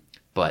time,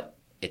 but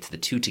it's the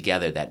two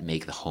together that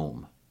make the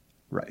home.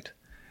 Right.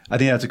 I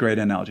think that's a great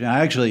analogy.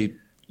 I actually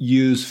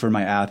use for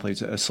my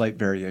athletes a slight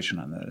variation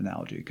on that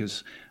analogy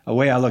because a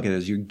way I look at it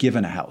is you're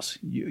given a house.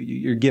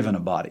 You're given a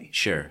body.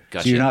 Sure.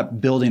 Gotcha. So you're not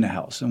building a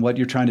house. And what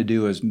you're trying to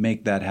do is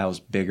make that house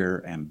bigger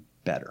and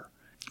better.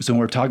 So when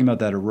we're talking about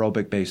that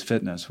aerobic-based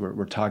fitness,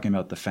 we're talking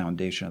about the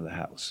foundation of the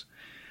house.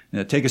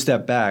 Now, take a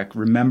step back.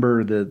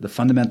 Remember the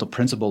fundamental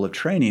principle of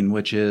training,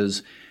 which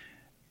is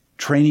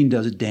training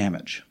does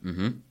damage.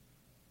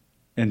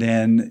 And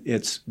then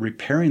it's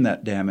repairing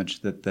that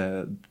damage that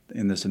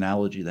in this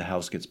analogy, the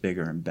house gets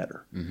bigger and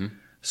better.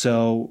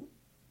 So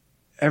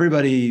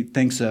everybody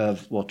thinks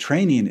of, well,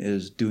 training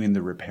is doing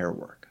the repair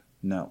work.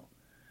 No.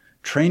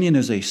 Training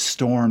is a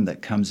storm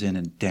that comes in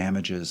and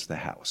damages the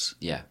house.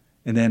 Yeah.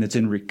 And then it's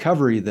in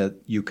recovery that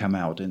you come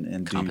out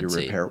and do your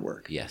repair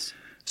work. Yes.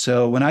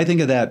 So when I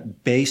think of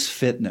that base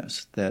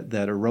fitness, that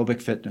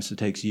aerobic fitness that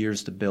takes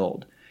years to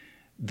build,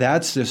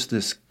 that's just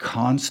this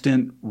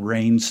constant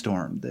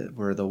rainstorm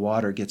where the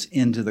water gets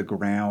into the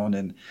ground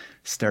and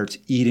starts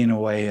eating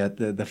away at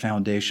the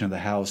foundation of the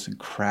house and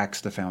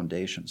cracks the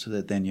foundation so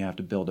that then you have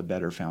to build a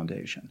better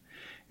foundation.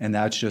 And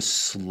that's just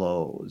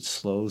slow,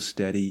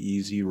 steady,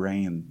 easy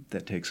rain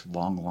that takes a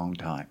long, long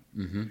time.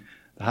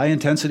 The high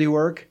intensity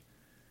work,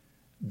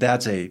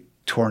 that's a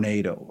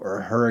tornado or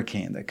a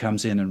hurricane that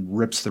comes in and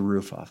rips the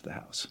roof off the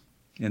house.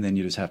 And then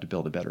you just have to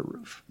build a better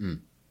roof.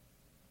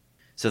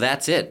 So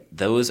that's it.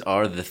 Those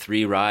are the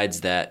 3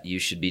 rides that you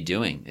should be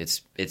doing.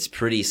 It's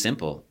pretty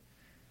simple.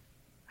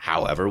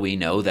 However, we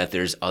know that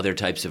there's other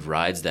types of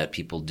rides that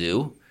people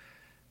do,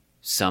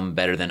 some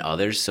better than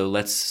others. So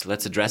let's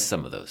address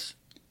some of those.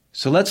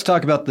 So let's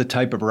talk about the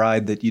type of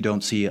ride that you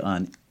don't see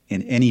in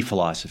any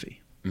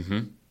philosophy.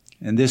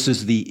 And this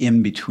is the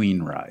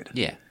in-between ride.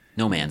 Yeah,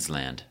 no man's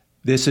land.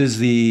 This is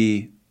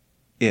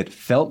it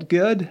felt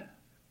good.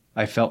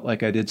 I felt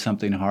like I did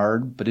something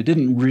hard, but it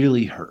didn't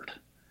really hurt.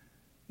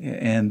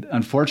 And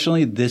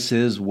unfortunately, this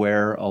is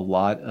where a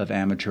lot of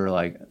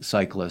amateur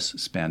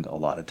cyclists spend a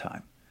lot of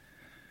time.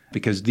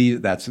 Because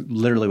that's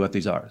literally what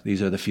these are.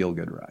 These are the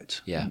feel-good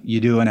rides. Yeah. You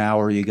do an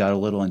hour, you got a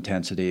little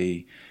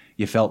intensity,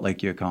 you felt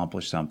like you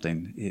accomplished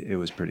something. It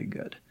was pretty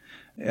good.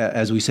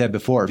 As we said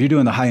before, if you're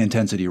doing the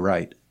high-intensity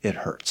ride, it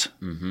hurts.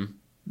 A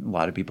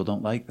lot of people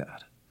don't like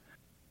that.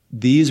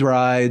 These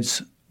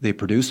rides, they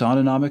produce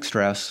autonomic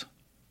stress.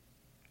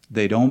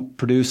 They don't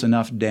produce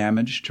enough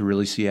damage to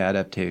really see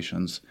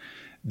adaptations.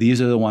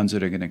 These are the ones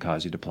that are going to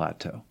cause you to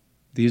plateau.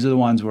 These are the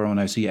ones where when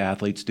I see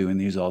athletes doing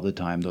these all the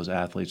time, those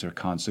athletes are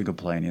constantly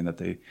complaining that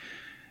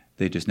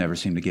they just never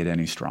seem to get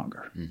any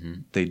stronger.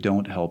 They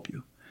don't help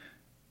you.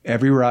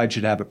 Every ride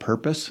should have a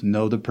purpose.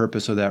 Know the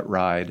purpose of that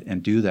ride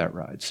and do that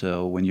ride.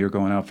 So when you're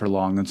going out for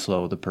long and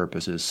slow, the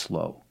purpose is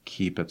slow.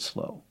 Keep it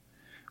slow.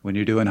 When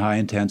you're doing high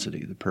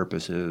intensity, the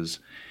purpose is,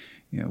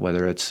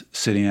 whether it's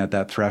sitting at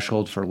that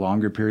threshold for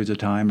longer periods of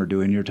time or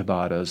doing your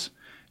Tabatas,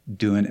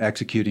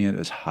 executing it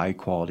as high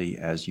quality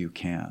as you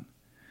can.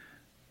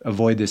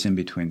 Avoid this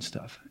in-between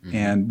stuff.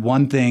 And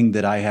one thing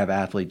that I have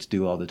athletes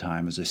do all the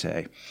time is they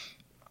say,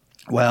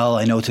 well,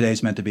 I know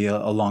today's meant to be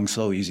a long,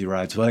 slow, easy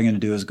ride, so what I'm going to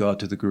do is go out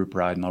to the group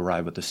ride and I'll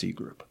ride with the C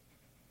group.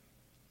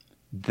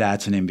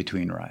 That's an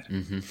in-between ride.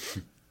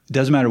 It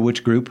doesn't matter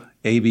which group,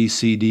 A, B,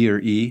 C, D, or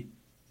E,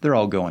 they're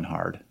all going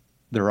hard.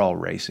 They're all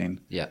racing.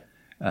 Yeah.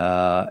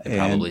 They're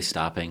probably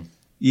stopping.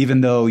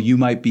 Even though you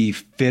might be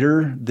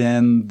fitter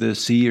than the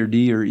C or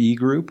D or E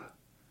group,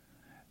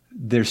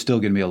 there's still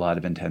going to be a lot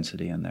of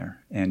intensity in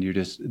there. And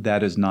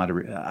that is not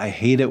I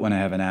hate it when I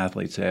have an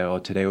athlete say, oh,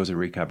 today was a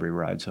recovery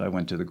ride, so I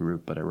went to the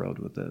group, but I rode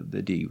with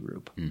the D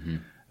group.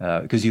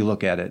 Because you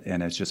look at it,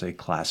 and it's just a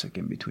classic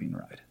in-between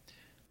ride.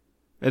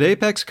 At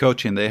Apex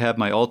Coaching, they have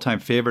my all-time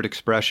favorite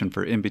expression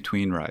for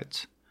in-between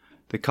rides.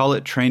 They call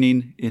it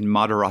training in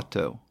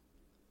moderato.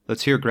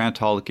 Let's hear Grant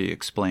Holicky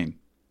explain.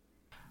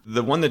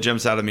 The one that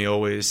jumps out at me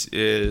always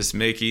is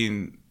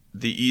making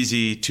the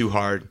easy too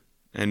hard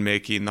and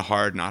making the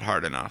hard not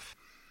hard enough.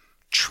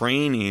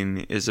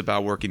 Training is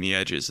about working the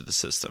edges of the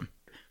system.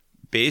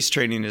 Base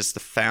training is the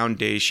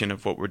foundation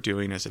of what we're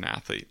doing as an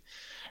athlete.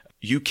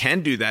 You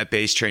can do that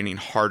base training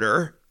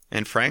harder,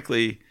 and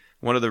frankly,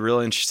 one of the real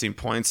interesting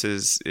points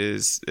is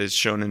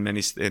shown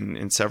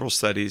in several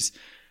studies.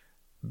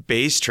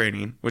 Base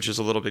training, which is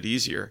a little bit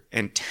easier,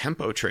 and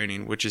tempo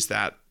training, which is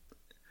that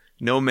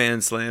no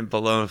man's land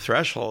below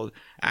threshold,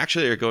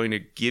 actually are going to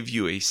give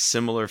you a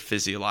similar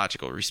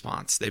physiological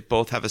response. They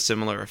both have a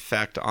similar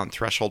effect on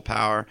threshold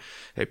power.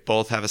 They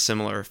both have a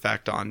similar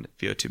effect on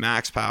VO2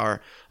 max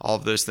power, all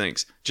of those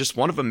things. Just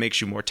one of them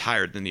makes you more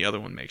tired than the other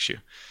one makes you.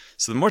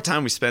 So the more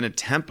time we spend in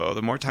tempo,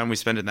 the more time we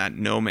spend in that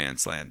no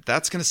man's land,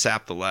 that's going to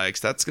sap the legs,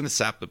 that's going to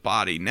sap the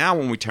body. Now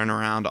when we turn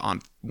around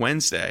on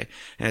Wednesday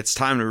and it's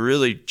time to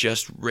really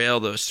just rail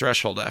those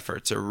threshold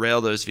efforts or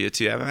rail those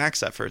VO2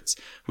 max efforts,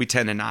 we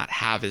tend to not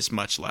have as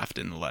much left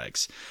in the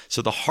legs.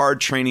 So the hard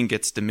training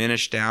gets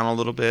diminished down a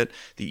little bit,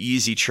 the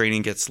easy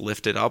training gets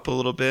lifted up a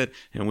little bit,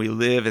 and we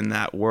live in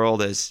that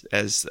world as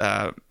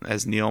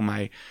Neil,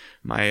 my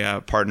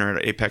partner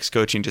at Apex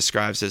Coaching,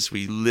 describes as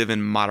we live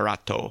in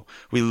moderato.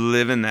 We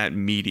live in that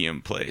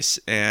medium place,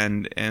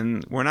 and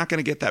we're not going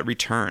to get that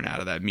return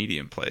out of that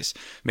medium place.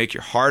 Make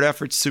your hard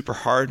efforts super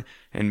hard,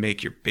 and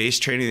make your base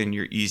training and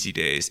your easy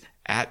days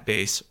at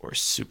base or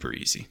super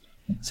easy.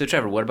 So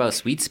Trevor, what about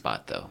sweet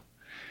spot though?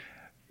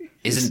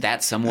 Isn't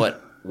that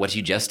somewhat what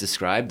you just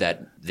described,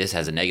 that this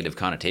has a negative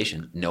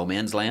connotation, no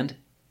man's land?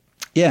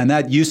 Yeah, and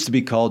that used to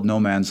be called no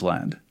man's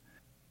land.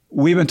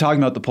 We've been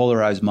talking about the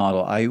polarized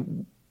model. I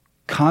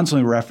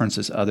constantly reference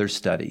this other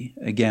study.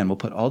 Again, we'll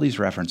put all these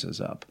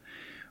references up,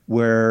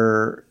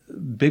 where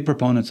big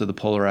proponents of the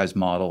polarized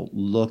model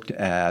looked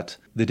at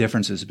the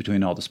differences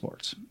between all the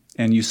sports.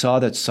 And you saw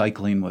that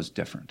cycling was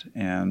different.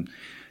 And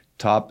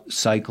top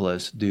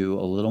cyclists do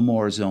a little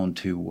more zone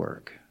 2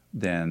 work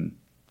than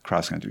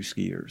cross-country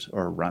skiers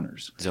or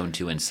runners. Zone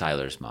 2 and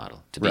Seiler's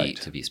model, to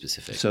be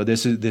specific. So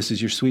this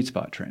is your sweet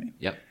spot training.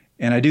 Yep.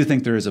 And I do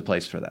think there is a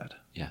place for that.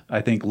 Yeah. I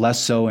think less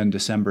so in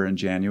December and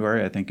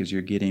January. I think as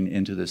you're getting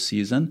into the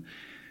season,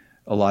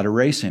 a lot of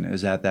racing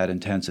is at that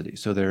intensity.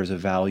 So there's a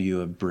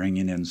value of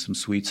bringing in some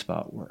sweet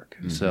spot work.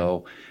 Mm-hmm.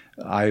 So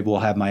I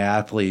will have my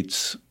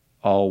athletes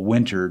all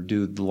winter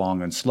do the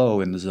long and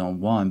slow in the zone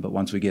 1, but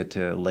once we get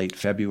to late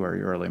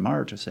February, early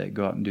March, I say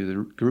go out and do the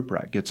group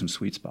ride, get some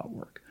sweet spot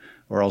work.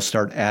 Or I'll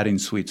start adding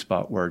sweet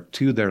spot work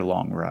to their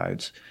long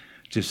rides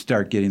to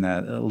start getting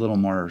that a little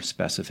more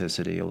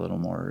specificity, a little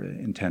more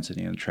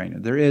intensity in the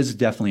training. There is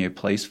definitely a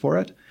place for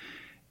it.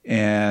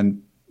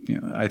 And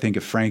I think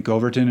if Frank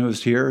Overton, who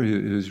was here,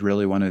 who's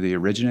really one of the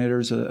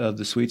originators of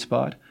the sweet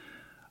spot,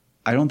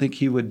 I don't think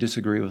he would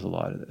disagree with a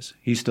lot of this.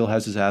 He still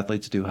has his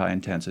athletes do high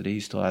intensity. He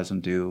still has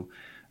them do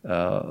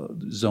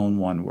zone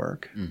 1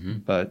 work. Mm-hmm.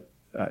 But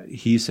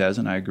he says,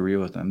 and I agree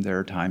with him, there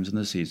are times in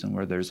the season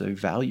where there's a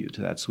value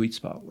to that sweet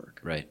spot work.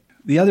 Right.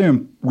 The other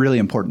really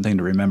important thing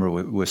to remember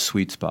with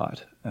sweet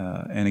spot,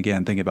 and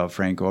again, think about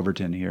Frank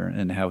Overton here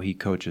and how he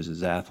coaches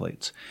his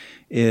athletes,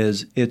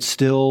 is it's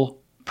still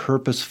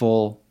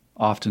purposeful,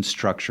 often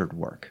structured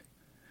work.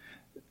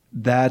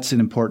 That's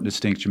an important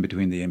distinction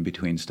between the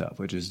in-between stuff,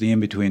 which is the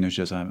in-between is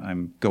just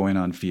I'm going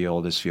on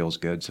feel, this feels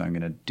good, so I'm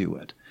going to do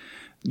it.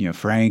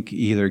 Frank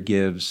either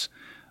gives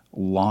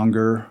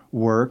longer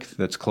work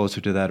that's closer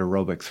to that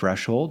aerobic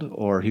threshold,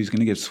 or he's going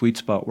to give sweet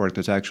spot work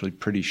that's actually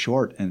pretty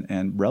short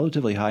and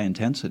relatively high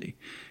intensity.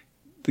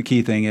 The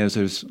key thing is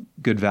there's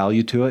good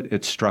value to it.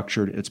 It's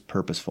structured. It's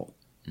purposeful.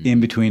 Mm-hmm.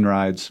 In-between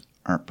rides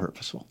aren't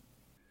purposeful.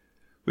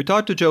 We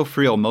talked to Joe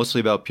Friel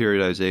mostly about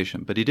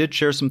periodization, but he did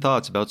share some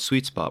thoughts about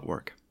sweet spot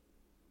work.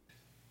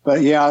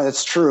 But yeah,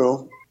 it's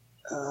true.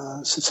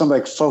 Since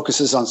somebody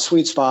focuses on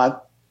sweet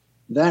spot,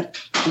 that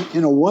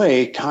in a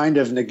way kind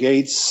of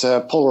negates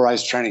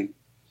polarized training.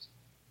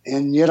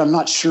 And yet I'm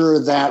not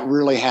sure that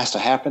really has to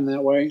happen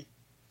that way.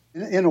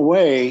 In a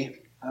way,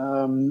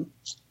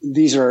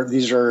 these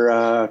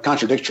are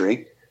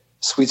contradictory.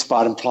 Sweet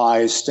spot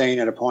implies staying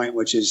at a point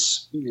which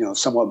is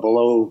somewhat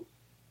below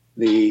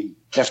the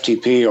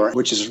FTP,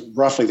 which is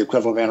roughly the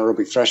equivalent of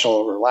anaerobic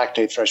threshold or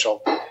lactate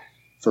threshold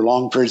for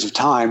long periods of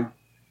time,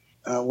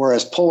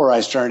 whereas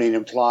polarized training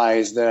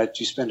implies that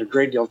you spend a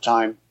great deal of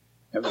time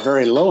at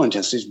very low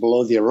intensities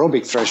below the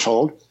aerobic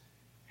threshold,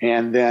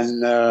 and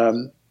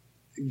then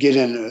get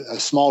in a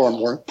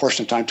smaller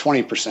portion of time,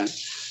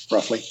 20%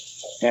 roughly,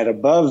 at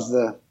above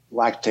the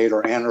lactate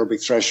or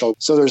anaerobic threshold.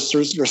 So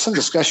there's some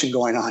discussion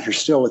going on here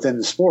still within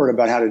the sport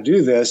about how to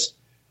do this.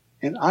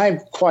 And I've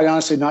quite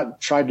honestly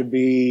not tried to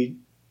be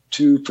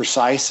too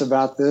precise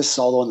about this,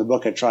 although in the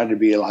book I tried to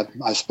be,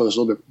 I suppose,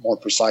 a little bit more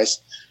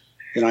precise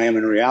than I am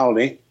in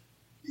reality.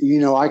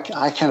 I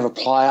kind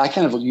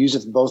of use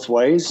it both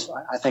ways.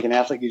 I think an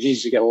athlete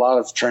needs to get a lot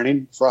of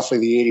training, roughly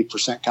the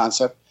 80%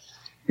 concept,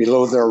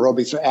 below their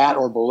aerobic, at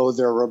or below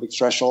their aerobic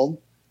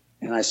threshold.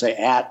 And I say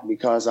at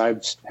because I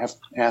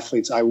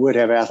would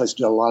have athletes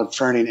do a lot of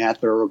training at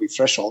their aerobic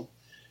threshold.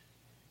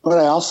 But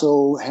I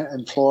also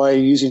employ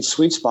using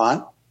sweet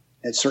spot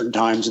at certain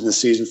times in the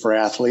season for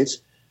athletes.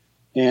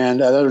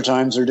 And at other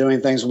times they're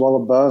doing things well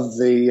above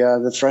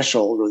the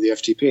threshold or the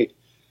FTP.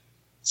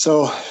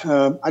 So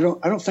I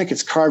don't think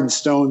it's carved in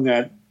stone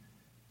that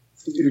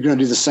you're going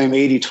to do the same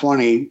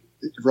 80-20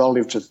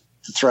 relative to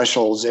the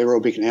thresholds,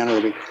 aerobic and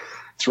anaerobic,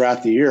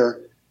 throughout the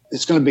year.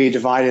 It's going to be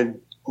divided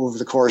over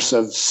the course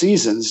of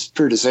seasons,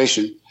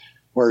 periodization,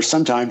 where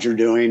sometimes you're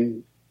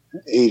doing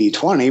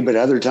 80-20, but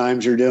other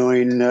times you're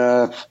doing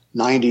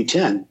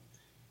 90-10,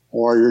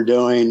 or you're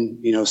doing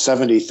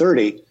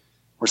 70-30,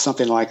 or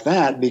something like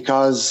that,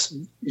 because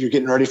you're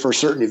getting ready for a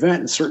certain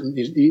event, and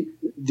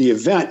the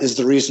event is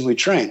the reason we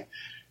train.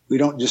 We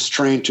don't just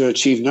train to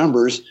achieve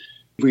numbers;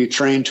 we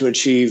train to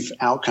achieve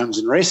outcomes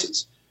in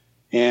races.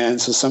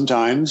 And so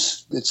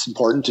sometimes it's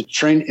important to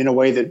train in a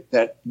way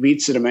that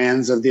meets the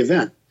demands of the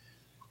event.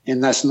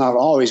 And that's not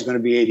always going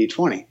to be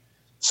 80-20.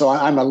 So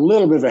I'm a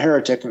little bit of a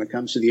heretic when it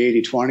comes to the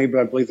 80-20, but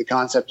I believe the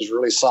concept is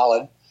really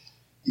solid.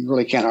 You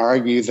really can't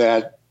argue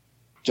that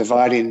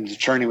dividing the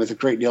training with a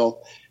great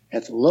deal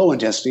at the low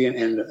intensity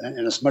and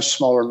a much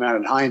smaller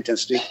amount at high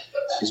intensity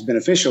is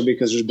beneficial,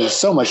 because there's been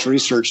so much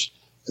research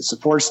that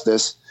supports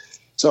this.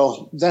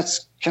 So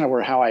that's kind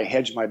of how I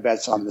hedge my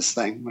bets on this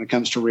thing when it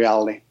comes to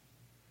reality.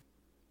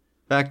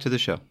 Back to the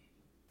show.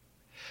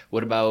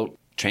 What about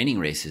training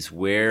races?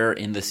 Where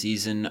in the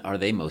season are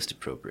they most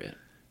appropriate?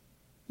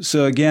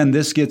 So again,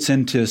 this gets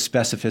into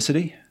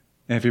specificity.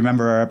 And if you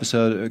remember our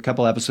episode, a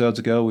couple episodes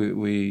ago,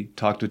 we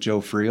talked with Joe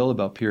Friel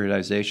about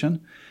periodization.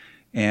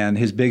 And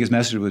his biggest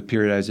message with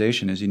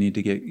periodization is you need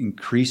to get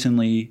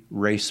increasingly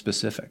race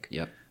specific.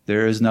 Yep.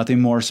 There is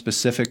nothing more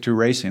specific to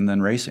racing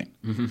than racing.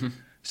 Mm-hmm.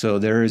 So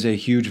there is a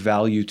huge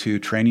value to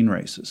training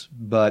races.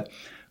 But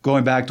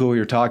going back to what we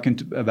were talking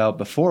about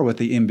before with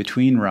the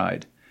in-between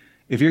ride,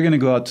 if you're going to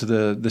go out to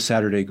the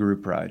Saturday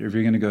group ride, or if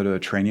you're going to go to a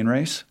training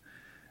race,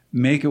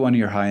 make it one of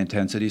your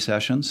high-intensity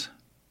sessions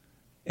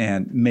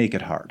and make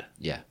it hard.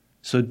 Yeah.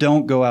 So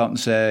don't go out and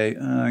say,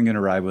 I'm going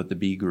to ride with the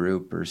B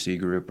group or C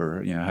group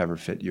or however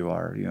fit you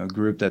are, a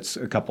group that's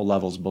a couple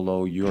levels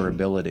below your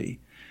ability,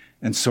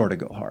 and sort of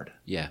go hard.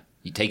 Yeah.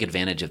 You take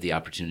advantage of the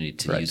opportunity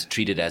to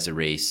treat it as a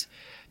race,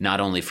 not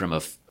only from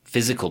a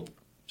physical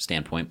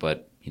standpoint,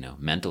 but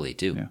mentally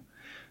too. Yeah.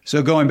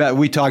 So going back,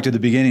 we talked at the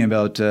beginning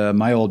about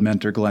my old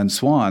mentor, Glenn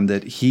Swan,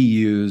 that he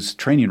used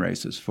training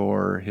races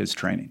for his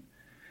training.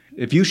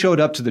 If you showed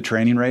up to the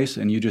training race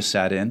and you just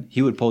sat in,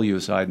 he would pull you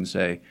aside and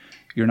say,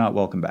 you're not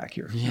welcome back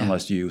here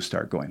unless you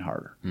start going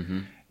harder. Mm-hmm.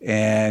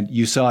 And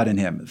you saw it in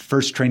him.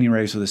 First training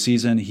race of the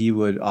season, he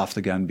would off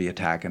the gun be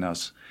attacking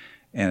us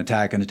and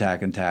attack.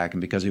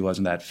 And because he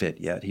wasn't that fit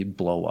yet, he'd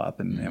blow up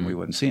and we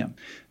wouldn't see him.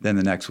 Then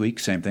the next week,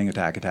 same thing,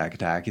 attack.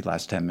 He'd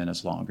last 10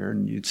 minutes longer.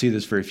 And you'd see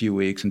this for a few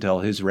weeks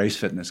until his race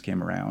fitness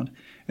came around.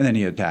 And then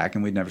he'd attack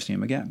and we'd never see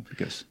him again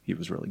because he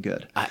was really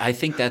good. I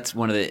think that's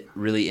one of the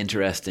really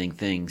interesting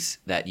things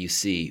that you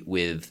see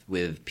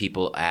with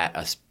people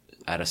at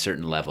a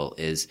certain level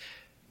is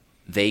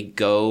they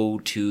go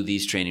to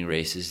these training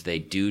races. They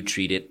do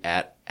treat it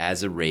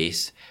as a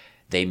race.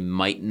 They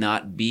might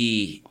not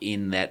be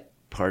in that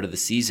part of the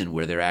season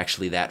where they're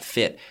actually that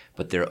fit,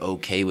 but they're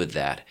okay with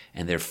that.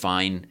 And they're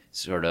fine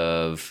sort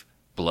of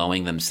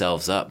blowing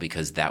themselves up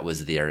because that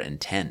was their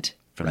intent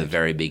from the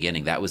very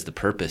beginning. That was the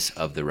purpose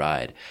of the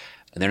ride.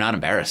 And they're not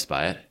embarrassed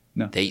by it.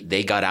 No.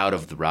 They got out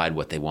of the ride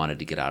what they wanted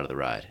to get out of the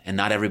ride. And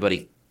not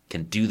everybody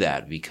can do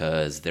that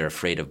because they're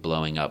afraid of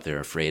blowing up. They're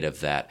afraid of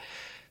that.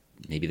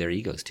 Maybe their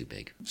ego's too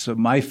big. So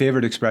my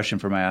favorite expression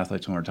for my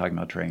athletes when we're talking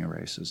about training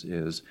races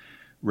is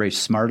race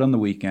smart on the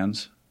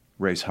weekends,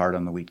 race hard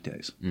on the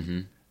weekdays.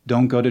 Mm-hmm.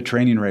 Don't go to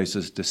training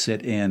races to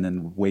sit in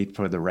and wait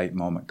for the right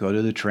moment. Go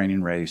to the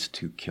training race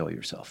to kill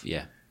yourself.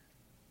 Yeah.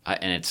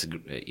 And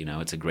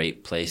it's a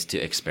great place to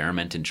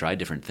experiment and try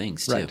different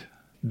things too. Right.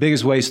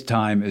 Biggest waste of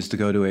time is to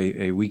go to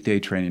a weekday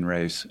training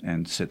race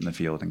and sit in the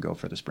field and go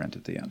for the sprint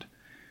at the end.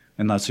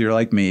 Unless you're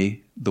like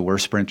me, the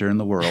worst sprinter in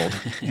the world,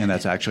 and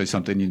that's actually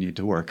something you need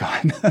to work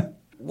on.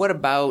 What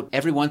about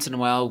every once in a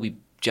while we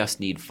just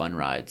need fun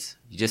rides?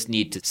 You just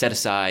need to set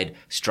aside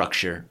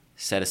structure,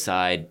 set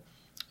aside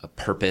a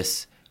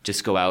purpose,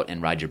 just go out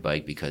and ride your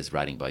bike because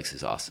riding bikes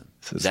is awesome.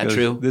 So is that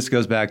true? This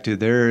goes back to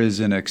there is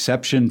an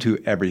exception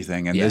to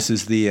everything, and this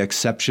is the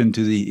exception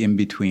to the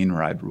in-between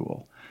ride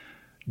rule.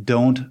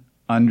 Don't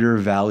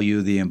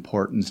undervalue the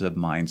importance of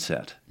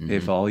mindset. Mm-hmm.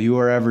 If all you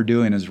are ever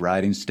doing is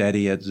riding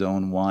steady at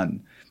zone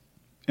 1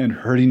 and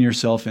hurting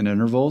yourself in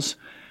intervals,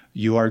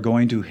 you are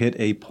going to hit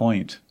a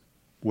point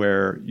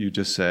where you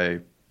just say,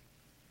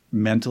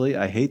 mentally,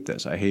 I hate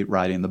this. I hate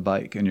riding the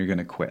bike, and you're going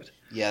to quit.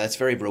 Yeah, that's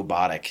very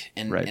robotic,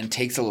 and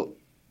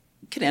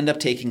can end up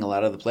taking a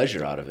lot of the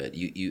pleasure out of it.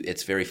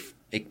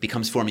 It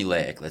becomes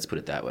formulaic. Let's put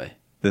it that way.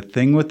 The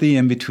thing with the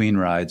in-between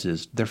rides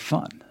is they're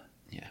fun.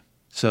 Yeah.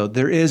 So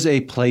there is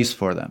a place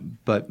for them,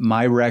 but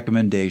my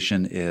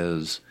recommendation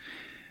is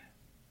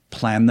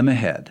plan them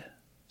ahead.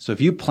 So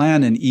if you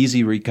plan an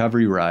easy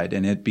recovery ride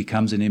and it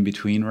becomes an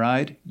in-between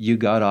ride, you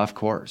got off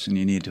course and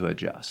you need to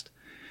adjust.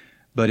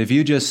 But if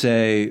you just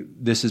say,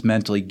 this is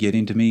mentally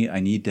getting to me, I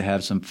need to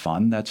have some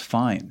fun, that's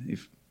fine.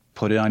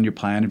 Put it on your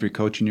plan if you're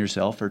coaching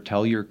yourself, or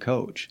tell your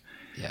coach.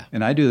 Yeah.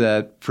 And I do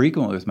that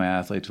frequently with my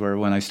athletes, where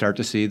when I start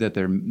to see that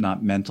they're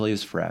not mentally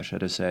as fresh, I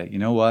just say, you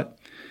know what,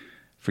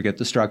 forget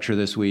the structure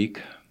this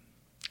week,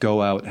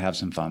 go out, have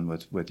some fun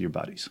with your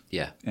buddies.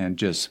 Yeah. And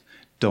just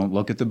don't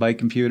look at the bike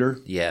computer.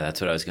 Yeah,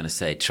 that's what I was going to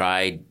say.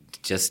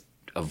 Just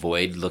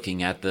avoid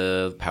looking at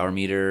the power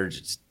meter.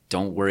 Just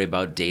don't worry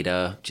about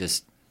data.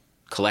 Just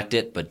collect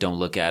it, but don't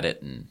look at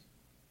it, and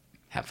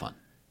have fun.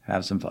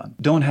 Have some fun.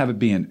 Don't have it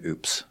be an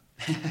oops.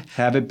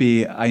 Have it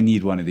be, I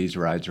need one of these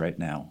rides right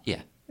now.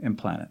 Yeah. And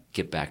plan it.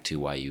 Get back to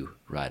why you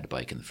ride a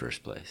bike in the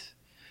first place.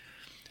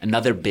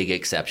 Another big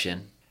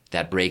exception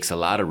that breaks a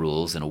lot of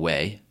rules in a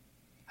way,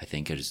 I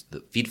think, is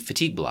the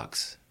fatigue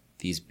blocks.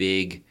 These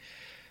big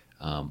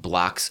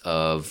blocks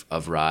of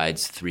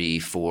rides, 3,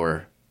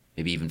 4,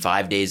 maybe even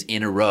 5 days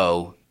in a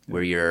row,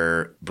 where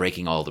you're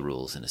breaking all the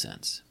rules in a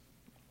sense.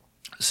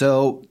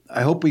 So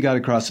I hope we got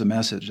across the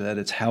message that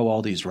it's how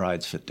all these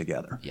rides fit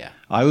together. Yeah.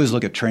 I always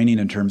look at training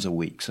in terms of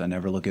weeks. I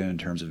never look at it in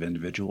terms of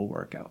individual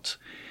workouts.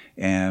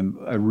 And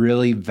a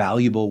really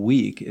valuable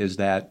week is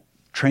that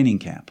training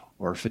camp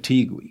or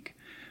fatigue week,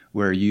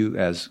 where you,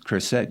 as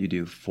Chris said, you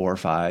do 4 or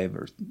 5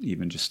 or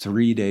even just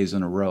 3 days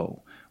in a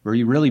row, where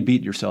you really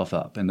beat yourself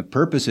up. And the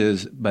purpose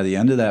is, by the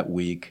end of that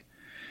week,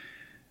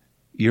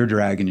 you're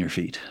dragging your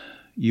feet.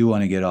 You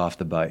want to get off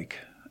the bike.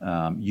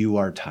 You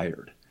are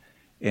tired.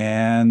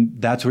 And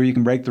that's where you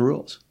can break the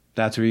rules.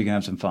 That's where you can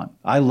have some fun.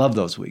 I love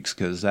those weeks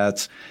because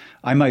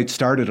I might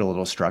start it a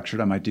little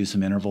structured. I might do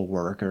some interval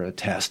work or a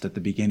test at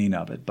the beginning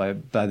of it.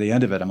 By the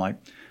end of it, I'm like,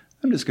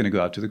 I'm just going to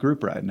go out to the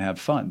group ride and have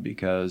fun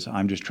because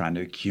I'm just trying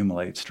to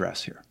accumulate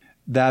stress here.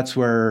 That's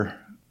where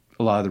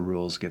a lot of the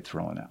rules get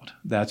thrown out.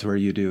 That's where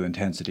you do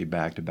intensity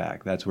back to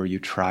back. That's where you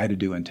try to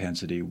do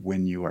intensity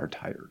when you are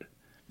tired,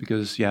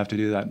 because you have to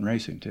do that in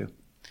racing too.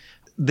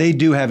 They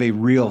do have a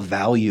real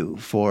value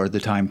for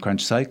the time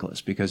crunch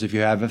cyclist, because if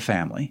you have a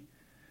family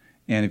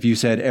and if you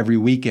said every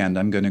weekend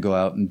I'm going to go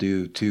out and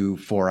do 2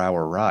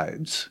 4-hour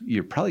rides,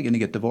 you're probably going to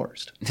get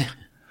divorced.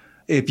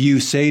 If you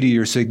say to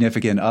your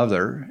significant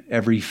other,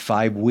 every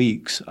 5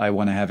 weeks I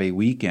want to have a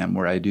weekend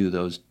where I do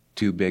those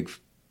 2 big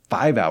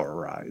 5-hour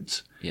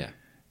rides,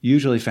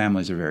 usually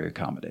families are very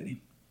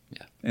accommodating.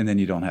 Yeah. And then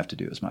you don't have to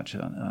do as much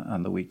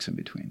on the weeks in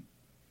between.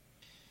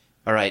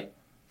 All right,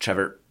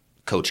 Trevor,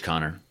 Coach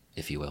Connor,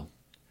 if you will.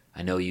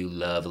 I know you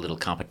love a little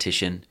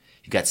competition.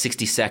 You've got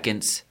 60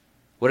 seconds.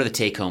 What are the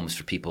take-homes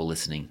for people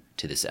listening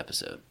to this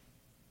episode?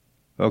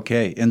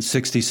 Okay, in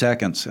 60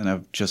 seconds, and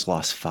I've just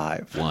lost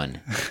 5. 1,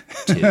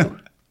 2,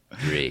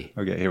 3.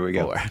 Okay, here we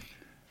go. 4.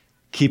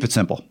 Keep it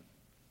simple.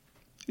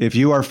 If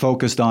you are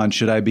focused on,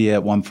 should I be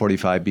at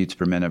 145 beats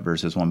per minute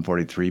versus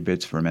 143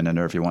 beats per minute,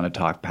 or if you want to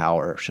talk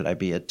power, should I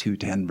be at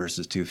 210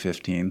 versus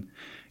 215,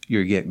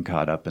 you're getting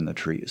caught up in the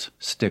trees.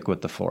 Stick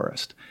with the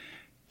forest.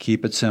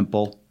 Keep it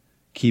simple.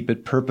 Keep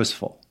it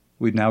purposeful.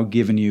 We've now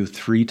given you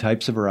 3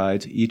 types of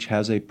rides. Each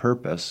has a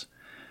purpose.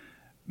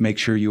 Make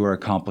sure you are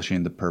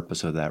accomplishing the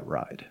purpose of that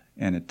ride,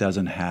 and it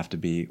doesn't have to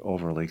be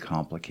overly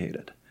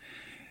complicated.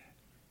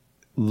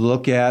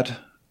 Look at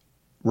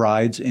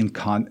rides in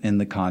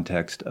the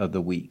context of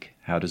the week.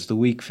 How does the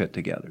week fit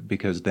together?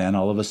 Because then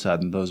all of a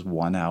sudden those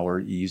 1-hour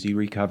easy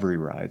recovery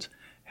rides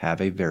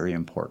have a very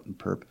important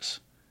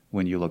purpose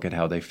when you look at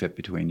how they fit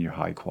between your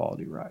high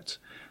quality rides.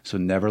 So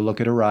never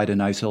look at a ride in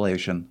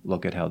isolation.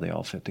 Look at how they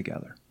all fit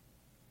together.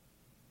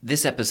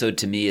 This episode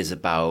to me is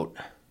about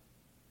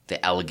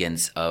the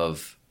elegance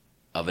of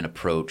an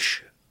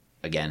approach.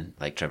 Again,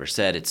 like Trevor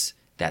said, it's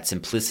that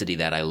simplicity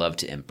that I love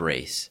to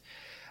embrace.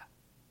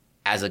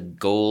 As a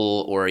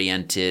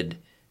goal-oriented,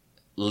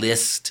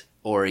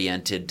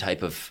 list-oriented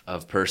type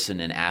of person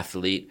and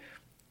athlete,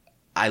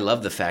 I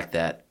love the fact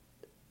that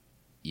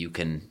you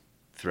can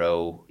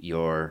throw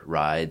your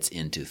rides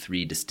into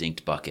 3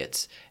 distinct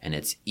buckets, and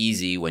it's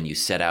easy when you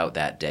set out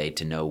that day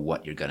to know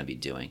what you're going to be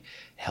doing.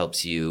 It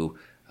helps you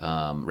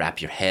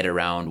wrap your head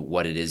around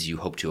what it is you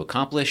hope to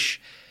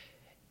accomplish.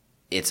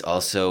 It's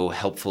also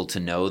helpful to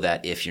know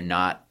that if you're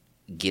not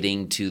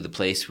getting to the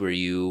place where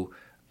you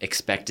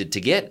expected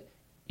to get,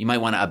 You might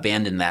want to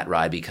abandon that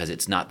ride because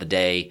it's not the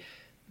day.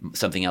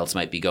 Something else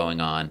might be going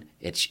on.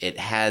 It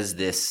has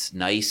this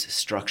nice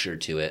structure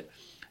to it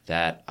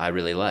that I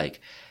really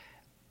like.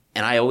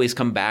 And I always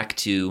come back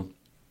to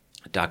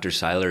Dr.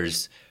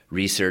 Seiler's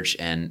research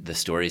and the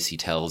stories he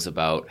tells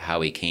about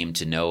how he came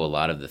to know a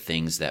lot of the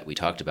things that we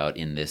talked about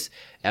in this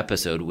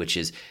episode, which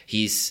is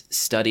he's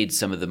studied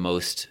some of the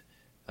most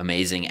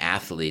amazing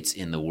athletes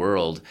in the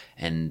world,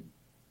 and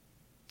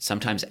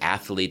sometimes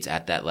athletes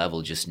at that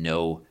level just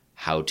know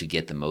how to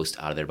get the most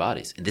out of their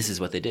bodies. And this is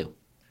what they do.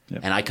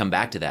 Yep. And I come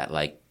back to that,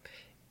 like,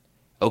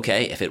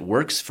 okay, if it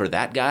works for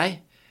that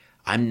guy,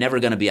 I'm never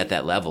going to be at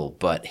that level,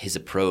 but his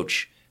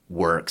approach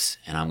works,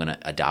 and I'm going to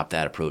adopt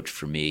that approach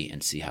for me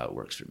and see how it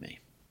works for me.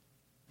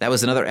 That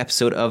was another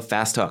episode of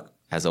Fast Talk.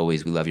 As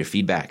always, we love your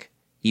feedback.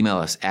 Email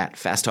us at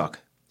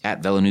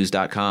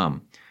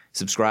fasttalk@velonews.com.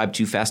 Subscribe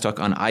to Fast Talk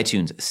on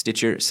iTunes,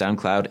 Stitcher,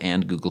 SoundCloud,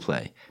 and Google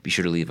Play. Be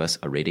sure to leave us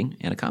a rating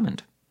and a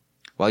comment.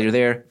 While you're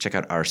there, check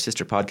out our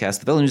sister podcast,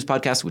 the Velo News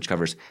Podcast, which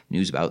covers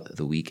news about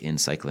the week in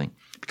cycling.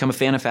 Become a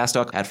fan of Fast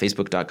Talk at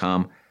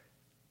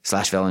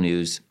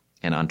facebook.com/VeloNews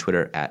and on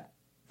Twitter at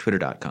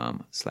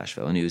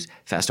twitter.com/VeloNews.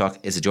 Fast Talk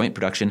is a joint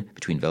production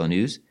between Velo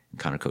News and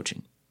Connor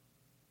Coaching.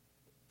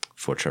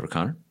 For Trevor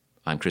Connor,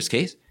 I'm Chris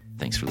Case.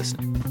 Thanks for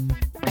listening.